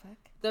 What the fuck?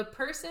 The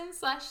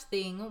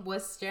person/thing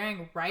was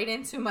staring right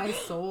into my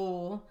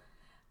soul.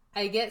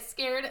 I get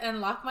scared and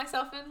lock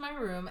myself in my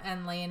room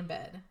and lay in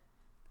bed.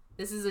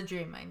 This is a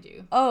dream, mind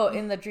you. Oh,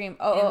 in the dream.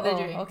 Oh,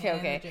 dream.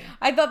 Okay.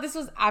 I thought this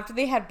was after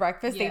they had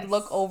breakfast. Yes. They'd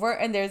look over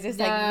and there's this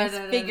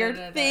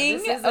disfigured thing.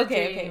 This is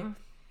okay.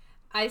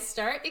 I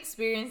start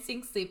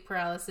experiencing sleep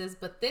paralysis,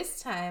 but this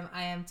time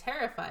I am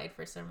terrified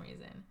for some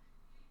reason.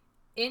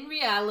 In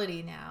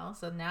reality now,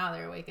 so now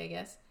they're awake, I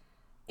guess.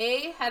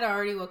 A had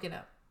already woken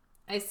up.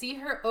 I see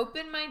her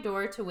open my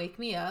door to wake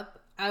me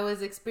up. I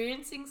was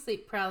experiencing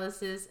sleep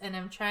paralysis and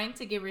I'm trying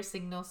to give her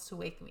signals to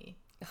wake me.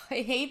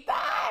 I hate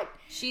that.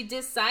 She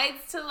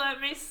decides to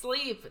let me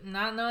sleep,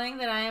 not knowing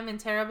that I am in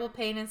terrible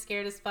pain and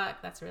scared as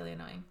fuck. That's really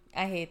annoying.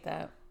 I hate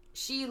that.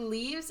 She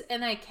leaves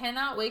and I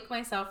cannot wake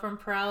myself from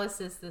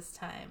paralysis this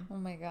time. Oh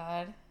my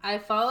God. I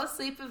fall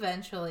asleep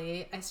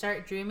eventually. I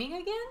start dreaming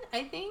again,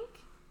 I think.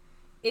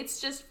 It's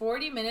just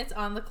 40 minutes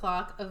on the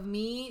clock of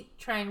me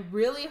trying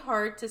really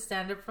hard to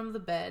stand up from the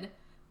bed,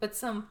 but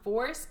some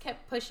force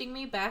kept pushing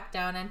me back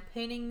down and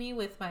pinning me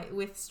with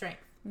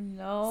strength.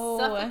 No.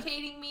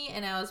 Suffocating me,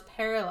 and I was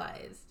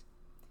paralyzed.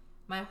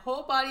 My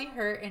whole body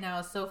hurt and I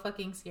was so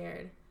fucking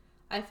scared.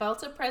 I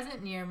felt a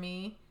presence near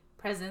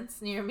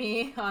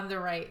me on the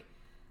right.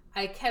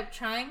 I kept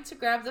trying to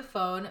grab the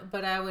phone,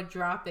 but I would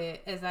drop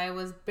it as I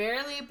was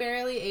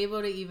barely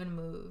able to even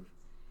move.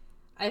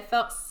 I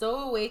felt so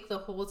awake the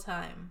whole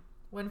time.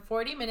 When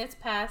 40 minutes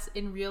pass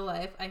in real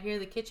life, I hear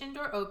the kitchen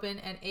door open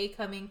and A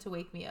coming to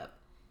wake me up.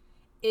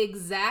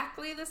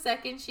 Exactly the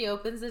second she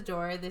opens the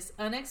door, this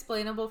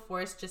unexplainable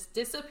force just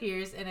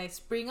disappears and I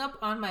spring up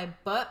on my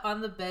butt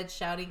on the bed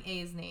shouting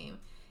A's name,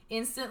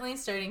 instantly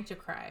starting to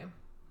cry.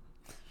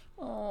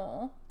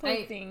 Oh,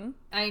 poor thing.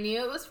 I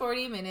knew it was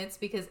 40 minutes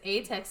because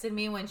A texted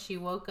me when she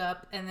woke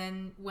up, and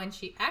then when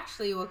she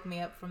actually woke me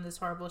up from this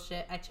horrible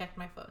shit, I checked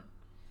my phone.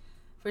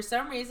 For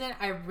some reason,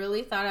 I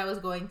really thought I was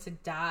going to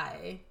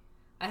die.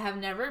 I have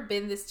never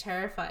been this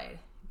terrified.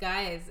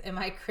 Guys, am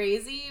I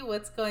crazy?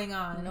 What's going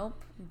on?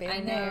 Nope. I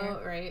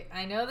know, right?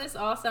 I know this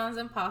all sounds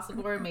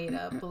impossible or made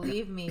up,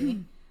 believe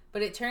me,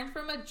 but it turned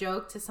from a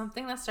joke to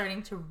something that's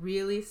starting to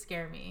really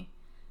scare me.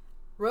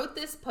 Wrote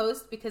this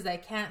post because I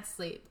can't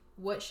sleep.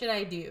 What should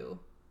I do?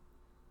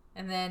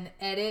 And then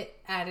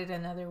added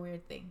another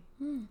weird thing.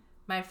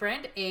 My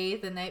friend A,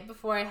 the night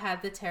before I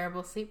had the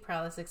terrible sleep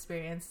paralysis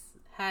experience,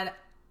 had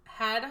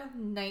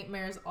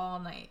nightmares all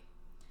night.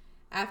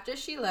 After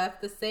she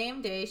left, the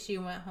same day she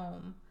went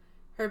home.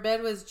 Her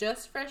bed was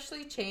just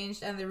freshly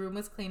changed and the room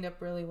was cleaned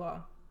up really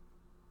well.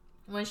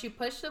 When she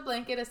pushed the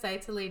blanket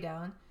aside to lay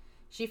down,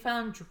 she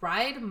found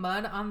dried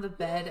mud on the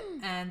bed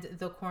and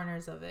the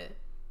corners of it.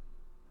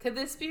 Could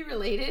this be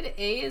related?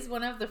 A is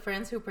one of the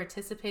friends who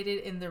participated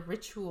in the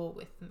ritual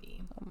with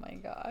me. Oh my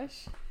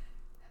gosh.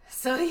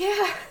 So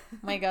yeah.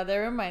 My God, that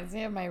reminds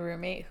me of my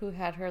roommate who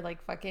had her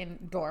like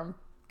fucking dorm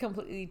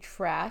completely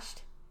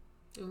trashed.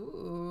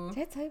 Ooh.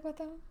 Did I tell you about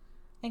that one?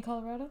 In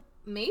Colorado?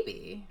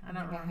 Maybe. I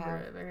don't remember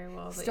it very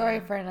well. Story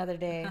for another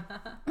day.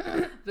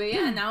 But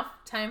yeah, now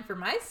time for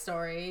my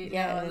story.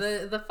 Yeah.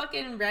 The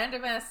fucking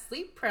random ass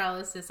sleep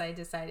paralysis I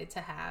decided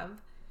to have.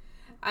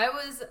 I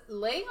was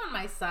laying on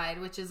my side,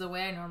 which is the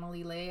way I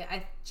normally lay.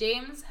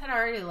 James had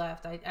already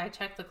left. I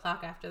checked the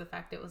clock after the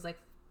fact. It was like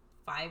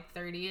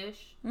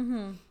 5:30-ish.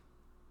 Mm-hmm.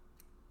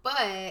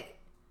 But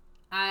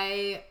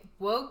I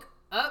woke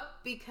up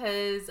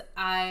because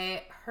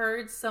I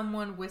heard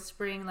someone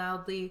whispering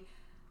loudly,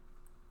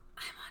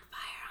 I'm on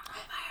fire, I'm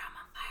on fire, I'm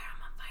on fire,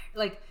 I'm on fire.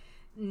 Like,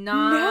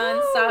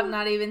 non-stop,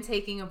 not even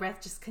taking a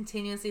breath, just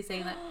continuously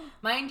saying that.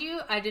 Mind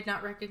you, I did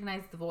not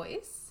recognize the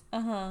voice.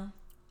 Uh-huh.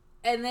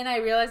 And then I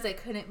realized I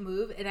couldn't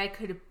move, and I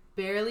could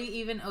barely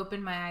even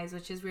open my eyes,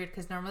 which is weird,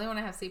 because normally when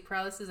I have sleep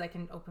paralysis, I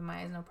can open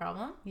my eyes, no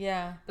problem.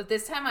 Yeah. But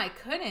this time I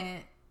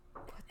couldn't.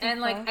 And,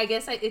 fuck? Like, I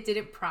guess it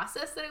didn't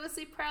process that it was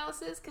sleep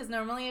paralysis, because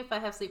normally if I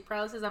have sleep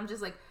paralysis, I'm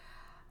just like,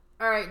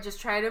 all right, just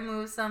try to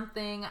move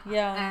something.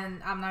 Yeah.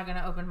 And I'm not going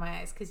to open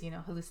my eyes, because,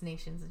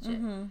 hallucinations and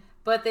shit. Mm-hmm.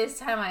 But this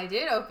time I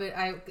did open.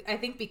 I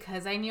think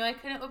because I knew I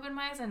couldn't open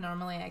my eyes, and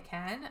normally I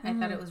can. I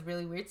thought it was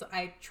really weird, so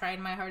I tried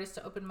my hardest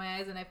to open my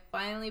eyes, and I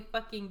finally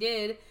fucking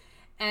did.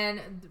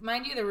 And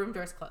mind you, the room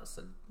door's closed,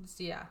 so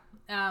yeah.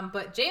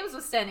 But James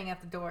was standing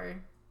at the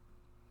door,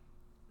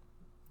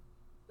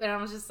 and I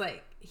was just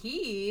like,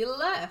 he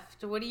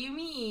left. What do you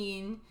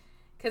mean?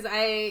 Because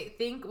I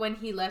think when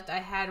he left,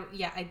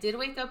 I did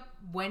wake up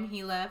when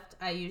he left.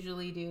 I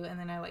usually do, and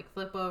then I like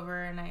flip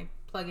over and I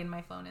plug in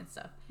my phone and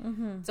stuff.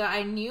 Mm-hmm. So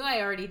I knew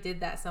I already did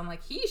that. So I'm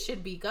like, he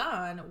should be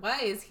gone. Why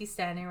is he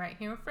standing right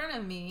here in front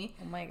of me?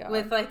 Oh my God.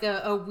 With like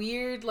a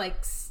weird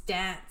like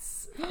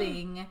stance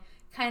thing,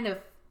 kind of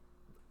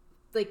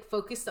like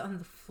focused on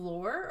the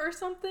floor or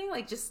something,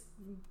 like just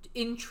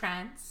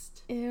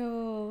entranced.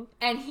 Ew.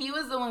 And he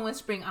was the one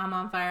whispering, I'm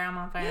on fire, I'm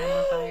on fire, I'm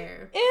on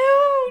fire.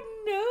 Ew,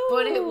 no.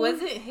 But it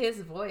wasn't his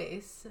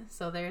voice.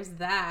 So there's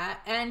that.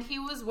 And he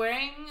was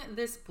wearing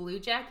this blue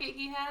jacket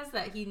he has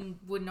that he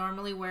would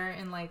normally wear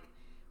in like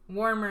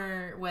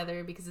warmer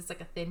weather, because it's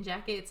like a thin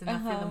jacket. It's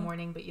enough for the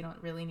morning, but you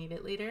don't really need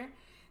it later.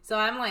 So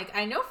I'm like,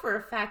 I know for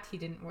a fact he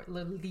didn't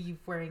leave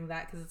wearing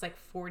that, because it's like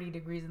 40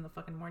 degrees in the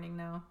fucking morning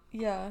now.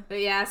 Yeah. But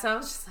yeah, so I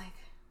was just like,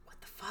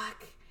 what the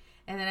fuck?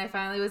 And then I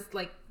finally was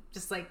like,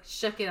 just like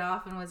shook it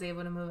off and was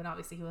able to move. And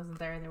obviously he wasn't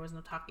there and there was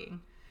no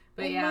talking.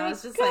 But I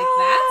was just like,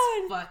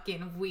 that's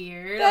fucking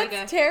weird.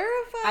 That's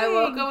terrifying. I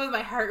woke up with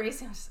my heart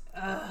racing. I was just,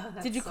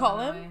 that's Did you so call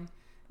annoying. him?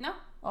 No.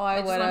 Oh, I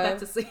just went back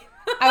to sleep.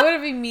 I would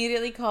have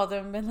immediately called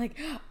him and been like,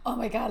 oh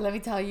my God, let me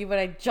tell you what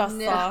I just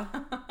saw.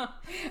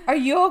 Are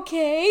you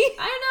okay?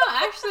 I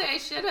know. Actually, I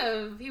should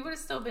have. He would have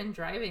still been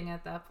driving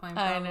at that point.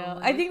 Probably. I know.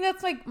 I think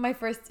that's like my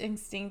first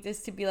instinct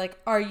is to be like,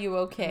 are you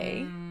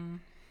okay?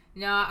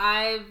 No,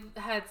 I've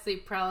had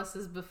sleep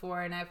paralysis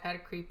before, and I've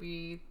had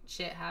creepy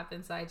shit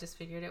happen, so I just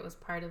figured it was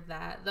part of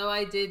that. Though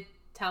I did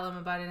tell him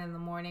about it in the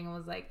morning and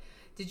was like,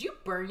 did you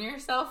burn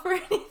yourself or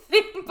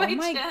anything by chance? Oh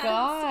my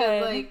God.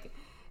 'Cause, like,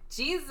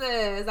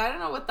 Jesus, I don't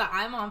know what the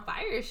I'm on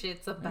fire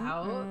shit's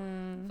about,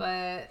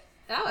 but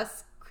that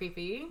was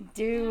creepy.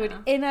 Dude,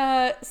 in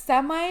a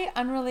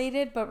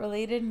semi-unrelated but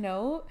related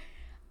note,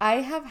 I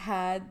have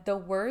had the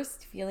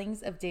worst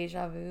feelings of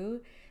deja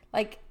vu,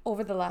 like,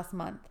 over the last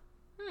month.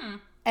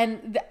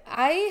 And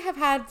I have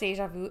had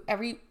deja vu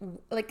every,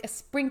 like, a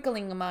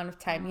sprinkling amount of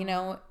time, you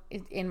know,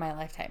 in my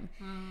lifetime.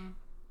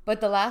 But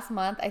the last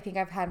month, I think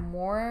I've had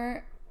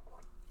more,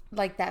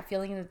 like, that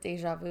feeling of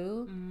deja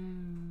vu,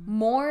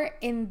 more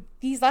in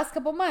these last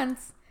couple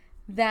months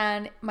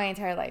than my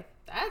entire life.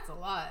 That's a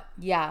lot.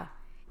 Yeah.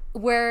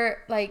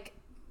 Where, like,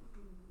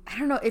 I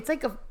don't know, it's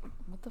like a,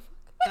 what the fuck?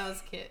 That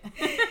was Kit.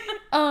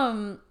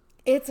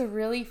 It's a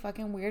really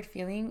fucking weird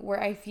feeling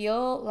where I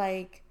feel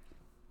like,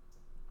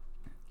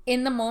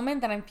 in the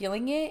moment that I'm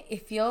feeling it,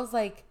 it feels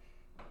like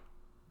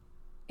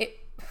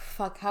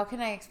fuck, how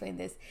can I explain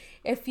this?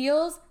 It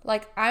feels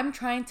like I'm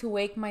trying to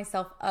wake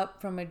myself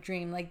up from a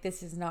dream. Like,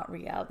 this is not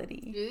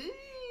reality. Ooh.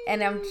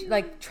 And I'm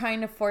like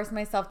trying to force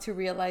myself to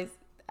realize,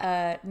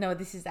 no,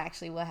 this is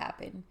actually what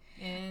happened.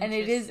 And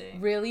it is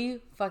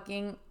really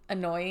fucking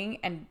annoying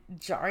and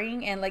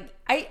jarring. And like,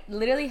 I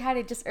literally had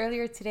it just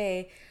earlier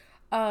today,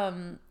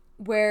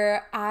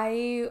 where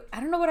I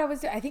don't know what I was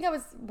doing. I think I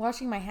was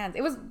washing my hands.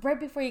 It was right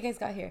before you guys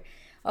got here.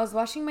 I was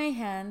washing my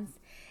hands,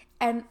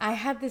 and I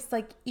had this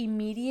like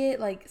immediate,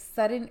 like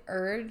sudden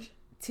urge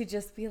to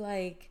just be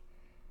like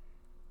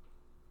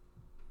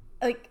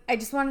I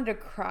just wanted to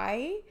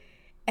cry.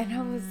 And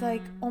I was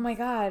like, oh my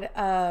God,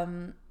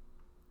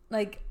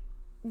 like,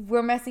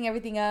 we're messing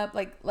everything up.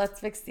 Like, let's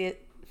fix this.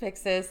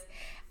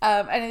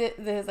 And it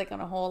is like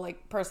on a whole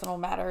like personal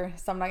matter,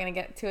 so I'm not gonna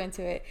get too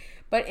into it.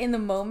 But in the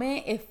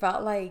moment, it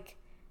felt like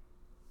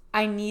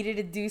I needed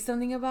to do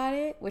something about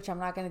it, which I'm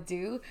not gonna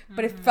do.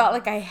 But it felt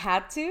like I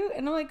had to,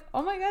 and I'm like,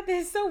 oh my God,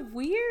 this is so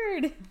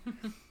weird.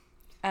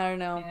 I don't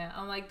know. Yeah,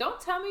 I'm like, don't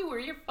tell me where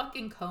your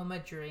fucking coma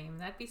dream.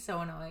 That'd be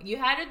so annoying. You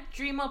had to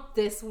dream up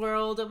this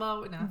world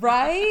about... No.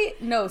 Right?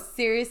 No,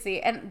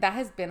 seriously. And that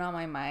has been on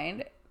my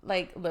mind,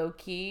 like,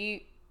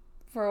 low-key,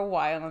 for a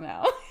while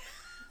now.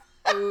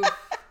 Oof.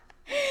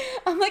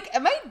 I'm like,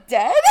 am I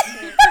dead?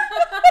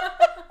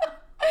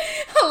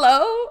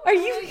 Hello? Are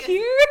you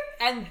here?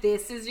 And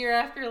this is your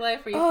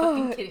afterlife? Are you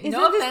fucking kidding?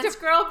 No offense,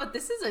 girl, but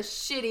this is a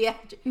shitty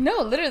afterlife.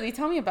 No, literally,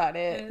 tell me about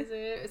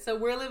it. So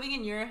we're living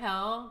in your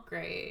hell?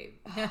 Great.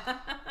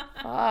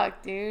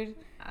 Fuck, dude.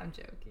 I'm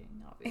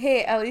joking, obviously.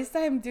 Hey, at least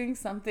I'm doing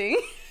something.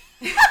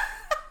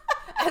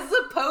 As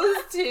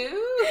opposed to...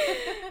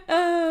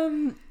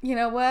 You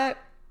know what?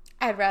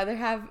 I'd rather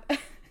have...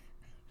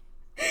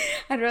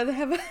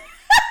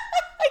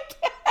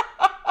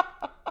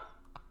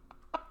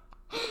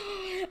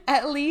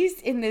 At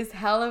least in this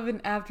hell of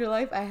an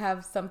afterlife, I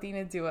have something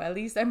to do. At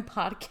least I'm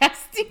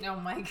podcasting. Oh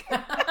my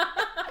God.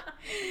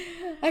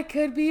 I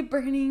could be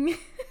burning.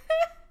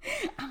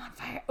 I'm on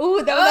fire.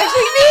 Ooh, that was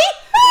actually me.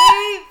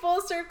 Wait,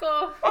 full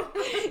circle.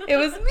 It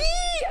was me.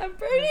 I'm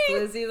burning.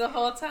 It's Lizzie the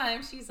whole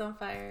time. She's on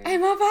fire.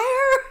 I'm on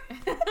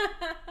fire.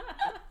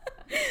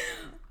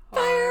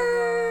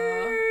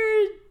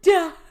 Fired.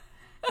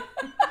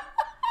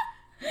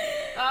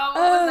 Oh,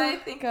 what was I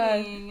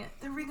thinking? God.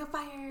 The Ring of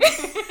Fire.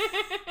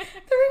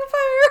 The Ring of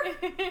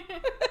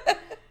Fire.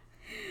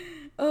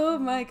 Oh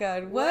my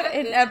God. What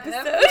an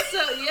episode.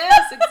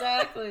 Yes,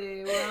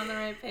 exactly. We're on the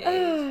right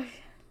page.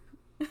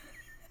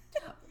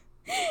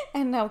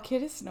 And now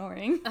Kid is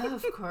snoring.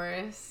 Of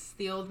course.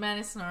 The old man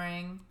is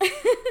snoring.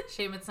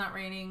 Shame it's not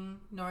raining,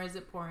 nor is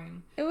it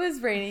pouring. It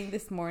was raining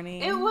this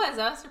morning. It was.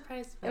 I was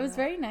surprised by It was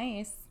very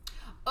nice.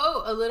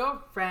 Oh, a little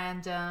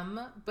random,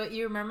 but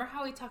you remember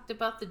how we talked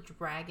about the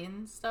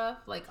dragon stuff,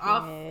 like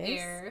off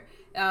air?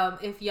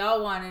 If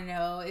y'all want to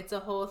know, it's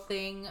a whole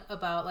thing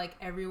about like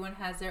everyone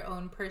has their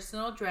own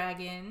personal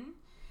dragon.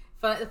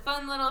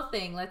 Fun little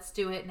thing. Let's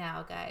do it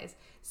now, guys.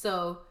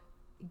 So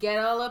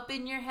get all up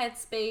in your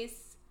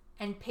headspace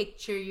and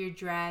picture your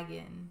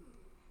dragon.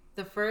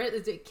 The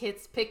first,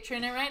 Kit's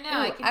picturing it right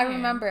now. Ooh, I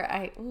remember.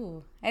 I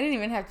didn't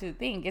even have to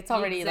think. It's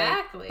already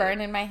like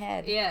burned in my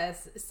head.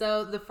 Yes.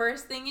 So the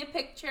first thing you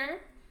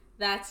picture,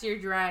 that's your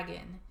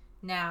dragon.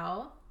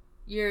 Now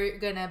you're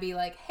gonna be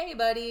like, "Hey,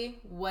 buddy,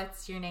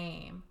 what's your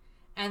name?"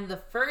 And the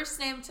first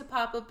name to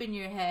pop up in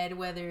your head,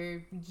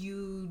 whether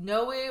you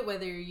know it,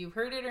 whether you've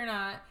heard it or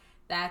not,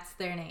 that's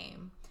their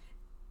name.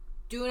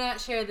 Do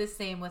not share this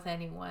name with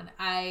anyone.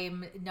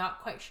 I'm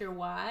not quite sure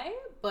why,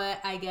 but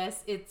I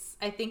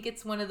think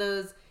it's one of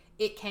those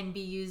it can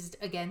be used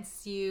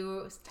against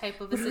you type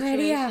of a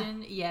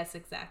situation. Yeah. Yes,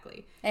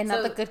 exactly. And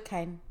not the good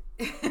kind.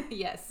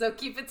 Yes, so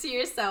keep it to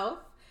yourself.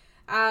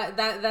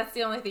 That's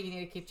the only thing you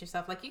need to keep to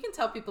yourself. Like, you can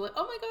tell people, like,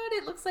 oh my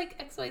God, it looks like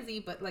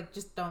XYZ, but like,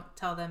 just don't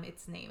tell them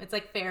its name. It's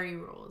like fairy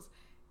rules.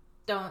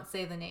 Don't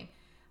say the name.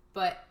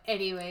 But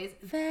anyways.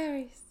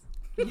 Fairies.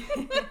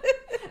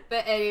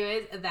 But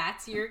anyways,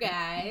 that's your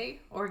guy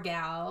or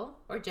gal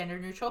or gender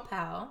neutral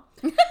pal.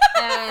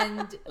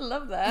 And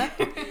love that.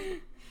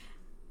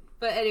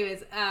 But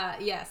anyways,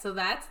 yeah, so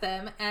that's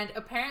them. And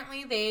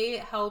apparently they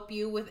help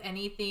you with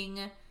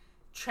anything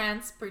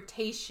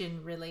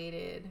transportation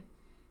related.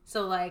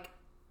 So like,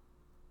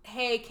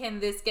 hey, can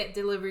this get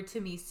delivered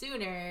to me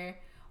sooner?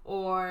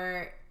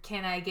 Or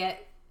can I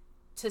get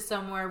to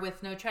somewhere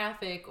with no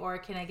traffic? Or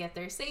can I get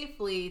there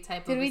safely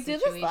type of a situation. Did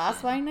we do this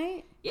last wine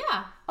night?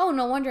 Yeah. Oh,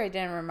 no wonder I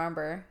didn't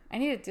remember. I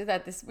need to do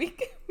that this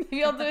week.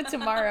 Maybe I'll do it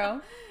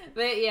tomorrow.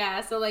 But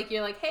yeah, so like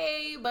you're like,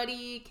 hey,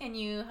 buddy, can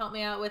you help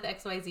me out with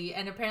XYZ?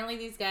 And apparently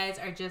these guys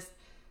are just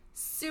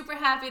super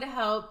happy to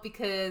help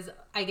because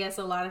I guess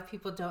a lot of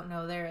people don't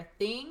know they're a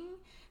thing.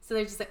 So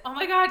they're just like, oh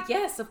my God,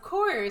 yes, of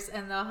course.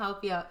 And they'll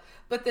help you out.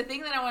 But the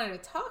thing that I wanted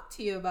to talk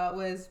to you about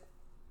was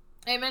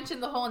I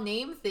mentioned the whole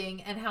name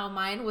thing and how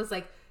mine was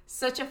like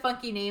such a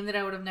funky name that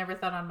I would have never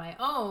thought on my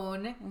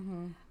own.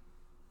 Mm-hmm.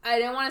 I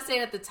didn't want to say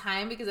it at the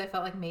time because I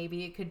felt like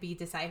maybe it could be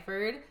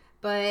deciphered.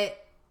 But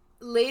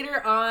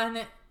later on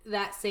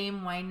that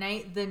same wine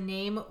night, the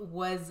name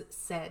was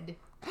said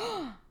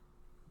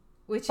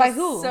Which By is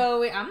who? so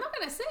weird. I'm not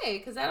going to say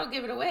because that'll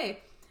give it away.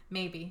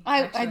 Maybe.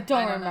 I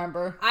don't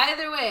remember.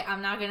 Either way,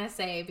 I'm not going to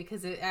say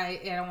because I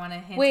don't want to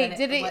hint at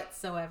it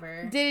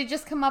whatsoever. Did it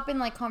just come up in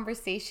like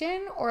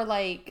conversation or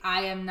like...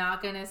 I am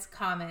not going to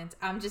comment.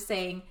 I'm just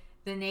saying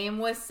the name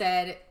was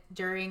said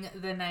during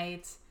the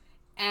night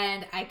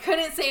and I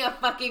couldn't say a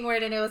fucking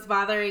word and it was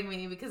bothering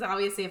me because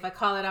obviously if I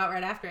call it out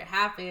right after it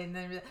happened,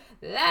 then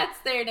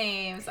that's their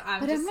name. So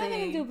I'm just saying. But I'm not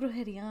going to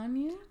do brujeria on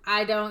you.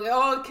 I don't.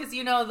 Oh, because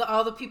you know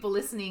all the people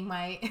listening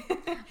might.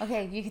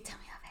 Okay, you can tell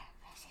me.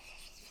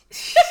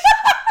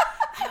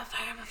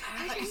 I'm a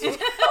fire.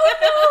 Oh,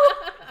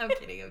 no. I'm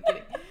kidding.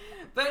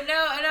 But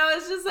no, and I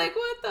was just like,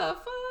 what the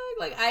fuck?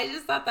 Like, I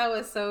just thought that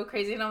was so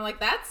crazy. And I'm like,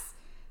 that's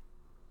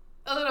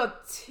a little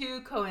too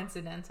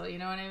coincidental. You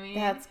know what I mean?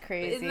 That's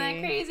crazy. Isn't that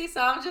crazy?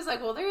 So I'm just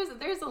like, well,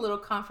 there's a little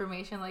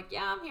confirmation. Like,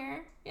 yeah, I'm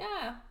here.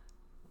 Yeah.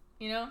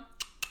 You know?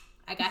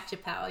 I got you,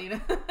 pal. You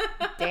know?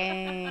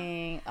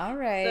 Dang. All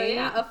right. So,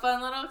 yeah, a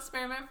fun little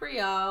experiment for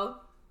y'all.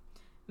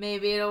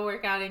 Maybe it'll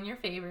work out in your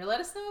favor. Let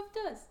us know if it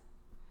does.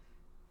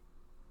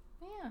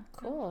 Yeah.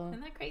 Cool.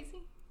 Isn't that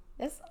crazy?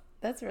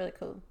 That's really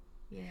cool.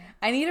 Yeah.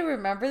 I need to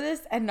remember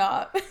this and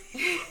not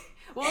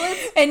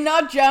and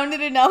not drown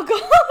it in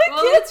alcohol.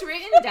 Well, it's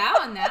written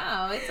down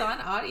now. It's on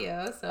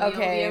audio, so you'll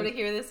be able to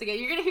hear this again.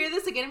 You're gonna hear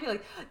this again and be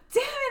like,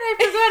 "Damn it,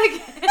 I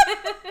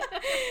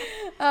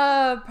forgot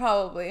again."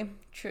 Probably.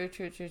 True.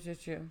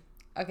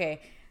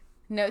 Okay.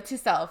 Note to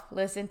self: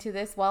 listen to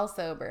this while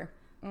sober.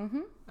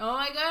 Mm-hmm. Oh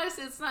my gosh,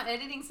 it's not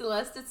editing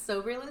Celeste, it's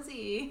Sober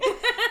Lizzie.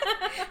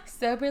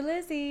 Sober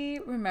Lizzie,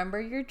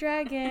 remember your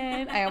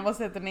dragon. I almost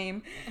said the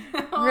name.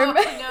 Oh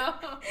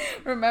no.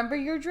 Remember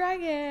your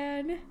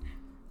dragon.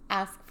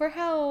 Ask for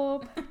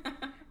help.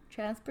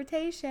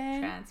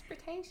 Transportation.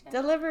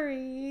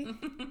 Delivery.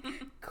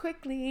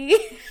 Quickly.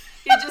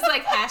 You're just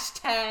like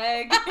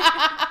hashtag.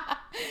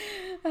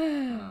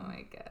 Oh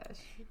my gosh.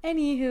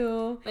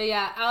 Anywho. But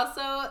yeah,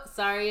 also,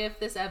 sorry if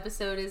this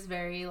episode is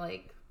very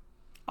like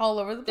all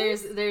over the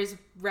place. There's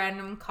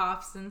random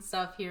coughs and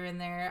stuff here and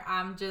there.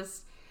 I'm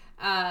just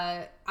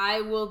I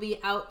will be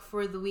out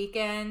for the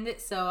weekend,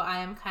 so I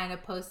am kind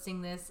of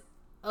posting this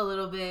a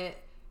little bit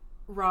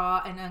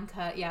raw and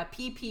uncut. Yeah,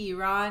 PP,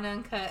 raw and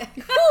uncut.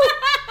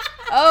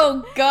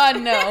 Oh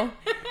God, no.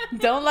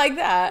 Don't like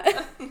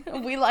that.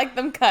 We like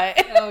them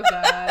cut. Oh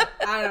God.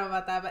 I don't know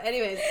about that, but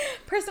anyways.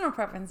 Personal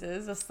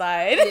preferences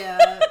aside. Yeah.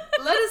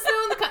 Let us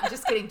know in the comments.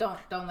 Just kidding. Don't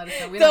let us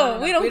know. We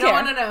don't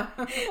want to know.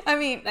 I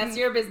mean. That's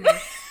your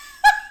business.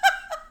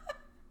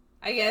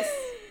 I guess.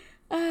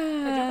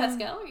 Pedro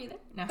Pascal, are you there?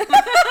 No.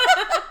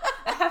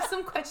 I have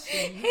some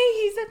questions. Hey,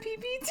 he's a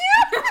PP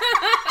too.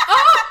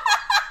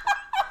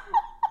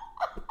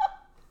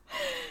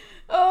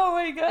 Oh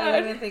my God. I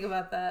didn't even think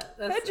about that.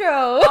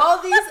 Pedro.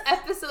 All these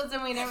episodes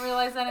and we didn't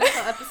realize that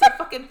until episode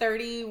fucking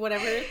 30,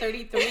 whatever,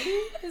 33?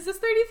 Is this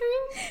 33?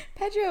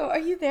 Pedro, are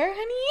you there,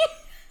 honey?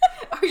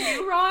 Are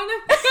you Ron?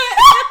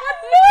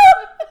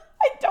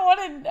 I don't want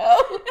to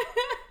know.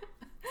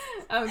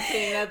 I'm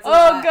kidding. That's a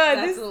lot. God,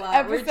 that's this a lot.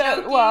 episode. We're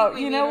joking. Wow,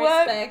 we you know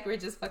respect. what? We're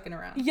just fucking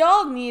around.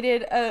 Y'all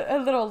needed a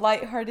little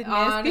lightheartedness.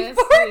 Honestly,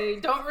 before.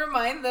 Don't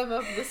remind them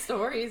of the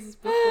stories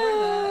before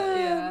that.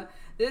 Yeah.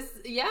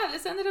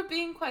 This ended up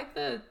being quite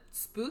the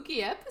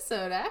spooky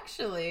episode,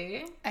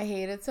 actually. I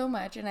hate it so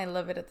much, and I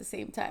love it at the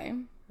same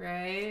time.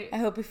 Right? I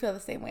hope you feel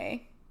the same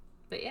way.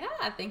 But yeah,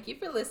 thank you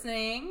for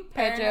listening.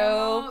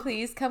 Pedro,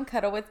 please come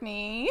cuddle with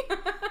me.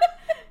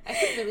 I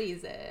could really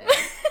use it.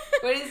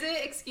 What is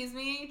it? Excuse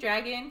me,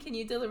 dragon, can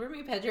you deliver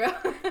me Pedro?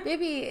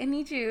 Baby, I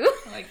need you.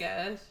 Oh my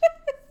gosh.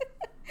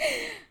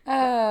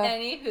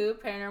 Anywho,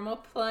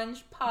 Paranormal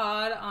Plunge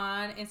Pod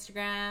on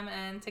Instagram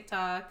and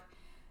TikTok.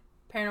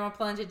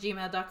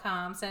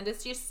 ParanormalPlunge@gmail.com. Send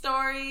us your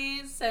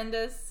stories. Send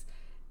us,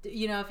 if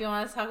you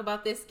want to talk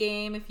about this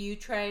game, if you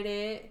tried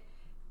it.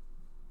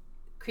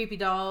 Creepy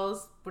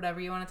dolls, whatever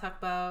you want to talk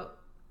about.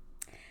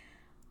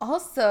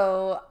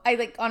 Also,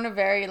 I on a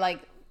very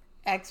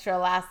extra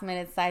last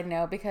minute side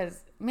note,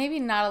 because maybe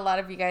not a lot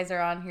of you guys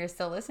are on here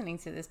still listening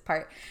to this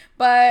part,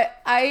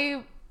 but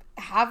I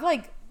have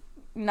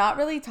not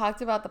really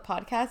talked about the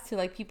podcast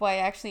to people I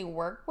actually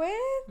work with.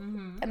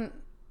 Mm-hmm. And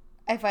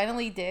I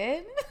finally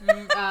did.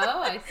 Oh,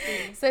 I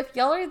see. So if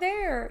y'all are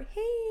there,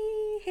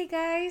 hey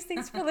guys,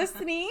 thanks for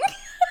listening.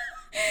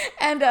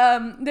 And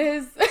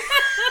there's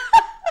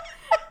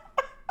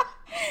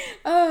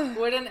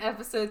what an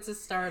episode to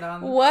start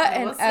on. What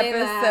an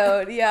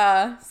episode.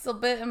 Yeah, it's a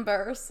bit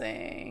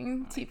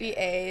embarrassing,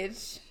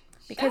 TBH.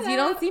 Because you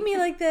don't see me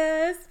like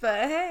this,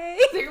 but hey.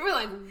 They're gonna be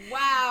like,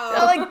 wow.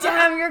 They're like,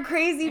 damn, you're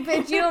crazy,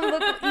 bitch. You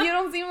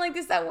don't seem like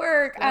this at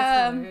work.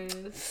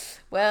 That's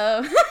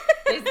well.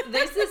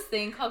 there's this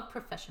thing called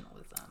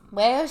professionalism.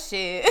 Well,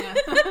 shit.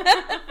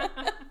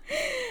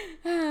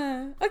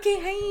 Yeah. Okay,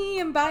 hi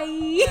and bye. All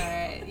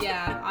right,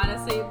 yeah,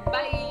 honestly,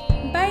 bye.